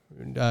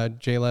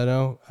Jay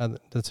Leno,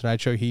 the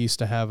Tonight Show? He used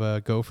to have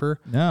a gopher.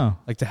 good. No,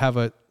 Like to have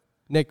a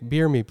Nick,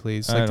 beer me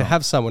please. I Like to don't-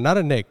 have someone, not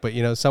a Nick, but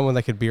you know, someone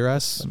that could beer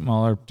us.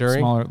 smaller.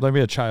 During- Maybe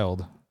a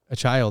child, A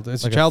child.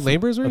 It's Like a child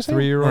labor, is what a you're saying?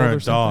 3-year-old or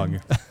a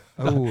something. dog.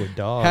 Oh, a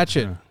dog.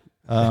 Hatchet.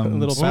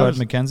 Little Spud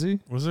pouch. McKenzie.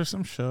 Was there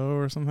some show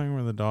or something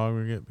where the dog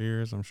would get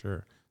beers? I'm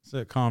sure.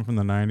 Sitcom from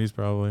the 90s,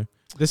 probably.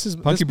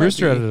 Punky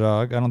Brewster had a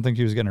dog. I don't think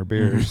he was getting her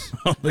beers.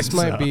 This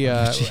might be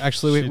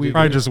actually we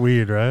Probably just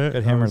weed, right?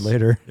 Got hammered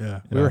later. Yeah.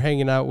 we were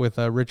hanging out with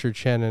Richard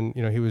Chen, and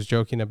you know he was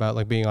joking about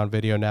like being on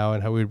video now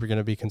and how we were going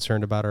to be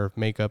concerned about our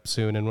makeup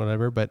soon and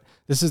whatever. But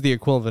this is the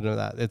equivalent of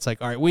that. It's like,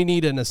 all right, we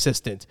need an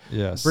assistant.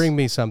 Yes, Bring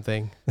me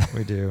something.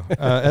 we do.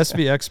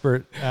 SV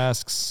Expert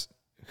asks,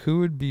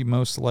 who would be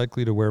most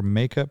likely to wear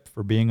makeup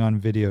for being on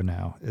video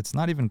now? It's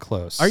not even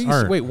close. Are you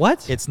Art. wait?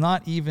 What? It's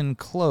not even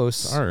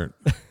close. Art.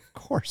 Of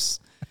course.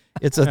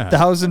 It's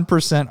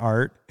 1,000%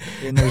 art,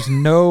 and there's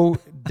no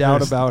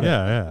doubt about it.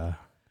 Yeah.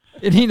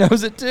 And he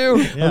knows it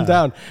too. Yeah. I'm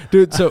down,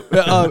 dude. So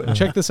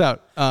check this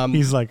out.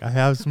 He's like, I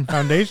have some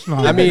foundation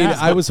on. I mean, it.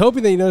 I was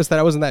hoping that you noticed that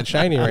I wasn't that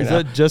shiny right Is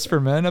now. that just for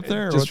men up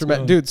there? or Just what's for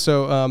going on? dude.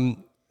 So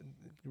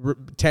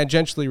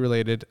tangentially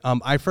related.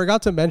 I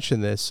forgot to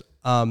mention this.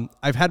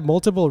 I've had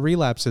multiple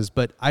relapses,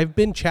 but I've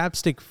been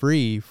chapstick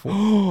free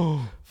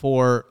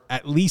for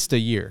at least a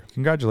year.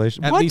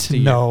 Congratulations. At What? least a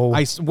year. No.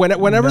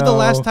 Whenever the No.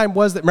 last time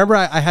was that. Remember,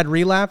 I had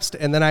relapsed,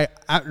 and then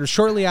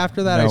shortly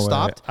after that, No I way.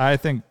 stopped. I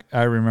think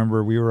I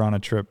remember we were on a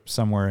trip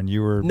somewhere and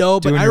you were No,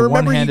 but doing I your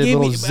remember you one-handed gave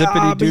me. little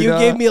zippity But you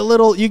gave me a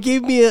little. You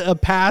gave me a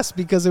pass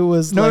because it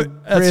was No,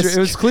 like that's brisk. true. It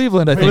was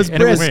Cleveland, I think. was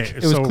and it was, brisk.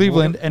 it was So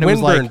Cleveland, and it was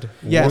like windburned.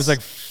 Yes. it was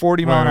like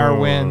 40 mile an hour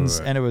Wait. winds,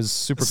 and it was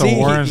super So See,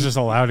 cold. Warren's he- just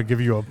allowed to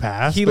give you a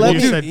pass. He but let you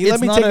me- said, he let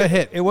It's me not take a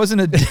hit. It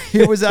wasn't a.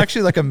 It was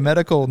actually like a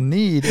medical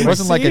need. It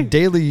wasn't like a See?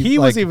 daily. He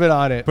like, was even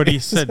on it. but he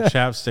said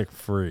chapstick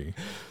free.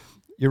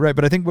 You're right,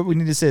 but I think what we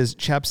need to say is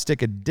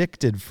chapstick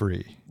addicted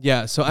free.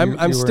 Yeah, so You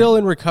I'm were- still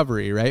in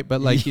recovery, right? But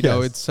like you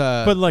know, Yes. it's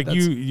But like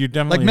that's- you Like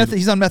definitely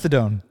he's on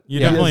methadone. you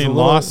Yeah. definitely He has a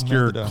little lost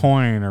your methadone.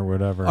 coin or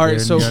whatever. All right,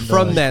 dude, so and you had to,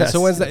 from like- then, so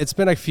Yes. when's that? It's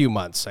been a few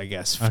months, I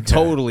guess. Okay.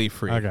 Totally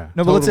free. Okay.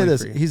 No, but let's say Totally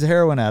this: free. he's a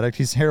heroin addict.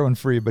 He's heroin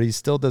free, but he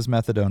still does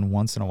methadone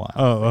once in a while.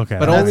 Oh, okay.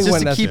 But That's only just when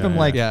to that's- keep him yeah,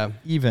 like yeah.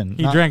 even.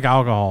 He not drank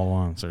alcohol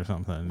once or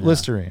something. Yeah.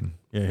 Listerine.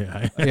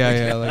 Yeah.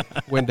 Yeah, like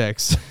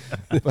Windex.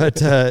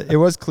 But it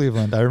was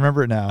Cleveland. I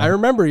remember it now. I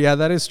remember. Yeah,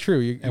 that is true.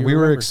 and You we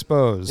were remember.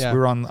 exposed. Yeah. We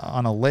were on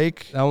a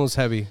lake. That one was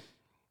heavy.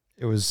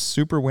 It was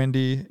super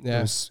windy.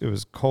 Yeah. It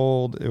was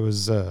cold. It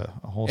was a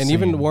whole. And scene.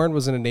 even Warren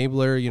was an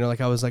enabler. You know, like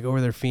I was like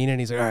over there fiending.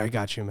 He's like, "All right, I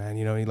got you, man."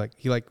 You know,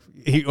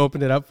 he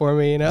opened it up for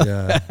me. You know.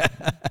 Yeah,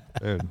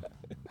 dude,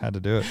 had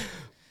to do it.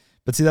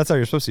 But see, that's how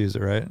you're supposed to use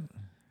it, right?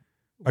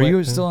 Are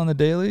you still on the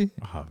daily?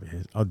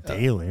 Oh,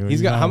 daily. What He's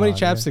are you got how many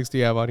talking about, chapsticks do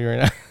you have on you right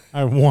now? dude? I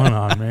have one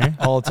on me.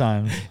 All the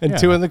time. And Yeah.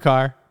 2 in the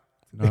car.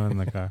 No in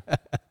the car.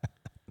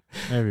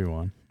 Maybe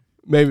one.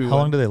 Maybe How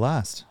long do they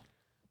last?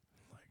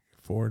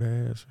 4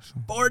 days or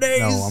something. 4 days.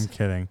 No, I'm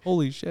kidding.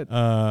 Holy shit.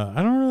 I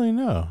don't really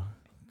know.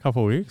 A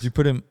couple weeks. Do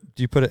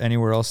you put it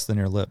anywhere else than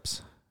your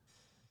lips?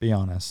 Be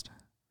honest.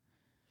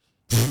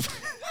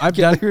 I've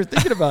done. You're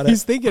thinking about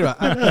He's thinking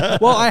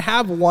about. Well, I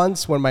have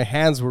once when my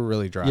hands were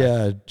really dry.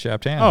 Yeah,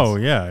 chapped hands. Oh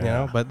yeah, You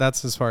know, but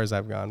that's as far as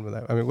I've gone with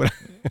that. I mean, what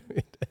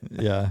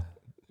yeah.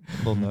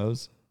 Little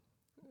nose.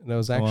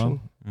 nose action.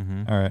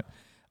 Mm-hmm. All right.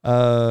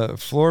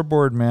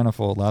 Floorboard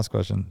manifold. Last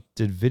question.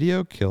 Did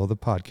video kill the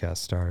podcast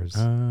stars?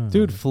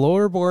 Dude,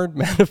 floorboard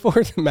manifold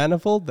is a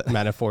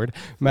Floorboard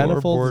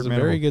very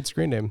manifold. good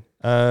screen name.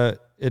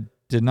 It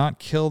did not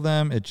kill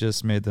them. It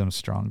just made them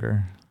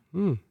stronger.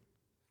 Hmm.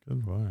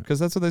 Good boy. Because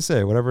that's what they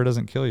say. Whatever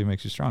doesn't kill you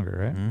makes you stronger,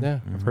 right? Mhm, Yeah.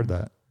 I've heard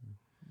that.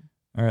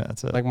 All right,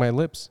 that's it. Like my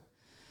lips.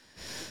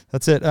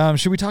 That's it.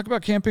 Should we talk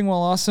about camping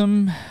while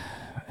awesome?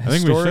 I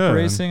think we Historic should.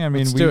 racing. I mean,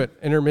 Let's do it.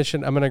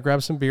 Intermission. I'm gonna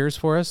grab some beers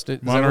for us.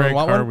 Does Monterey everyone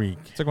want Car one? Week.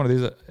 It's like one of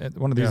these.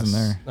 One of these in Yes.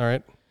 there. All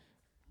right.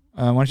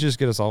 Why don't you just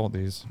get us all of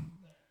these?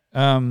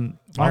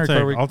 Monterey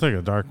Car Week. I'll take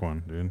a dark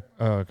one, dude.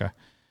 Oh, okay.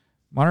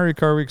 Monterey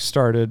Car Week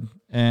started,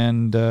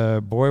 and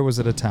boy, was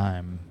it a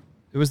time.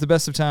 It was the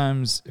best of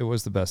times. It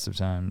was the best of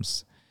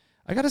times.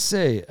 I got to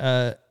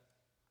say,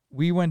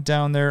 we went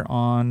down there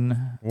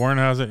on Warren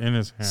has it in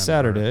his hand.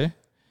 Saturday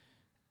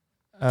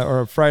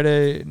or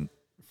Friday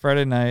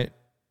night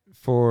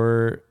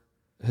for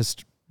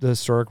the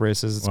historic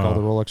races. It's called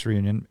the Wow. Rolex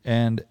Reunion.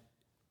 And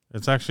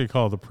It's actually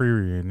called the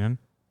pre-reunion.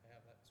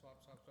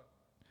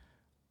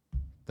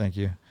 thank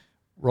you.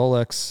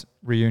 Rolex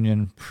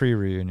Reunion,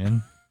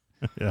 pre-reunion.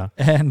 Yeah.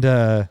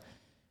 And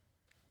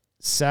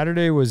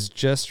Saturday was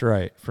just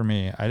right for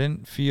me. I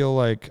didn't feel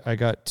like I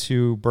got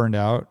too burned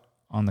out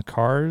on the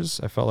cars.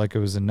 I felt like it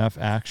was enough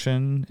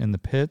action in the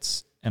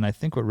pits. And I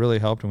think what really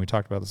helped, and we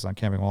talked about this on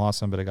Camping While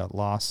Awesome, but I got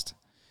lost.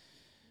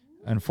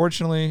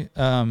 Unfortunately,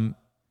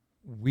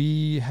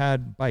 we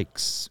had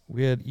bikes.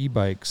 We had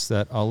e-bikes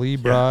that Ali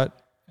brought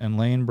and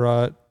Lane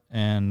brought,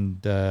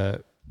 and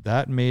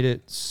that made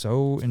it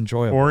so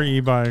enjoyable. 4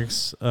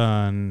 e-bikes,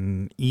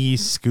 an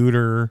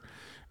e-scooter,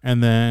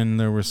 and then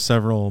there were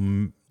several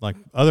like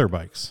other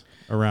bikes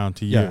around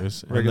to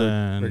use.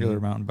 regular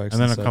mountain bikes.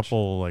 And then a such.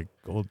 couple like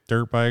old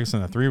dirt bikes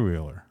and a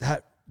 3-wheeler.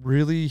 That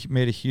really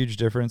made a huge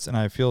difference, and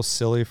I feel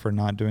silly for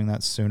not doing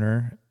that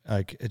sooner.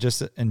 Like it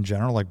just in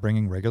general, like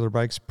bringing regular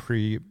bikes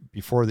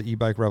before the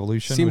e-bike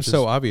revolution Seems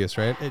so obvious,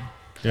 right? It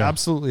Yeah.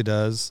 absolutely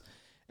does,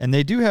 and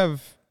they do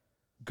have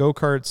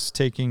go-karts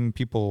taking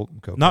people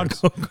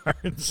Not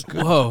go-karts.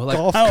 go-karts. Whoa! Like,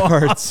 golf How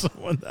carts.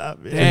 awesome would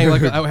that be? dang!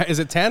 Like, is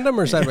it tandem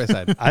or side by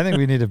side? I think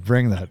we need to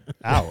bring that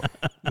out.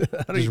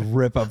 Just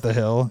rip up the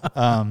hill.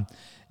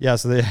 Yeah,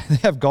 so they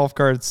have golf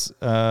carts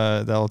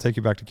that'll take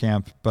you back to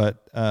camp,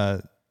 but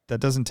that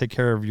doesn't take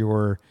care of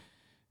your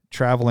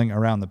traveling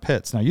around the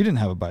pits. Now, you didn't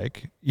have a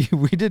bike.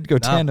 We did go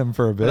tandem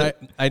for a bit.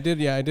 But I did.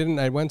 Yeah, I didn't.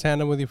 I went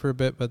tandem with you for a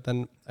bit, but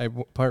then I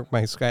parked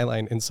my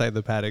Skyline inside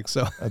the paddock.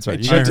 So That's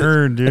right. I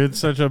heard, dude,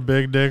 such a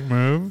big dick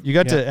move. You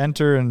got Yeah. to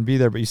enter and be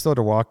there, but you still had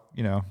to walk,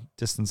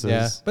 distances.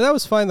 yeah, but that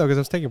was fine though because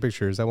I was taking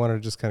pictures. I wanted to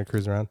just kind of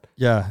cruise around.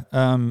 Yeah.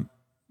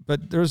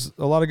 But there's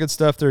a lot of good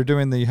stuff. They're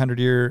doing the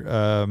 100-year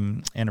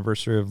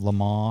anniversary of Le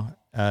Mans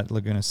at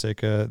Laguna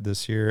Seca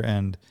this year,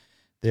 and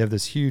they have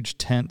this huge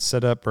tent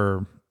set up,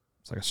 or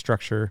it's like a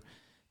structure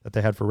that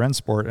they had for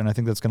Rennsport, and I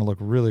think that's going to look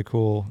really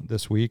cool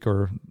this week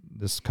or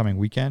this coming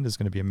weekend. Is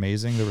going to be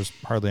amazing. There was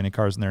hardly any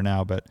cars in there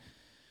now, but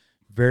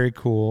very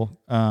cool.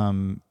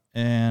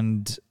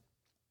 And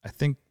I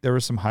think there were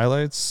some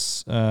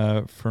highlights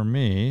for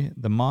me.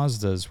 The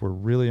Mazdas were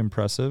really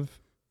impressive.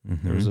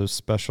 There was a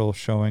special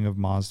showing of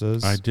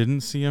Mazdas. I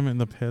didn't see him in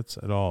the pits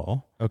at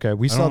all. Okay,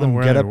 we I saw don't know them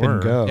where get they up were.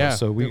 and go. Yeah.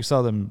 So we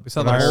saw them. We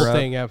saw the fire whole up.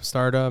 thing at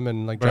Stardom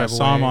and like But I drive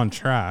saw him away. on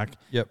track.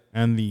 Yep.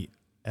 And the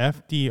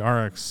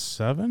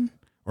FDRX7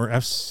 or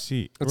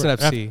FC. It's or an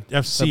FC.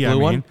 FC, The I blue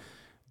mean. one?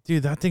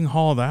 Dude, that thing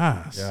hauled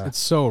ass. Yeah. It's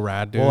so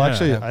rad, dude. Well,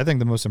 actually, yeah. I think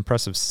the most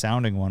impressive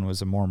sounding one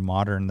was a more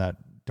modern, that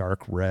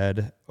dark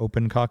red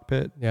open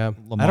cockpit. Yeah.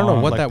 Le I don't know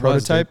Mans, what like, that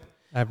prototype. was. Dude.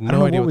 I have I no don't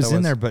know idea what was that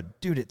in there,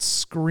 but dude, it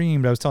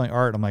screamed. I was telling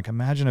Art, I'm like,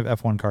 imagine if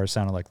F1 cars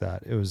sounded like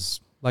that. It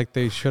was Like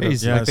they should have.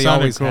 Crazy. Yeah, Like it they sounded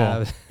always cool.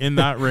 have. In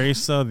that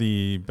race, though,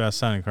 the best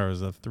sounding car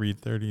was a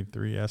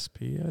 333 SP.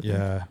 I think.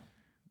 yeah.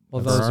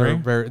 Well, That's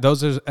Ferrari?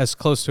 those are as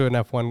close to an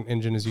F1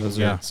 engine as you can Those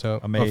get. are So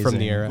amazing. from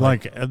the era.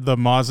 Like the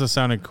Mazda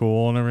sounded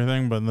cool and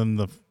everything, but then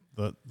the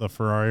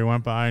Ferrari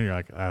went by, and you're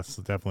like, that's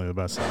definitely the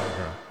best sounding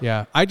car.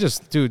 Yeah,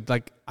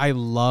 I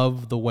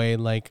love the way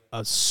like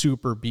a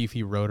super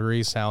beefy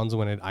rotary sounds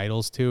when it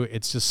idles too.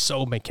 It's just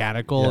so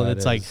mechanical, Yeah, and it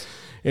it's like is.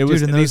 it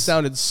was. and They those-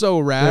 sounded so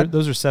rad.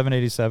 Those are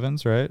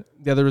 787s, right?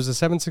 Yeah, there was a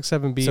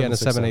 767B and a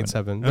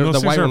 787. And those The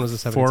things white are one was a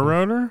 787. four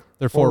rotor.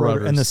 They're four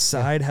rotors. And the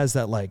side has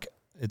that, like,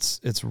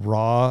 it's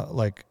raw,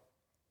 like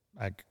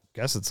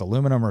guess it's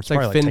aluminum or it's It's like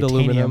probably finned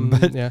titanium, aluminum.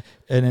 but Yeah.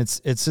 and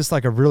it's just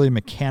like a really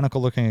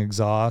mechanical looking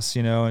exhaust,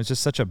 you know. It's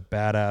just such a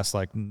badass,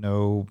 like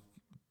no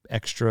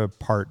extra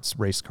parts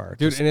race car.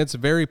 Dude, Just- and it's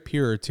very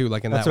pure too,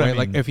 like in That's that what I way.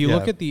 Like mean. if you Yeah.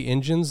 look at the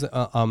engines,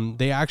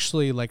 they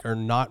actually like are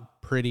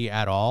not pretty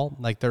at all.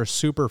 Like they're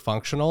super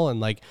functional and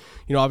like,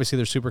 you know, obviously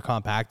they're super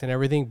compact and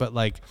everything, but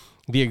like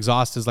the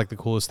exhaust is like the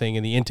coolest thing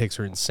and the intakes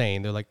are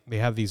insane. They're like, they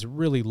have these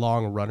really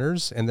long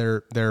runners and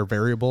they're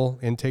variable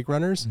intake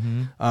runners.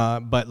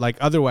 But like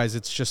otherwise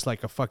it's just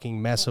like a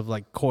fucking mess of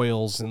like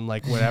coils and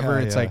like whatever.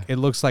 Yeah, it's yeah. like, it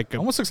looks like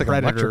almost looks like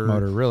Predator. an electric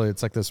motor, really.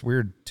 It's like this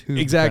weird tube.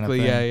 Exactly.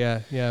 kind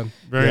of thing. Yeah.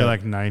 Very Yeah.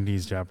 like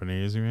 90s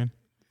Japanese, you mean?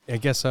 I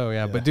guess so,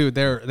 yeah. But dude,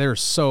 they're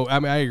so. I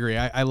mean, I agree.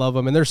 I love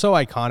them, and they're so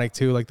iconic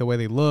too, like the way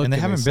they look. And they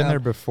haven't been sound. there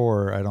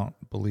before, I don't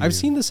believe. I've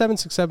seen the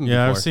 767.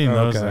 Yeah, before. I've seen Oh,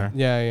 those okay. there.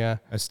 Yeah.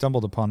 I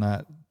stumbled upon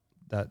that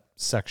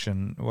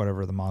section,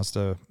 whatever, the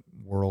Mazda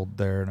world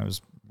there, and it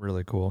was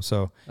really cool.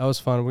 So That was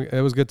fun.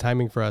 It was good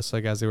timing for us,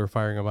 like as they were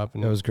firing them up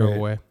and It was drove great.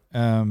 away.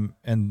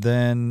 and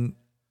then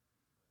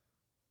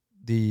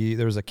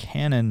there was a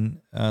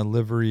Canon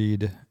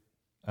liveried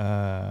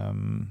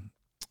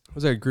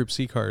Was that a Group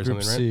C car or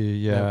Group something, C,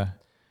 right? yeah.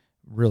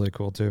 Really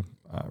cool too.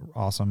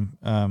 Awesome.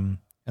 And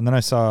then I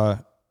saw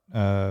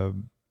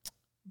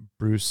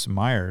Bruce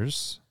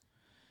Myers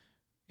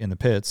in the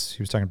pits.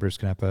 He was talking to Bruce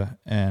Canepa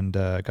and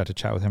got to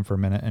chat with him for a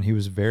minute. And he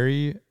was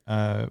very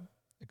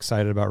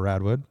excited about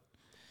Radwood.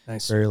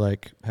 Nice. Very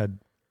had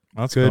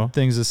That's good cool.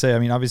 things to say. I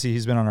mean, obviously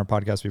he's been on our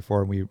podcast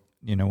before, and we,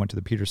 went to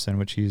the Peterson,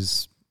 which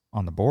he's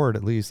on the board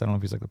at least. I don't know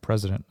if he's like the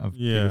president of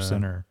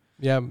Peterson or.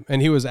 Yeah,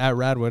 and he was at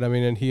Radwood. I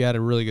mean, and he had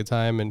a really good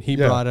time. And he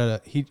Yeah.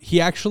 brought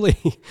he actually.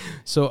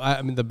 So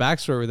I mean, the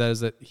backstory with that is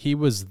that he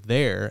was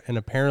there, and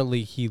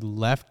apparently he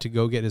left to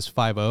go get his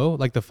 5.0,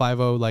 like the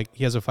 5.0, like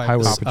he has a 5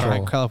 Highway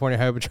Patrol. California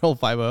Highway Patrol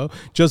 5.0,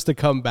 just to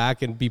come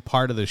back and be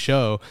part of the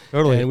show.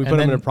 Totally. And we And put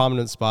him in a then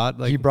prominent spot.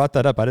 Like he brought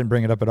that up. I didn't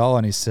bring it up at all,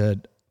 and he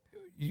said,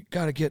 "You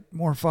got to get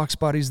more Fox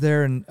bodies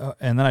there." And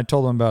then I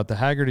told him about the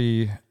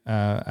Haggerty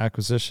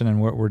acquisition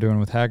and what we're doing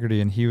with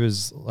Haggerty, and he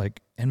was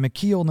like, "And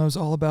McKeel knows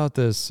all about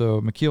this." So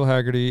McKeel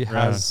Haggerty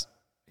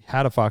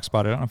had a Fox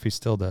body. I don't know if he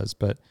still does,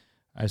 but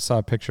I saw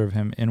a picture of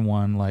him in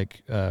one,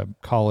 like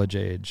college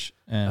age,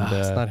 and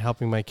it's not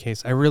helping my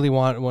case. I really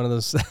want one of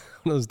those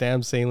one of those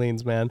damn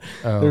salines, man.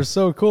 Oh. They're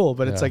so cool,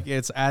 but it's Yeah. like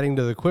it's adding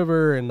to the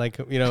quiver and like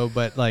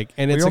but like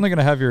and well, it's you're only going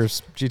to have your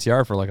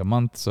GTR for like a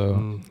month, so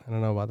I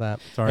don't know about that.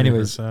 It's already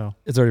Anyways. for sale.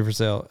 it's already for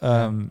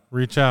sale.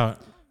 Reach out.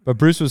 But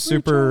Bruce was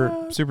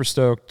super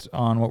stoked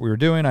on what we were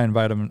doing. I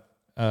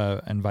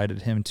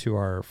invited him to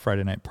our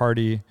Friday night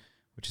party,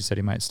 which he said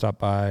he might stop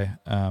by.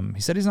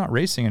 He said he's not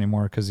racing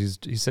anymore because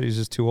he said he's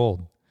just too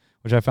old,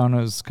 which I found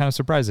was kind of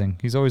surprising.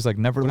 He's always like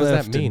never What does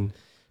lived. that mean?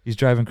 He's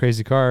driving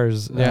crazy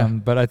cars. Yeah.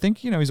 But I think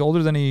he's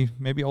older than he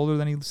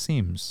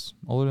seems,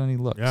 older than he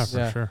looks. Yeah, for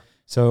Yeah. sure.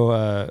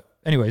 So,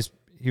 anyways,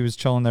 he was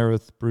chilling there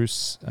with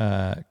Bruce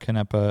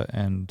Canepa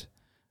and.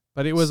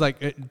 But it was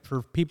like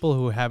for people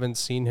who haven't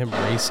seen him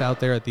race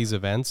out there at these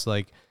events,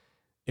 like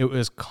it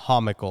was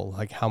comical,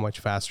 like how much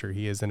faster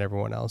he is than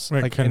everyone else.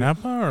 Wait, like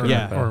Canepa or,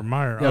 Yeah. or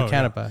Meyer? No, Oh,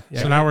 Canepa.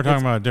 Yeah. So now we're talking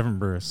It's- about a different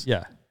Bruce.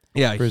 Yeah.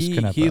 Yeah, Bruce he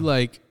Canepa.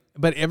 like,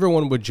 but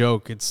everyone would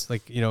joke. It's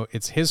like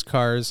it's his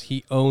cars.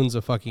 He owns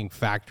a fucking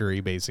factory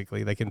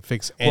basically. They can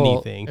fix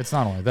anything. Well, it's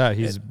not only that.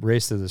 He's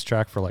raced at this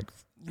track for like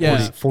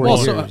 40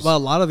 well, years. a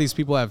lot of these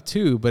people have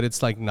two, but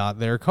it's like not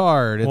their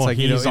car. It's Well, like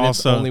he's and it's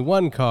also- only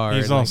one car.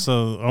 He's and, like,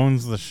 also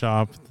owns the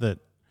shop that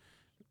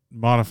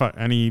modify,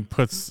 and he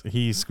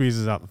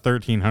squeezes out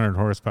 1,300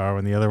 horsepower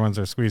when the other ones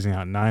are squeezing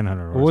out 900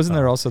 horsepower. Well, wasn't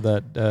there also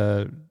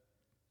that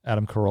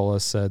Adam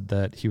Carolla said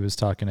that he was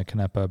talking to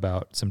Canepa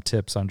about some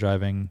tips on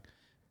driving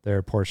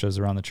their Porsches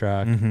around the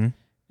track, Mm-hmm.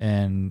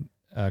 and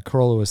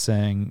Carolla was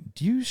saying,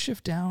 "Do you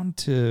shift down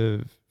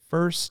to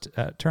first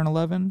at turn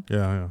 11?"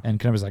 Yeah. And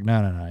Canepa's like,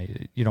 "No,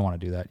 you don't want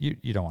to do that.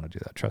 You don't want to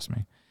do that. Trust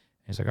me."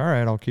 He's like, "All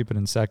right, I'll keep it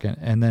in second."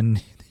 And then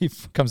he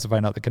comes to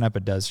find out that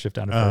Canepa does shift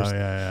down to Oh, first.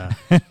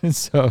 yeah. And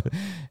so,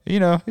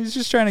 he's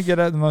just trying to get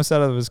the most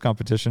out of his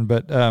competition.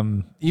 But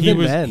even he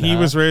was then, he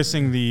was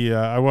racing the.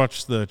 I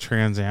watched the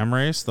Trans Am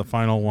race, the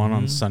final one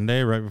on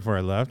Sunday, right before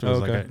I left. It was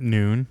like Okay. at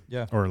noon,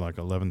 Yeah. or like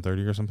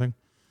 11:30 or something.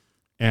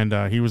 And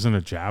he was in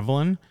a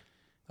javelin,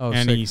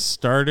 and sick. he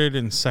started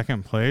in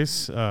second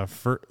place.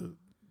 For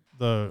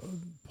the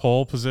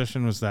pole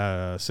position was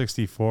that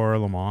 64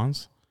 Le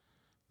Mans,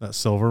 that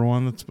silver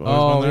one that's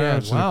always been there. yeah.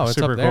 It's Wow, a it's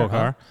super up there, cool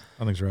car. I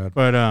think it's rad.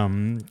 But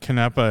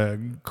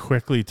Canepa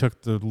quickly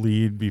took the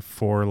lead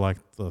before like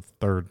the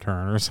third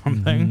turn or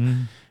something.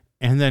 Mhm.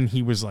 And then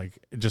he was like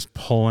just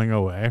pulling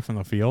away from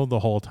the field the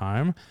whole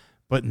time.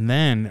 But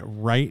then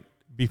right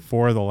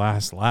before the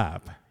last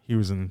lap, he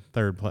was in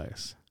third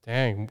place.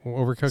 Dang,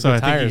 overcooked So the I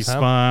think he tires, huh?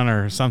 spun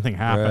or something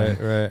happened.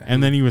 Right.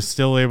 And then he was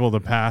still able to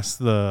pass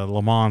the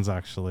Le Mans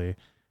actually.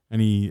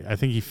 And I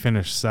think he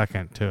finished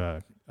second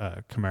to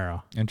a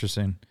Camaro.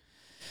 Interesting.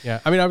 Yeah,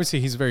 I mean,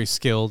 obviously he's very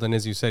skilled, and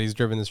as you said, he's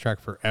driven this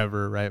track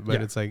forever, right? But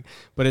Yeah. it's like,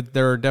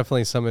 there are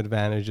definitely some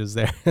advantages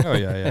there. Oh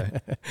yeah.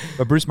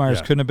 But Bruce Myers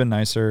Yeah. couldn't have been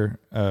nicer.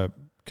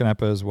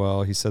 Canepa as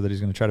well. He said that he's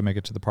going to try to make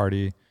it to the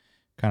party,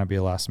 kind of be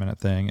a last minute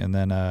thing. And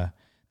then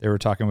they were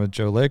talking with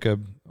Joe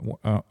Lacob,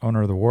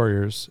 owner of the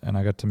Warriors, and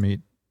I got to meet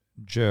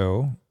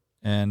Joe.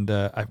 And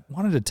I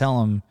wanted to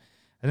tell him,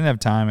 I didn't have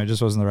time. It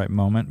just wasn't the right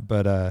moment.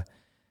 But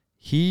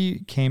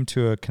he came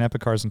to a Canepa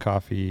Cars and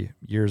Coffee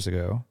years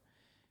ago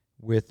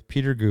with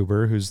Peter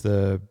Guber, who's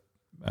the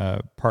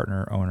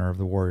partner owner of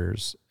the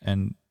Warriors.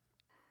 And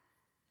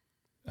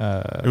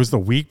it was the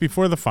week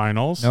before the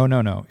finals.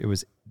 No. It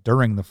was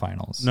during the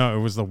finals. No,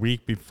 it was the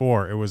week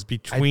before. It was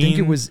between.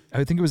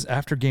 I think it was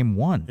after game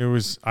one.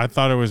 I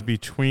thought it was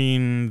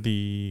between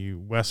the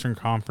Western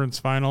Conference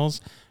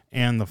Finals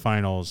and the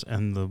finals,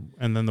 and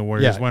then the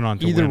Warriors went on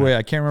to either win way. it.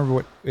 I can't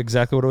remember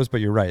exactly what it was, but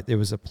you're right. It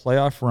was a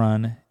playoff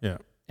run. Yeah,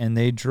 and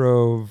they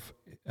drove.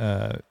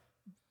 I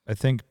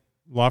think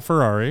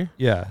LaFerrari.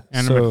 Yeah,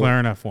 and a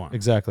McLaren F1.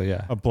 Exactly.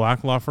 Yeah, a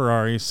black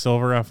LaFerrari,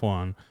 silver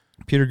F1.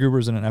 Peter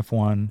Guber's in an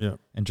F1. Yeah,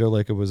 and Joe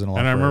Lacob was in a LaFerrari.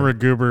 And I remember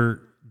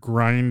Guber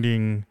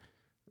grinding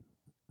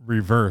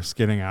reverse,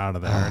 getting out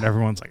of there, and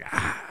everyone's like,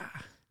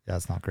 Yeah,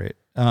 it's not great.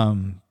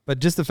 But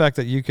just the fact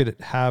that you could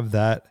have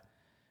that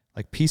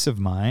like peace of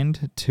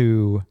mind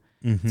to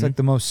it's like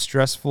the most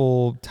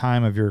stressful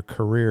time of your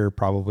career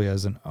probably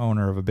as an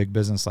owner of a big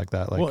business like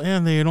that. Like, well,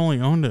 and they had only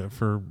owned it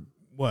for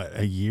what,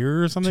 a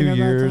year or something? 2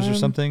 years or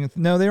something.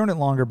 No, they owned it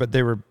longer, but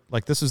they were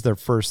like, this was their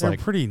first They're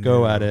pretty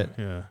go new. at it.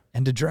 Yeah.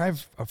 And to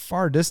drive a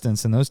far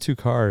distance in those two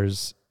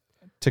cars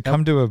to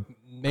come to a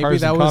maybe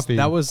Cars and Coffee.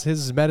 that was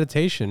his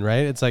meditation,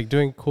 right? It's like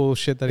doing cool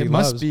shit that he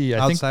must loves be. I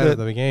think outside that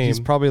of the game. he's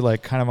probably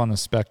like kind of on the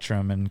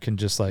spectrum and can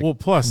just like. Well,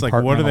 plus, like,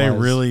 what are they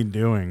compartmentalize. really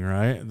doing,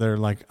 right? They're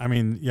like, I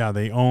mean, yeah,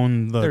 they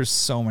own the. There's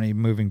so many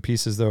moving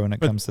pieces though when it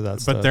comes to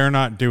that stuff. But they're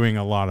not doing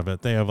a lot of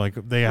it. They have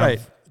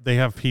they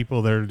have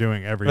people that are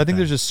doing everything. But I think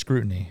there's just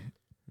scrutiny.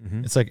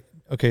 Mm-hmm. It's like,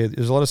 okay,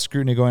 there's a lot of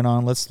scrutiny going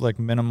on. Let's like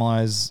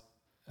minimize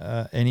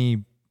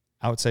any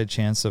outside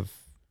chance of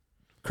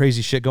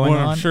crazy shit going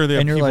on. I'm sure they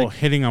have and you're people like,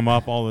 hitting them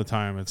up all the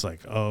time. It's like,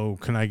 oh,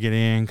 can I get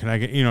in? Can I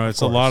get,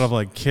 it's a lot of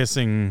like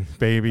kissing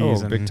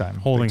babies and big time,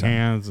 holding big time.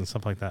 hands and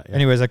stuff like that. Yeah.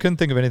 Anyways, I couldn't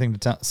think of anything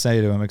to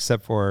say to him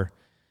except for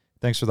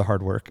thanks for the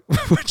hard work,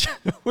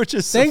 which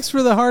is Thanks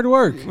for the hard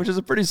work. which is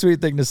a pretty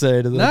sweet thing to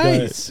say to the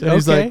Nice. guy. And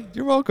he's Okay. like,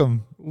 you're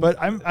welcome. But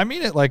I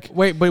mean it like,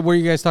 Wait, but were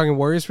you guys talking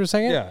Warriors for a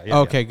second? Yeah,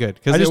 Okay, good.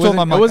 Because I just told him,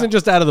 I'm it like, wasn't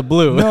just out of the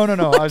blue. no.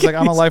 I was like,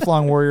 I'm a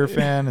lifelong Warrior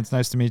fan. It's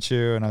nice to meet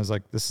you. And I was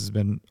like, this has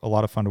been a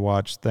lot of fun to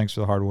watch. Thanks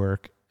for the hard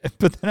work.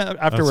 But then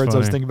afterwards, I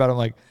was funny. thinking about it. I'm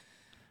like,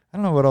 I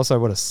don't know what else I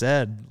would have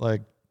said.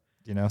 Like,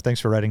 thanks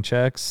for writing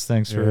checks.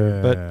 Thanks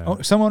for,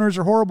 but some owners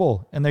are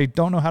horrible and they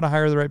don't know how to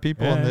hire the right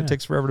people, and it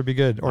takes forever to be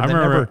good. Or I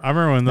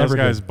remember when those never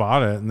guys did.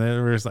 bought it, and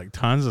there was like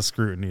tons of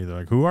scrutiny. They're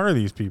like, "Who are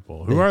these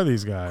people? Who are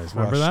these guys?"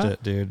 Remember crushed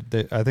that? it,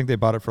 dude. I think they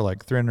bought it for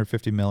like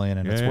 $350 million,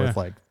 and it's Yeah. worth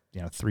like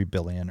 $3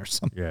 billion or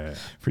something. Yeah,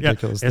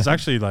 Ridiculous. Yeah, it's thing.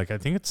 actually like, I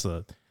think it's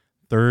the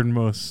third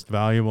most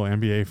valuable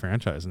NBA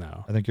franchise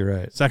now. I think you're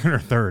right. Second or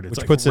third. It's Which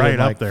like puts right it in,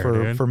 up like there,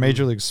 for dude.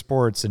 Major League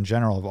Sports in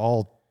general of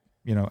all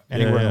anywhere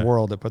in yeah. the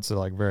world. It puts it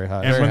like very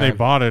high. And when they high.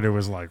 bought it, it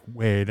was like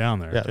way down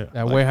there. Yeah. too.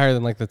 Yeah, way higher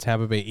than like the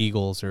Tampa Bay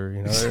Eagles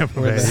or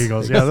Tampa Bay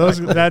Eagles. Yeah,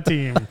 that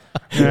team.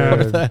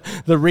 Yeah.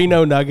 the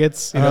Reno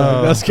Nuggets.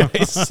 Those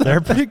guys. They're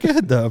pretty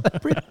good though.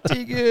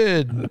 Pretty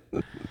good.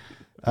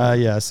 So I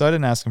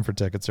didn't ask him for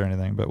tickets or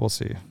anything, but we'll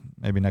see.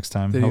 Maybe next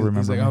time he'll He's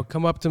remember. like, me. oh,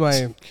 come up to my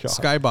God.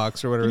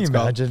 skybox or whatever Can you it's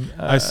called. imagine?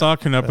 I saw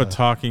Canepa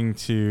talking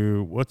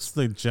to, what's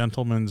the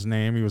gentleman's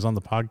name? He was on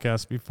the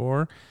podcast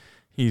before.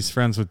 He's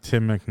friends with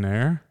Tim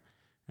McNair,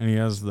 and he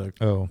has the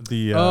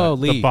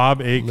Lee.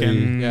 Bob Aiken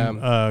Lee, yeah.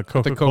 Coca-Cola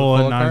Coca-Cola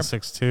car?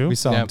 962. We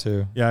saw Yeah. him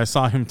too. Yeah, I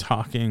saw him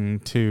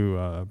talking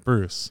to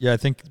Bruce. Yeah, I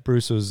think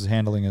Bruce was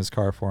handling his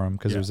car for him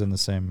because Yeah. it was in the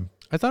same.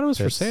 I thought it was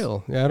for It's-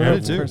 sale. Yeah, I don't Yeah, know.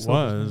 did too. it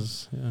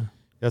was. Yeah.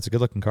 Yeah, it's a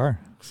good looking car.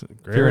 It's a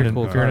If you're great in,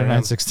 cool if you're in a car,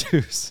 yeah.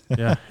 962s.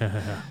 yeah.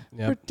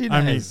 Yeah. Pretty I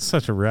mean, nice.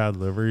 such a rad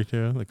livery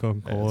too. The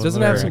Coca-Cola.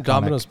 Doesn't it have Very some iconic.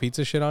 Domino's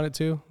Pizza shit on it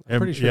too? I'm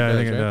pretty sure. Yeah, it I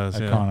think does,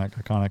 it right? does.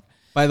 Yeah. Iconic.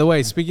 By the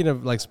way, speaking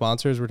of like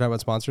sponsors, we're talking about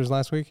sponsors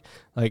last week.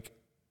 Like,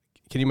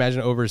 can you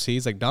imagine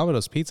overseas, like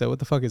Domino's Pizza? What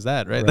the fuck is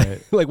that, right?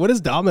 Right. Like, what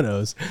is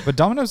Domino's? But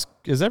Domino's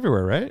is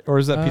everywhere, right? Or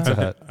is that Pizza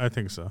Hut? I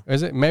think so.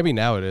 Is it? Maybe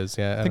now it is.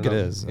 Yeah, I think it don't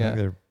know. is. I Yeah. think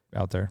they're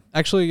out there.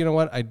 Actually, you know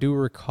what? I do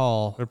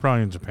recall They're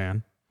probably in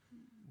Japan.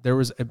 there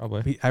was a.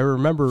 Probably. I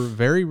remember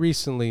very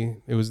recently.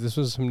 This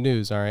was some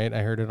news. All right,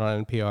 I heard it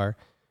on NPR.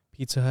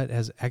 Pizza Hut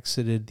has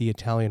exited the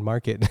Italian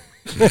market.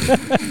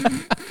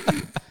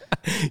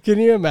 Can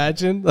you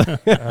imagine?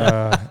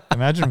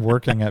 Imagine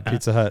working at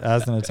Pizza Hut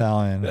as an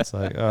Italian. It's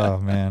like, oh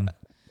man.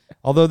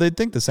 Although they'd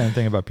think the same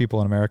thing about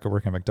people in America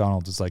working at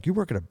McDonald's. It's like, you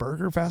work at a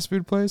burger fast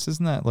food place?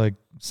 Isn't that like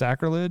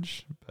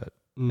sacrilege? But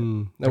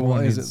Well,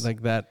 Everyone is needs- it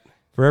like that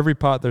for every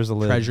pot, there's a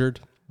lid. treasured?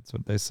 That's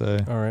what they say.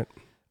 All right.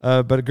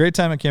 But a great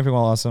time at Camping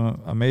While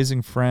Awesome.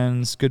 Amazing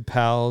friends, good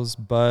pals,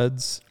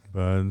 buds,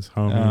 Buds,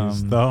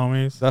 homies, the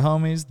homies. the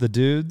homies, the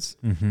dudes.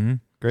 Mm-hmm.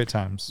 Great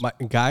times. My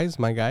guys.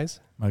 My guys.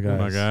 My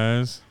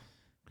guys.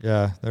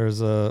 Yeah, there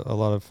was a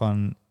lot of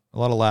fun, a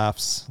lot of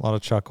laughs, a lot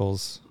of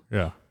chuckles.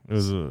 Yeah, it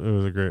was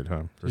a great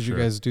time. For Did sure.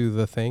 you guys do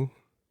the thing?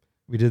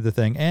 we did the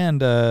thing,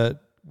 and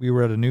we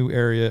were at a new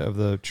area of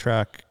the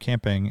track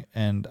camping,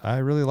 and I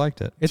really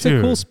liked it. It's a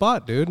Dude, cool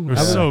spot, dude. It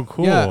was so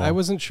cool. Yeah, I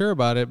wasn't sure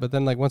about it, but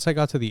then like once I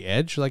got to the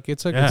edge, like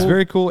it's a Yeah. It's cool,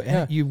 very cool, and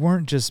Yeah. you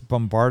weren't just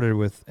bombarded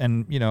with,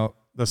 and you know,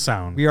 The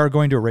sound. we are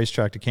going to a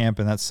racetrack to camp,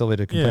 and that's silly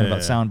to complain Yeah.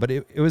 about sound, but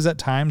it was at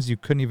times you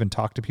couldn't even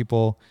talk to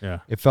people. Yeah.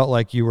 It felt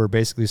like you were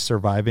basically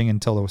surviving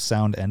until the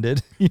sound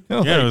ended. You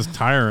know, Yeah, like, it was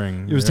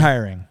tiring. it was Yeah.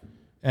 tiring.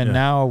 And Yeah.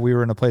 now we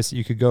were in a place that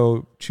you could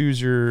go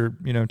choose your,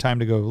 you know, time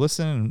to go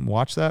listen and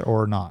watch that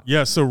or not.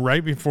 Yeah, so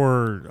right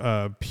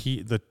before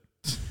Pete,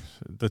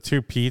 the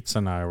two Pete's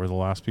and I were the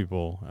last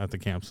people at the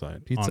campsite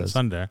on Pizzas.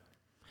 Sunday,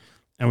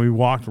 and we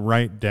walked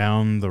right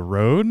down the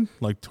road,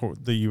 like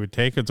that you would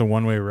take. It's a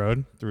one-way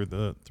road through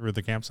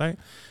the campsite,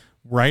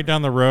 right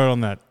down the road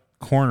on that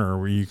corner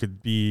where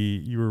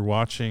you were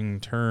watching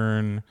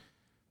turn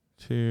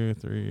 2,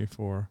 3,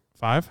 4,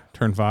 5,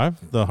 turn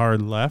 5, the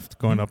hard left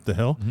going up the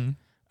hill. Mm-hmm.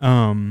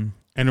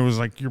 And it was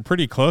like, you're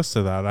pretty close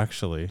to that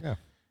actually. Yeah.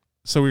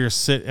 So we were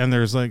and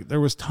there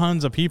was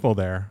tons of people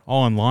there,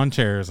 all in lawn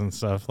chairs and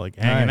stuff, like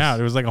hanging Nice. out.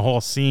 It was like a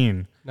whole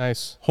scene,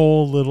 nice,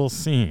 whole little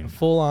scene.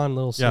 full on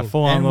little scene. Yeah,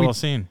 full on And little we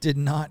scene. Did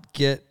not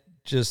get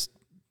just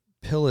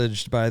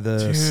pillaged by the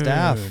Dude,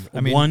 staff.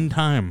 I mean, one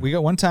time. we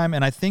got one time,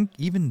 and I think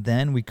even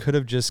then we could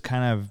have just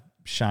kind of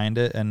shined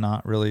it and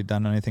not really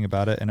done anything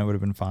about it, and it would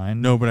have been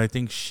fine. No, but I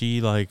think she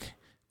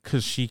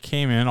because she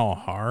came in all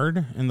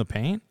hard in the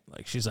paint.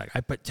 Like she's like,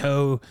 I put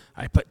toe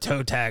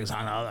tags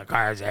on all the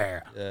cars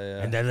there.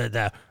 Yeah. And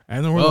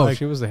and then we're Oh, like,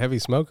 she was a heavy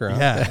smoker. Huh?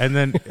 yeah. And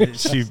then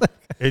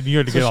and you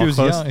had to So get she all was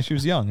close. young. She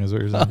was young, is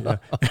what you're saying.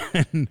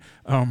 Yeah. And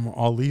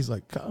Ali's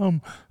like,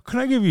 can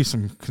I give you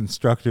some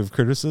constructive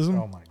criticism?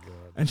 Oh my god.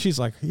 And she's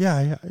like,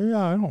 yeah, I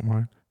don't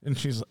mind. And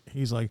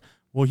he's like,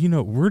 well,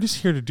 we're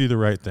just here to do the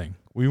right thing.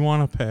 We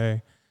want to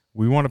pay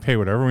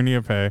whatever we need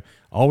to pay.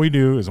 All we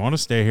do is want to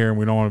stay here, and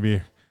we don't want to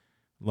be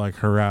like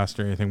harassed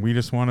or anything. We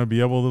just want to be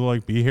able to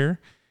like be here.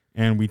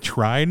 And we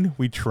try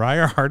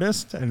our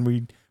hardest,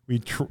 and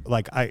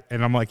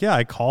I'm like, yeah,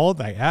 I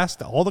called, I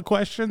asked all the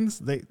questions.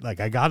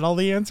 I got all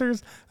the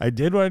answers. I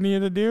did what I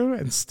needed to do,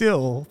 and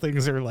still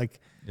things are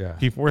like, Yeah.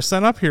 people were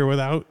sent up here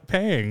without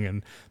paying,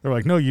 and they're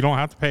like, no, you don't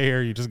have to pay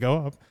here. You just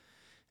go up.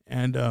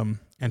 And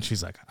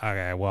she's like,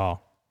 okay,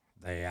 well,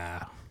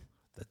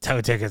 the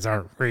tow tickets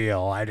aren't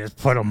real. I just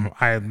put them,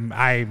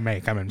 I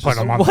make them and put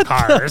them on the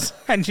cars.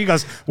 And she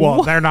goes,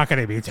 well, they're not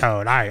going to be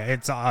towed.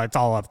 It's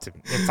all up to,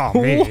 it's all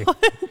me.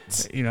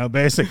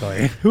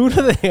 Basically. Who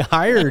do they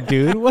hire,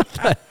 dude? What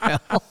the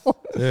hell?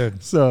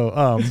 Dude. So,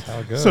 how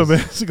it goes. so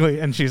basically,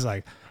 and she's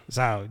like,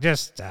 so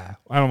just, and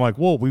I'm like,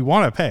 well, we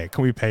want to pay.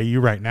 Can we pay you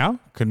right now?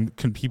 Can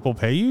people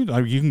pay you?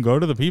 Like, you can go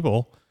to the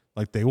people.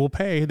 Like, they will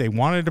pay. They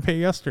wanted to pay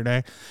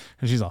yesterday.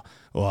 And she's all,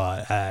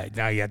 well,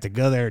 now you have to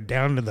go there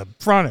down to the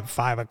front at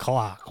 5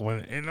 o'clock.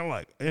 And I'm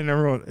like, and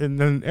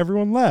then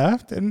everyone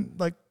left. And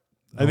like,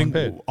 I think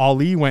paid.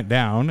 Ali went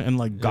down and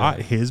like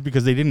got his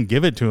because they didn't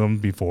give it to him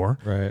before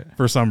Right.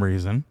 for some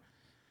reason.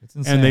 It's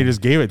insane. And they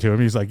just gave it to him.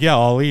 He's like, yeah,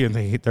 Ali. And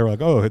they're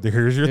like, oh,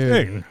 here's your Dude.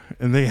 thing.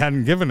 And they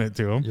hadn't given it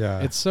to him. Yeah.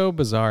 It's so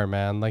bizarre,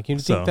 man. Like you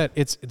So- think that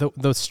it's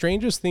the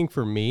strangest thing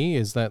for me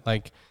is that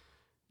like,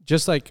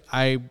 just like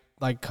I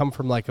like come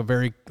from like a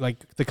very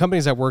like the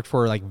companies I worked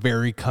for are like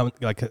very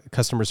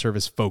customer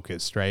service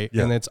focused, right?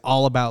 Yeah. And it's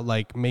all about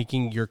like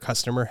making your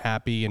customer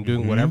happy and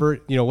doing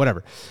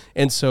whatever.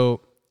 And so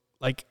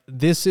like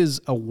this is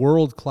a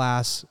world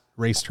class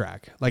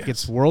racetrack. Like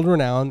it's world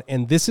renowned,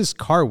 and this is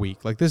Car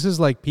Week. Like this is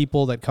like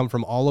people that come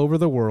from all over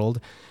the world,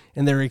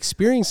 and they're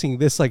experiencing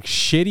this like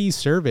shitty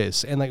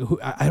service, and like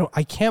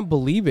I can't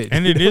believe it.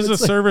 And You it know, is a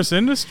it's like- service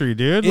industry,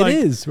 dude. It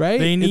is, right?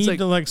 They It's need like-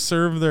 to like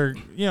serve their,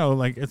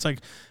 like it's like,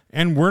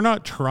 and we're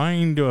not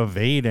trying to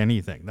evade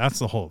anything. That's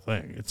the whole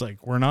thing. It's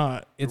like we're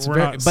not. It's we're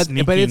very, not but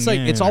it's sneaking like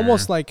in it's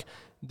almost or- like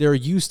they're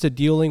used to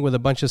dealing with a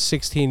bunch of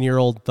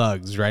 16-year-old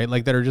thugs, right?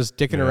 Like that are just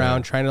dicking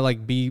around, trying to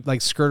like be like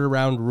skirt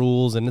around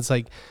rules, and it's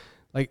like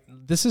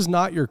this is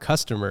not your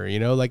customer,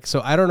 Like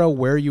so, I don't know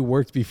where you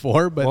worked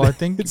before, but Well, I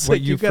think it's what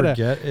like you gotta,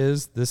 forget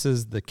is this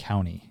is the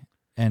county.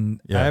 And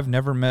Yeah. I've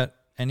never met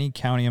any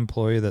county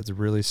employee that's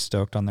really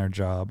stoked on their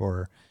job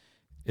or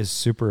is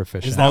super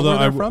efficient. Is that Although where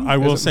they're from? I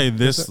will Is it-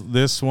 say is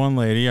this one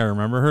lady, I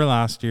remember her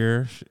last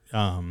year.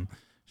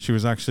 She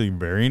was actually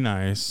very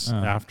nice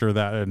after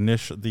that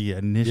initial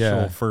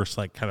Yeah. first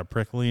like kind of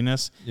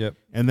prickliness. Yep.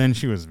 And then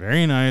she was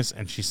very nice,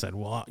 and she said,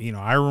 well,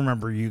 I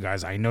remember you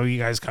guys. I know you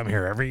guys come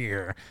here every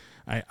year.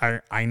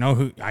 I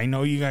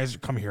know you guys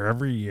come here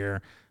every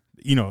year.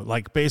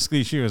 Like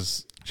basically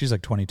she's She's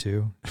like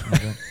 22.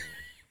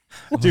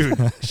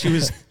 dude, she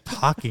was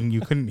talking.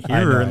 You couldn't I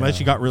hear know, her I unless know.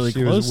 you got really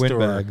She close was to her.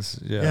 windbags.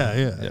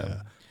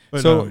 Yeah.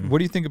 But, So what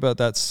do you think about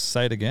that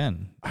site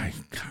again? I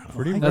kind of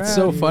Pretty like That's that.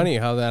 so funny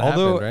how that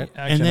Although, happened, right?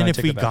 actually, And then no, I if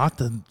take we it back. got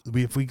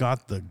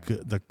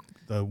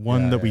the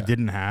one Yeah, that we yeah.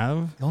 didn't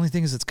have, The only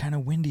thing is it's kind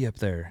of windy up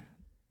there.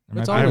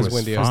 It's There might be- always was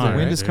windy. fine. Isn't the it,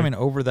 wind right? is coming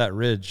over that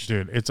ridge.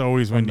 dude, it's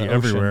always From windy the ocean.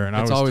 everywhere, and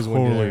It's I was always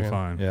windy totally there, yeah.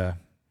 fine. Yeah.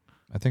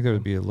 I think that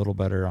would be a little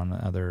better on the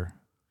other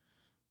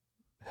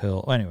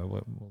hill. Anyway, we'll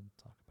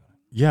talk about it.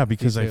 Yeah,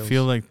 because I details.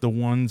 feel like the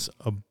ones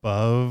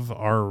above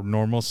our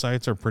normal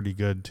sites are pretty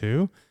good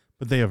too,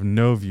 but they have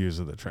no views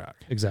of the track.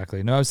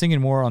 Exactly. No, I was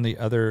thinking more on the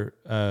other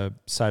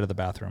side of the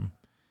bathroom,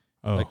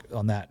 Oh, like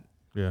on that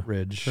yeah.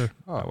 ridge Sure.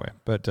 that way.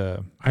 But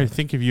I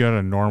think if you had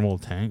a normal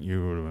tent,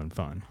 you would have been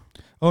fine.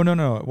 oh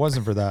no, it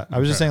wasn't for that. I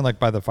was just Okay. saying like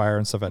by the fire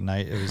and stuff at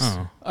night. It was.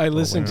 Oh, I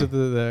listened wow. to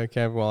the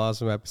Camping While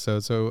Awesome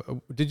episode.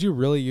 So did you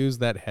really use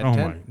that head Oh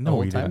tent? my! the No,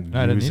 whole he time? didn't. No,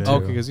 I didn't use need it. to. Oh,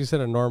 because you said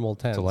a normal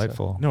tent. so-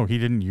 Delightful. No, he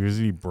didn't use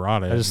it. He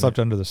brought it. I just slept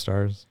under the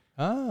stars.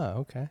 Ah,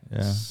 okay.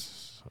 Yeah.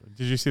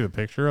 Did you see the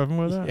picture of him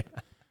with it?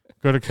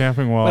 Go to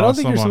Camping While I don't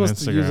think Awesome you're on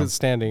supposed to use Instagram. it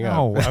standing up.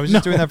 No, I was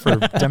just doing that for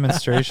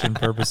demonstration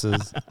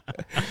purposes.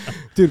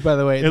 Dude, by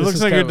the way, It this looks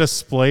is like kind a of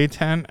display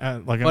tent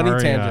at like an funny REI.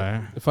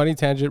 tangent. Funny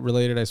tangent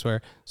related, I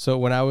swear. So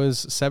when I was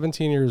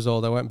 17 years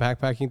old, I went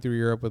backpacking through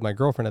Europe with my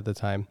girlfriend at the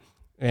time.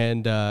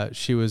 And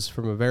she was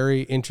from a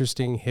very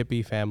interesting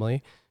hippie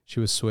family.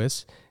 She was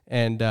Swiss.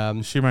 And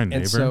Is she my neighbor?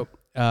 and so,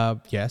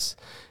 yes,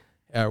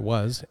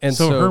 was. And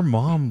so her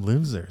mom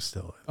lives there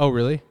still. oh,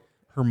 really?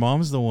 Her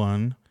mom's the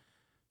one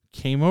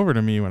came over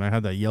to me when I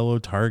had that yellow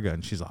Targa,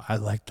 and she's like, I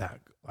like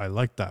that. I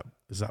like that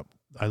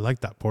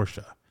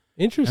Porsche.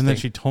 Interesting. And then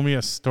she told me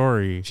a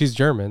story. She's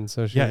German,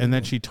 so she, Yeah, and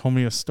then she told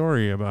me a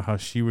story about how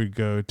she would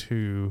go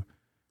to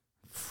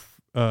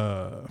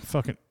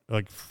fucking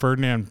like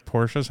Ferdinand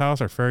Porsche's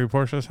house or Ferry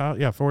Porsche's house.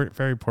 Yeah,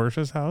 Ferry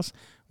Porsche's house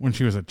when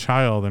she was a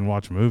child and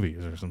watch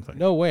movies or something.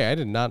 No way, I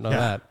did not know Yeah.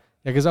 that.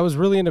 Yeah, because I was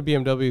really into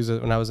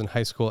BMWs when I was in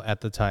high school at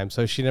the time,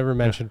 so she never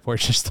mentioned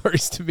Porsche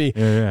stories to me.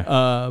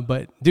 Yeah.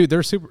 But dude,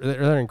 they're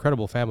an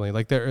incredible family.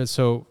 Like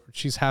so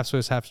she's half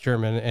Swiss, half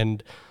German,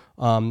 and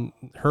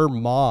her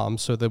mom.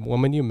 So the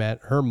woman you met,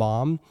 her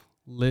mom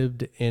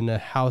lived in a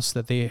house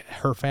that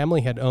her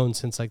family had owned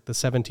since like the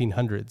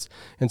 1700s,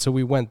 and so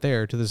we went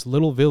there to this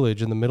little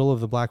village in the middle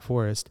of the Black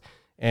Forest,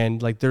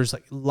 and like there's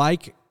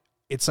like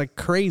it's like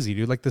crazy,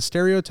 dude. Like the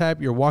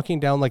stereotype, you're walking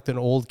down like an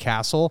old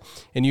castle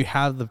and you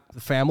have the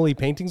family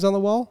paintings on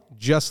the wall,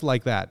 just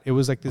like that. It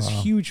was like this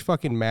huge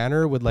fucking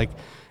manor with like,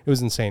 it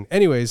was insane.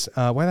 Anyways,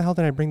 why the hell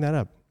did I bring that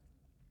up?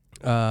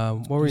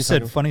 What were You you said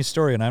talking? funny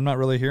story, and I'm not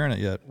really hearing it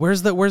yet.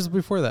 Where's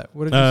before that?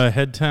 What did you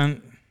Head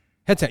tent.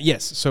 Head tent,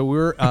 yes. So we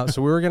were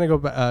gonna go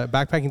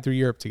backpacking through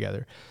Europe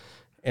together,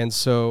 and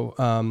so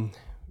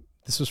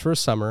this was for a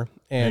summer,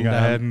 and You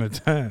got head in the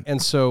tent.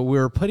 and so we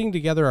were putting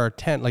together our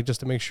tent, like just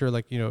to make sure,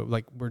 like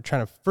like we're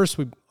trying to first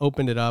we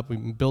opened it up, we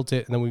built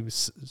it, and then we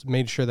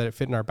made sure that it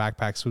fit in our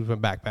backpacks. So we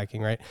went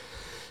backpacking, right?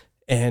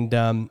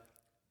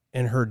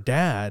 And her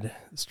dad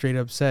straight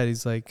up said,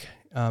 he's like,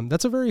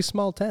 "That's a very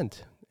small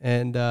tent,"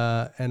 and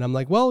I'm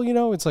like, "Well,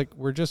 it's like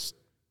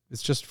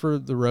it's just for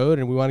the road,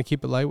 and we want to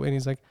keep it lightweight." And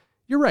he's like,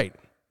 "You're right.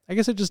 I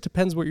guess it just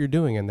depends what you're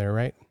doing in there,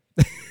 right?"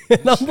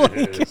 And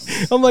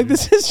I'm like,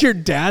 this is your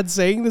dad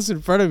saying this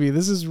in front of me.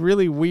 This is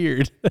really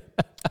weird.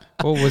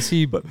 Well, was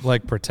he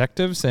like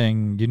protective,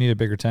 saying you need a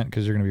bigger tent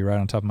because you're going to be right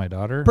on top of my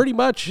daughter? Pretty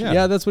much. Yeah.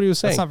 Yeah, that's what he was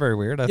saying. That's not very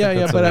weird. I yeah, think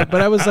yeah, that's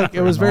but I was like,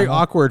 it was very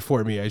normal. awkward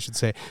for me, I should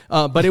say.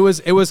 But it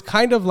was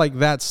kind of like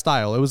that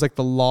style. It was like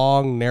the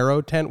long,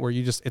 narrow tent where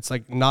it's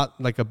like not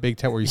like a big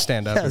tent where you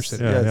stand up or Yes,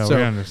 sit. Yeah, so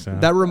we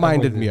understand. that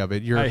reminded me of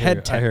it. Your I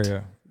head hear tent. you. I hear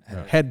you.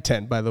 Head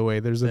tent, by the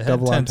way. There's a The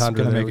double head tent's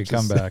entendre going to there, make a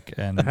which is- comeback,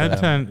 and Head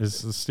tent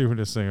is the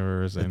stupidest thing I've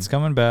ever seen. it's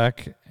coming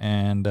back,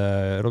 and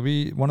it'll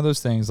be one of those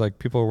things like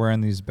people are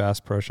wearing these Bass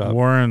Pro Shop.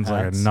 Warren's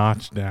like hats. a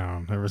notch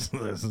down.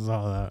 This is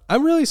all that.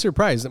 I'm really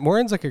surprised.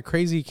 Morin's like a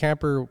crazy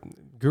camper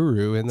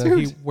guru, and then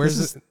Dude, he wears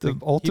this is it. the He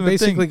ultimate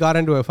basically thing. got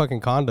into a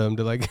fucking condom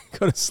to like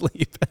go to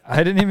sleep.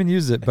 I didn't even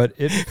use it, but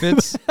it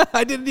fits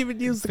I didn't even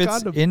use the fits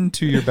condom.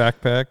 into your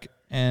backpack,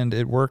 and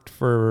it worked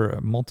for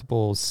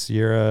multiple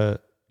Sierra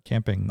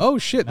camping. Oh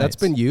shit, that's nights.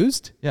 been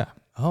used. Yeah.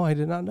 Oh, I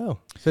did not know.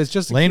 So it's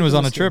just to Lane keep was the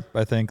on a mosquito- trip,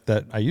 I think,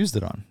 that I used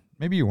it on.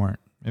 Maybe you weren't.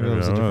 Maybe that Maybe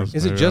was a I different. was.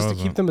 Is it Maybe just I to keep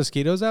wasn't. the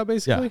mosquitoes out,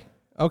 basically?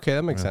 Okay,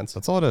 that makes sense.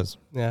 That's all it is.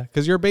 Yeah,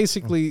 because you're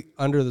basically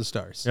under the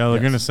stars. Yeah,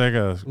 Laguna Yes.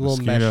 Seca Little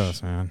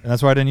mosquitoes, mesh. man. And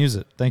that's why I didn't use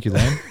it. Thank you,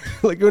 Lane.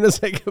 Laguna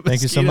Seca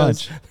Thank you so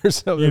mosquitoes. much. There's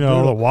so You know,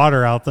 the brutal.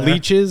 water out there.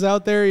 Leeches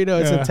out there. It's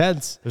Yeah.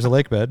 intense. There's a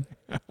lake bed.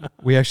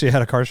 We actually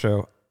had a car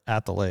show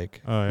at the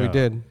lake, Oh, yeah. We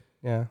did.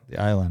 Yeah. the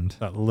island.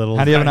 That little.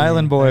 How do you have an tiny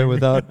island boy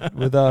thing.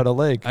 without a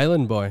lake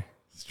Island Boy.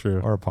 It's true.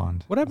 or a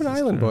pond? What happened to This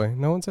is Island true. Boy?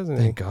 No one says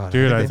anything. Thank God,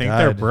 Dude, I think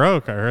they're died.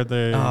 broke. I heard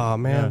they. Oh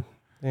man.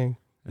 Dang.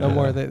 No Yeah.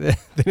 more. They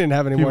didn't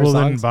have any People more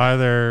didn't songs. buy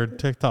their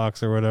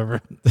TikToks or whatever.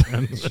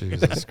 Jesus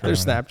Their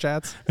Christ.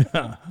 Snapchats.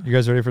 You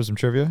guys ready for some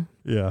trivia?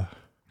 Yeah.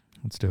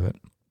 Let's do it.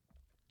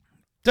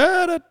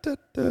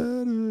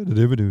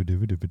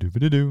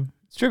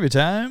 It's trivia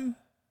time.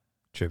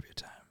 Trivia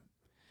time.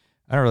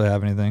 I don't really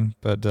have anything,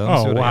 but let's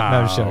Oh, see what I got. No,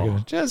 I'm just wow.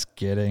 joking. Just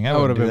kidding. I That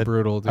would wouldn't have do been that.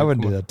 brutal. Dude. I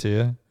wouldn't Come do on. that to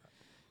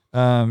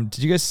you.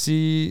 Did you guys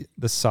see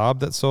the Saab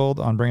that sold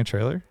on Bring a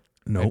Trailer?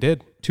 Nope. I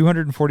did.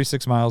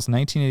 246 miles,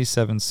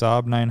 1987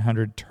 Saab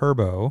 900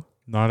 Turbo,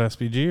 Not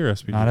SPG or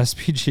SPG? not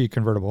SPG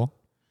convertible,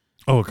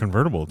 Oh, a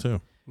convertible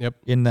too. Yep.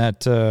 in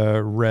that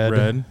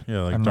red.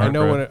 Yeah, like I don't dark I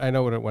know red. what it, I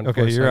know what it went for.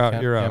 Okay, so you're I out.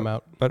 can't- You're yeah, out. I'm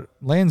out. But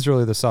Lane's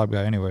really the Saab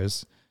guy,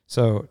 anyways.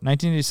 So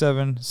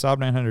 1987 Saab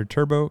 900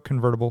 turbo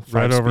convertible,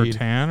 Red over 5-speed,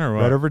 tan or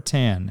what? red over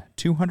tan,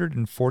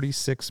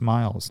 246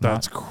 miles.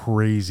 That's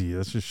crazy.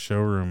 That's just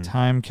showroom.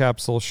 Time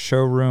capsule,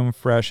 showroom,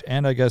 fresh,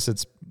 and I guess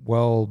it's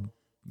well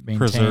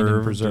maintained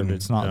and preserved. and-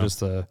 It's not yeah.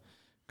 just a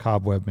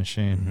cobweb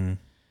machine.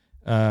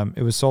 Mhm.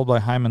 It was sold by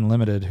Hyman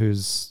Limited,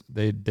 who's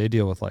they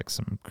deal with like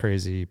some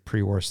crazy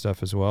pre-war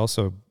stuff as well.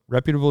 So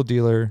reputable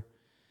dealer,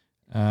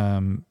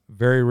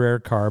 very rare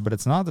car, but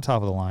it's not the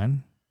top of the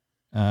line.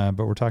 But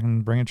we're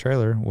talking bring a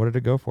trailer. What did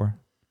it go for?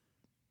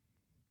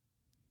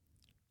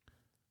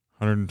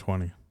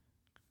 120.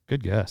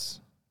 Good guess.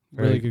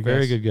 Really good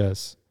very guess. good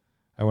guess.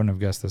 I wouldn't have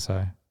guessed this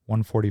high.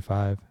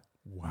 145.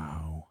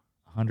 Wow.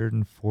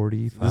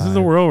 145. This is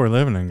the world we're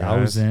living in,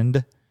 guys.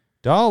 $1,000.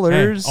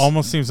 Hey,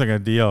 almost seems like a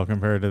deal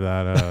compared to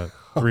that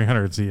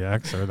 300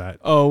 ZX or that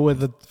Oh, with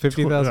the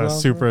 50,000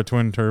 Supra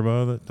twin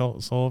turbo that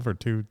sold for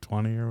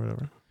 220 or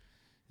whatever.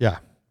 Yeah,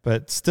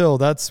 but still,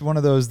 that's one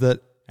of those that.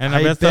 And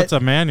I bet that's a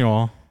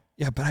manual.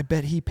 Yeah, but I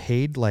bet he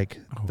paid like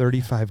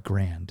 35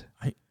 grand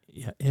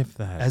Yeah, if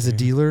that. as a dude.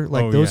 dealer.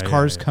 Like Oh, those yeah,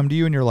 cars yeah. come to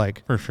you and you're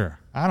like, For sure.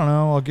 I don't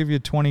know, I'll give you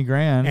 20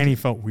 grand. And he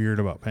felt weird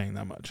about paying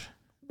that much.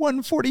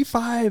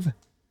 145.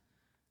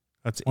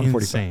 That's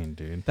 145. insane,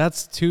 dude.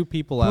 That's two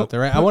people out there.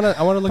 Right? I want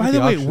to look By at the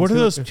the way, options. what do See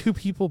those they're- two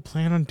people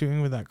plan on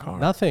doing with that car?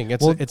 Nothing.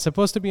 It's Well, it's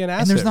supposed to be an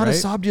asset, And there's not right? a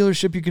Saab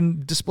dealership you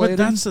can display But it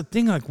in. that's the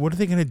thing. Like, what are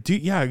they going to do?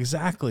 Yeah,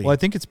 exactly. Well, I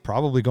think it's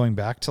probably going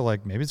back to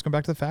like, maybe it's going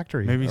back to the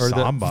factory. Maybe Or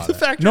Saab bought the it.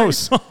 factory. No,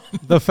 Saab.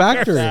 The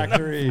factory.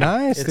 Factory.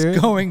 Nice, It's dude.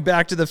 going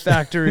back to the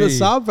factory. The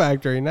Saab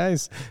factory.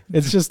 Nice.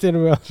 It's just in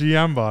a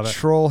GM bought it.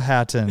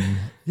 Trollhättan.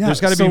 Yeah, There's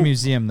got to be so- a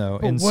museum though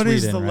But in what Sweden,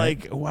 is the right?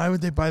 like? Why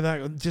would they buy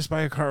that? Just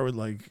buy a car with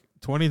like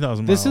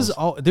 20,000 miles. This is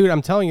all, dude.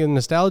 I'm telling you,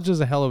 nostalgia is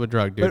a hell of a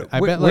drug, dude. But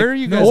I bet. where like, are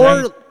you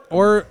guys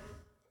or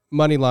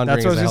money laundering.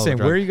 That's what I was is a going to hell say. of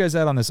a Where are drug. you guys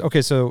at on this?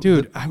 Okay, so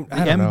Dude, the, I the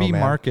don't know, MB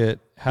man. market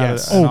had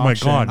Yes. an Oh my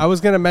auction. God. I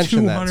was gonna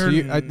mention that. So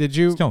 200 did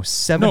you? No,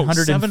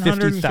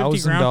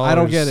 $750,000. I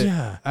don't get it.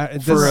 Yeah.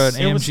 For an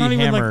It was AMG not even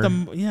Hammer.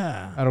 like the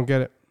yeah. I don't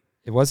get it.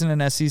 It wasn't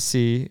an SEC.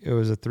 It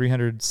was a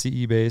 300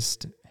 CE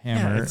based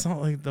Hammer. Yeah, it's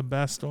not like the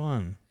best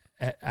one.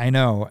 I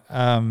know.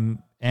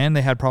 And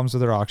they had problems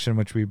with their auction,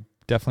 which we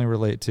definitely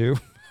relate to.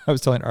 I was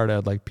telling Art I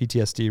had like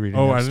PTSD reading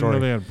Oh, that I didn't story. know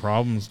they had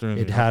problems during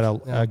It the had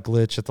a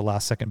glitch at the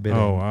last second bidding.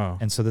 Oh, wow.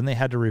 And so then they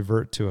had to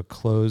revert to a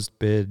closed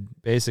bid,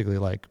 basically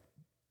like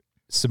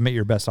submit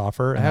your best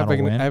offer I and have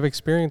that'll win. I have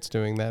experience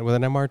doing that with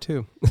an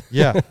MR2.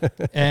 Yeah.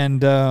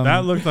 And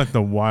that looked like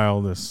the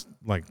wildest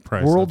like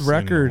price World I've seen in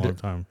a record. long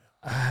time.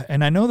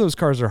 and I know those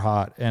cars are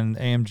hot, and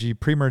AMG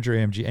pre-merger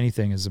AMG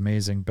anything is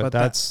amazing, but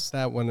that's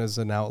that one is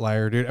an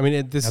outlier, dude. I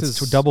mean, this is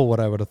double what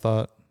I would have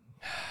thought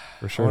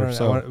for sure.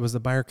 it was the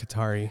buyer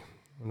Qatari,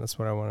 and that's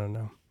what I want to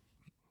know.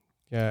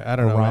 Yeah, I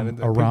don't know. Aram- Man.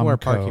 People are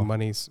Aramco. parking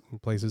monies in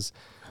places.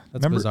 That's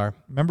Remember- bizarre.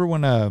 Remember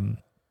when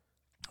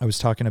I was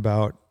talking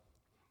about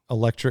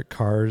electric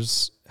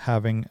cars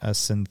having a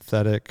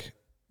synthetic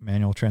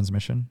manual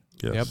transmission,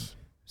 Yes. Yep.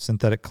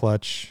 synthetic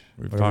clutch?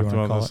 We've whatever you talked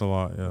wanna about call this it. a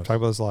lot. Yes. Talk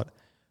about this a lot.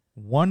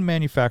 One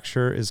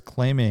manufacturer is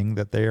claiming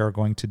that they are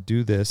going to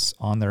do this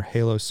on their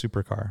Halo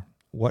supercar.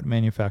 What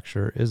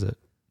manufacturer is it?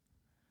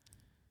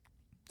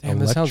 Damn,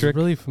 this sounds Electric-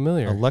 really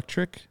familiar.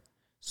 Electric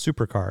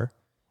supercar.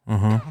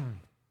 Uh-huh.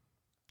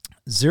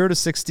 0 to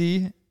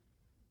 60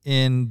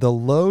 in the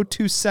low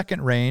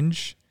 2-second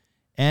range,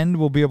 and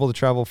will be able to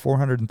travel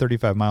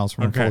 435 miles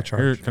from a full Okay.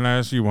 charge. Here, can I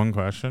ask you one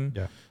question?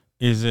 Yeah.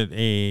 Is it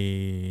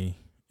a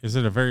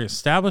very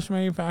established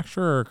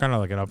manufacturer or kind of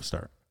like an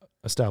upstart?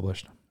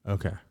 Established.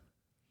 Okay.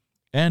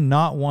 And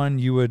not one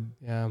you would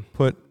yeah.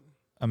 put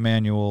a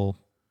manual.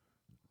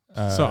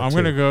 So I'm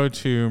going to go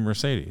to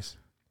Mercedes.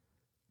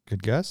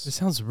 Good guess. This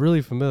sounds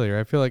really familiar.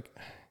 I feel like,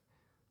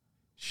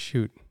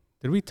 shoot,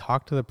 did we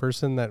talk to the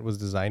person that was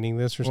designing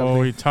this or something?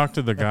 Well, we talked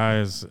to the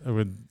guys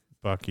with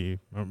Bucky.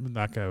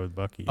 That guy with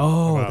Bucky.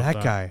 Oh, about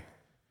that guy.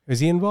 Is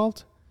he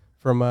involved?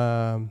 From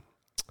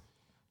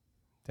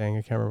dang,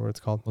 I can't remember what it's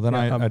called. Well, then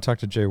Yeah, I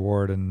talked to Jay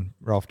Ward and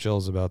Ralph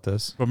Gills about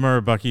this. But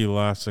remember, Bucky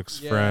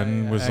Lassek's Yeah,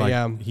 friend was yeah, like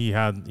yeah. he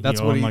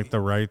That's what owned he- like the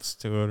rights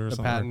to it or the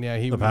something. patent. Yeah,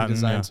 he The patent,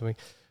 designed yeah.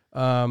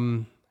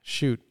 something.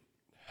 Shoot,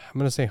 I'm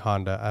gonna say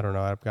Honda. I don't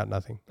know. I've got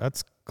nothing.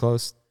 That's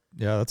close.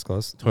 Yeah, that's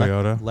close.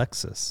 Toyota.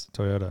 Lexus.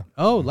 Toyota.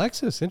 Oh,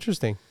 Lexus.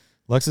 Interesting.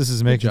 Lexus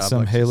is making job,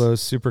 some Lexus. Halo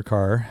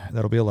supercar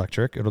that'll be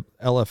electric. It'll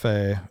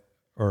LFA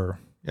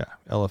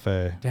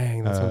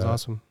Dang, that sounds Uh,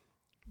 awesome.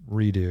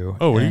 redo.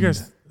 Oh, what do you And-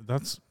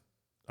 guys?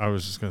 I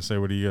was just gonna say,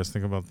 what do you guys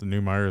think about the new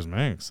Myers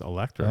Manx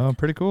electric? Oh,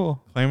 pretty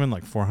cool. Claiming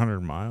like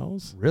 400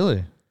 miles.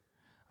 Really?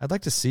 I'd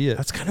like to see it.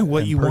 That's kind of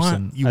what in you person.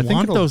 want. You I think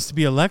want it'll- those to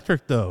be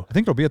electric, though. I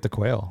think it'll be at the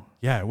Quail.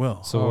 Yeah, it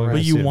will. So Oh, we're right. gonna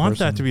but see you it in want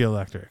that person. to be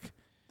electric.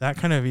 That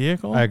kind of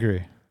vehicle. I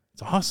agree.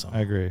 It's awesome.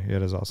 I agree.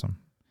 It is awesome.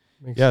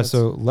 Makes Yeah, sense.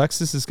 so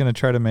Lexus is going to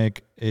try to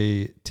make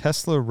a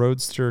Tesla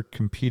Roadster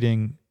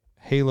competing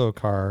Halo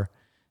car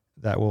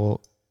that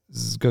will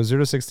go 0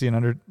 to 60 in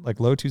under like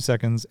low 2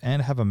 seconds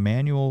and have a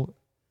manual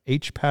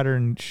H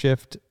pattern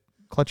shift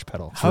clutch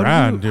pedal. how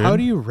rad, dude.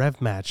 do you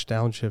rev match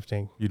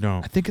downshifting? You I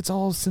don't. think it's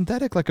all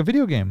synthetic like a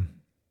video game.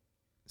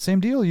 Same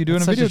deal you do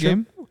That's in a such a video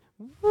shame. game.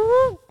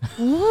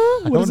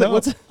 What is that?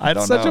 What's I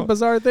don't such know. a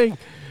bizarre thing.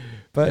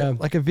 But Yeah.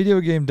 like a video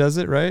game does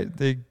it, right?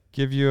 They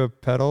give you a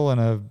pedal and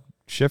a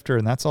shifter,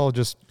 and that's all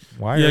just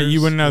wires. Yeah,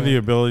 you wouldn't have the Yeah.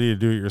 ability to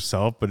do it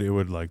yourself, but it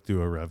would like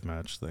do a rev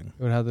match thing.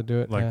 You would have to do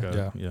it. Like,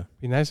 yeah. Yeah.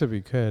 Be nice if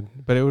you could,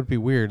 but it would be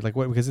weird. Like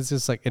what? Because it's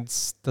just like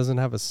doesn't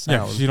have a Yeah,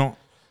 sound. 'cause you don't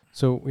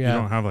You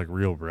don't have like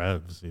real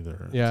revs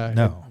either. Yeah.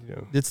 No. you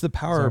know. It's the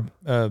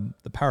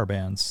power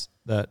bands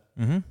that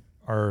Mm-hmm.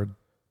 are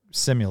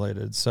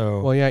simulated.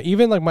 So Well, yeah.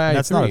 Even like my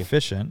that's i3. not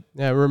efficient.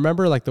 Yeah,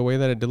 remember like the way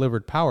that it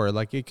delivered power,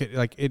 like it could,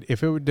 like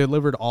if it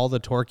delivered all the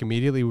torque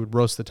immediately, it would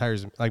roast the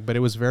tires. Like, but it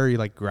was very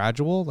like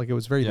gradual, like it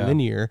was very Yeah.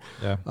 linear.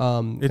 Yeah. It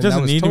and that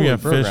doesn't was need to be totally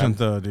efficient programmed.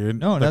 though, dude.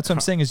 No, The that's what I'm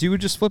co- saying is you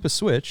would just flip a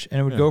switch and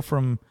it would Yeah. go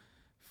from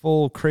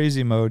full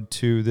crazy mode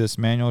to this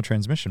manual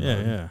transmission Yeah,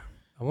 mode. yeah.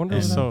 I wonder.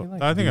 And what so that'd be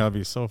like. I think that'd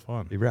be so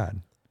fun. Be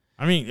rad.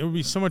 I mean, it would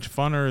be so much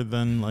funner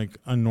than like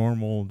a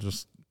normal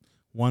just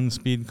one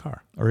speed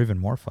car. Or even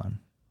more fun.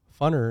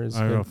 Funner is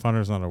I don't know, good.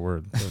 funner's not a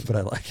word. But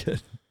I like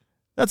it.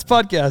 That's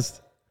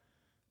podcast.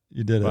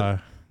 You did it.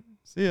 Bye.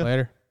 See ya.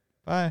 Later.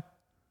 Bye.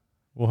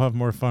 We'll have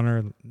more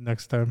funner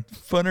next time.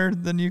 Funner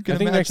than you can I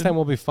think imagine. next time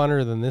will be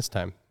funner than this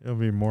time. It'll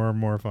be more and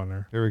more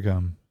funner. Here we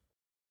come.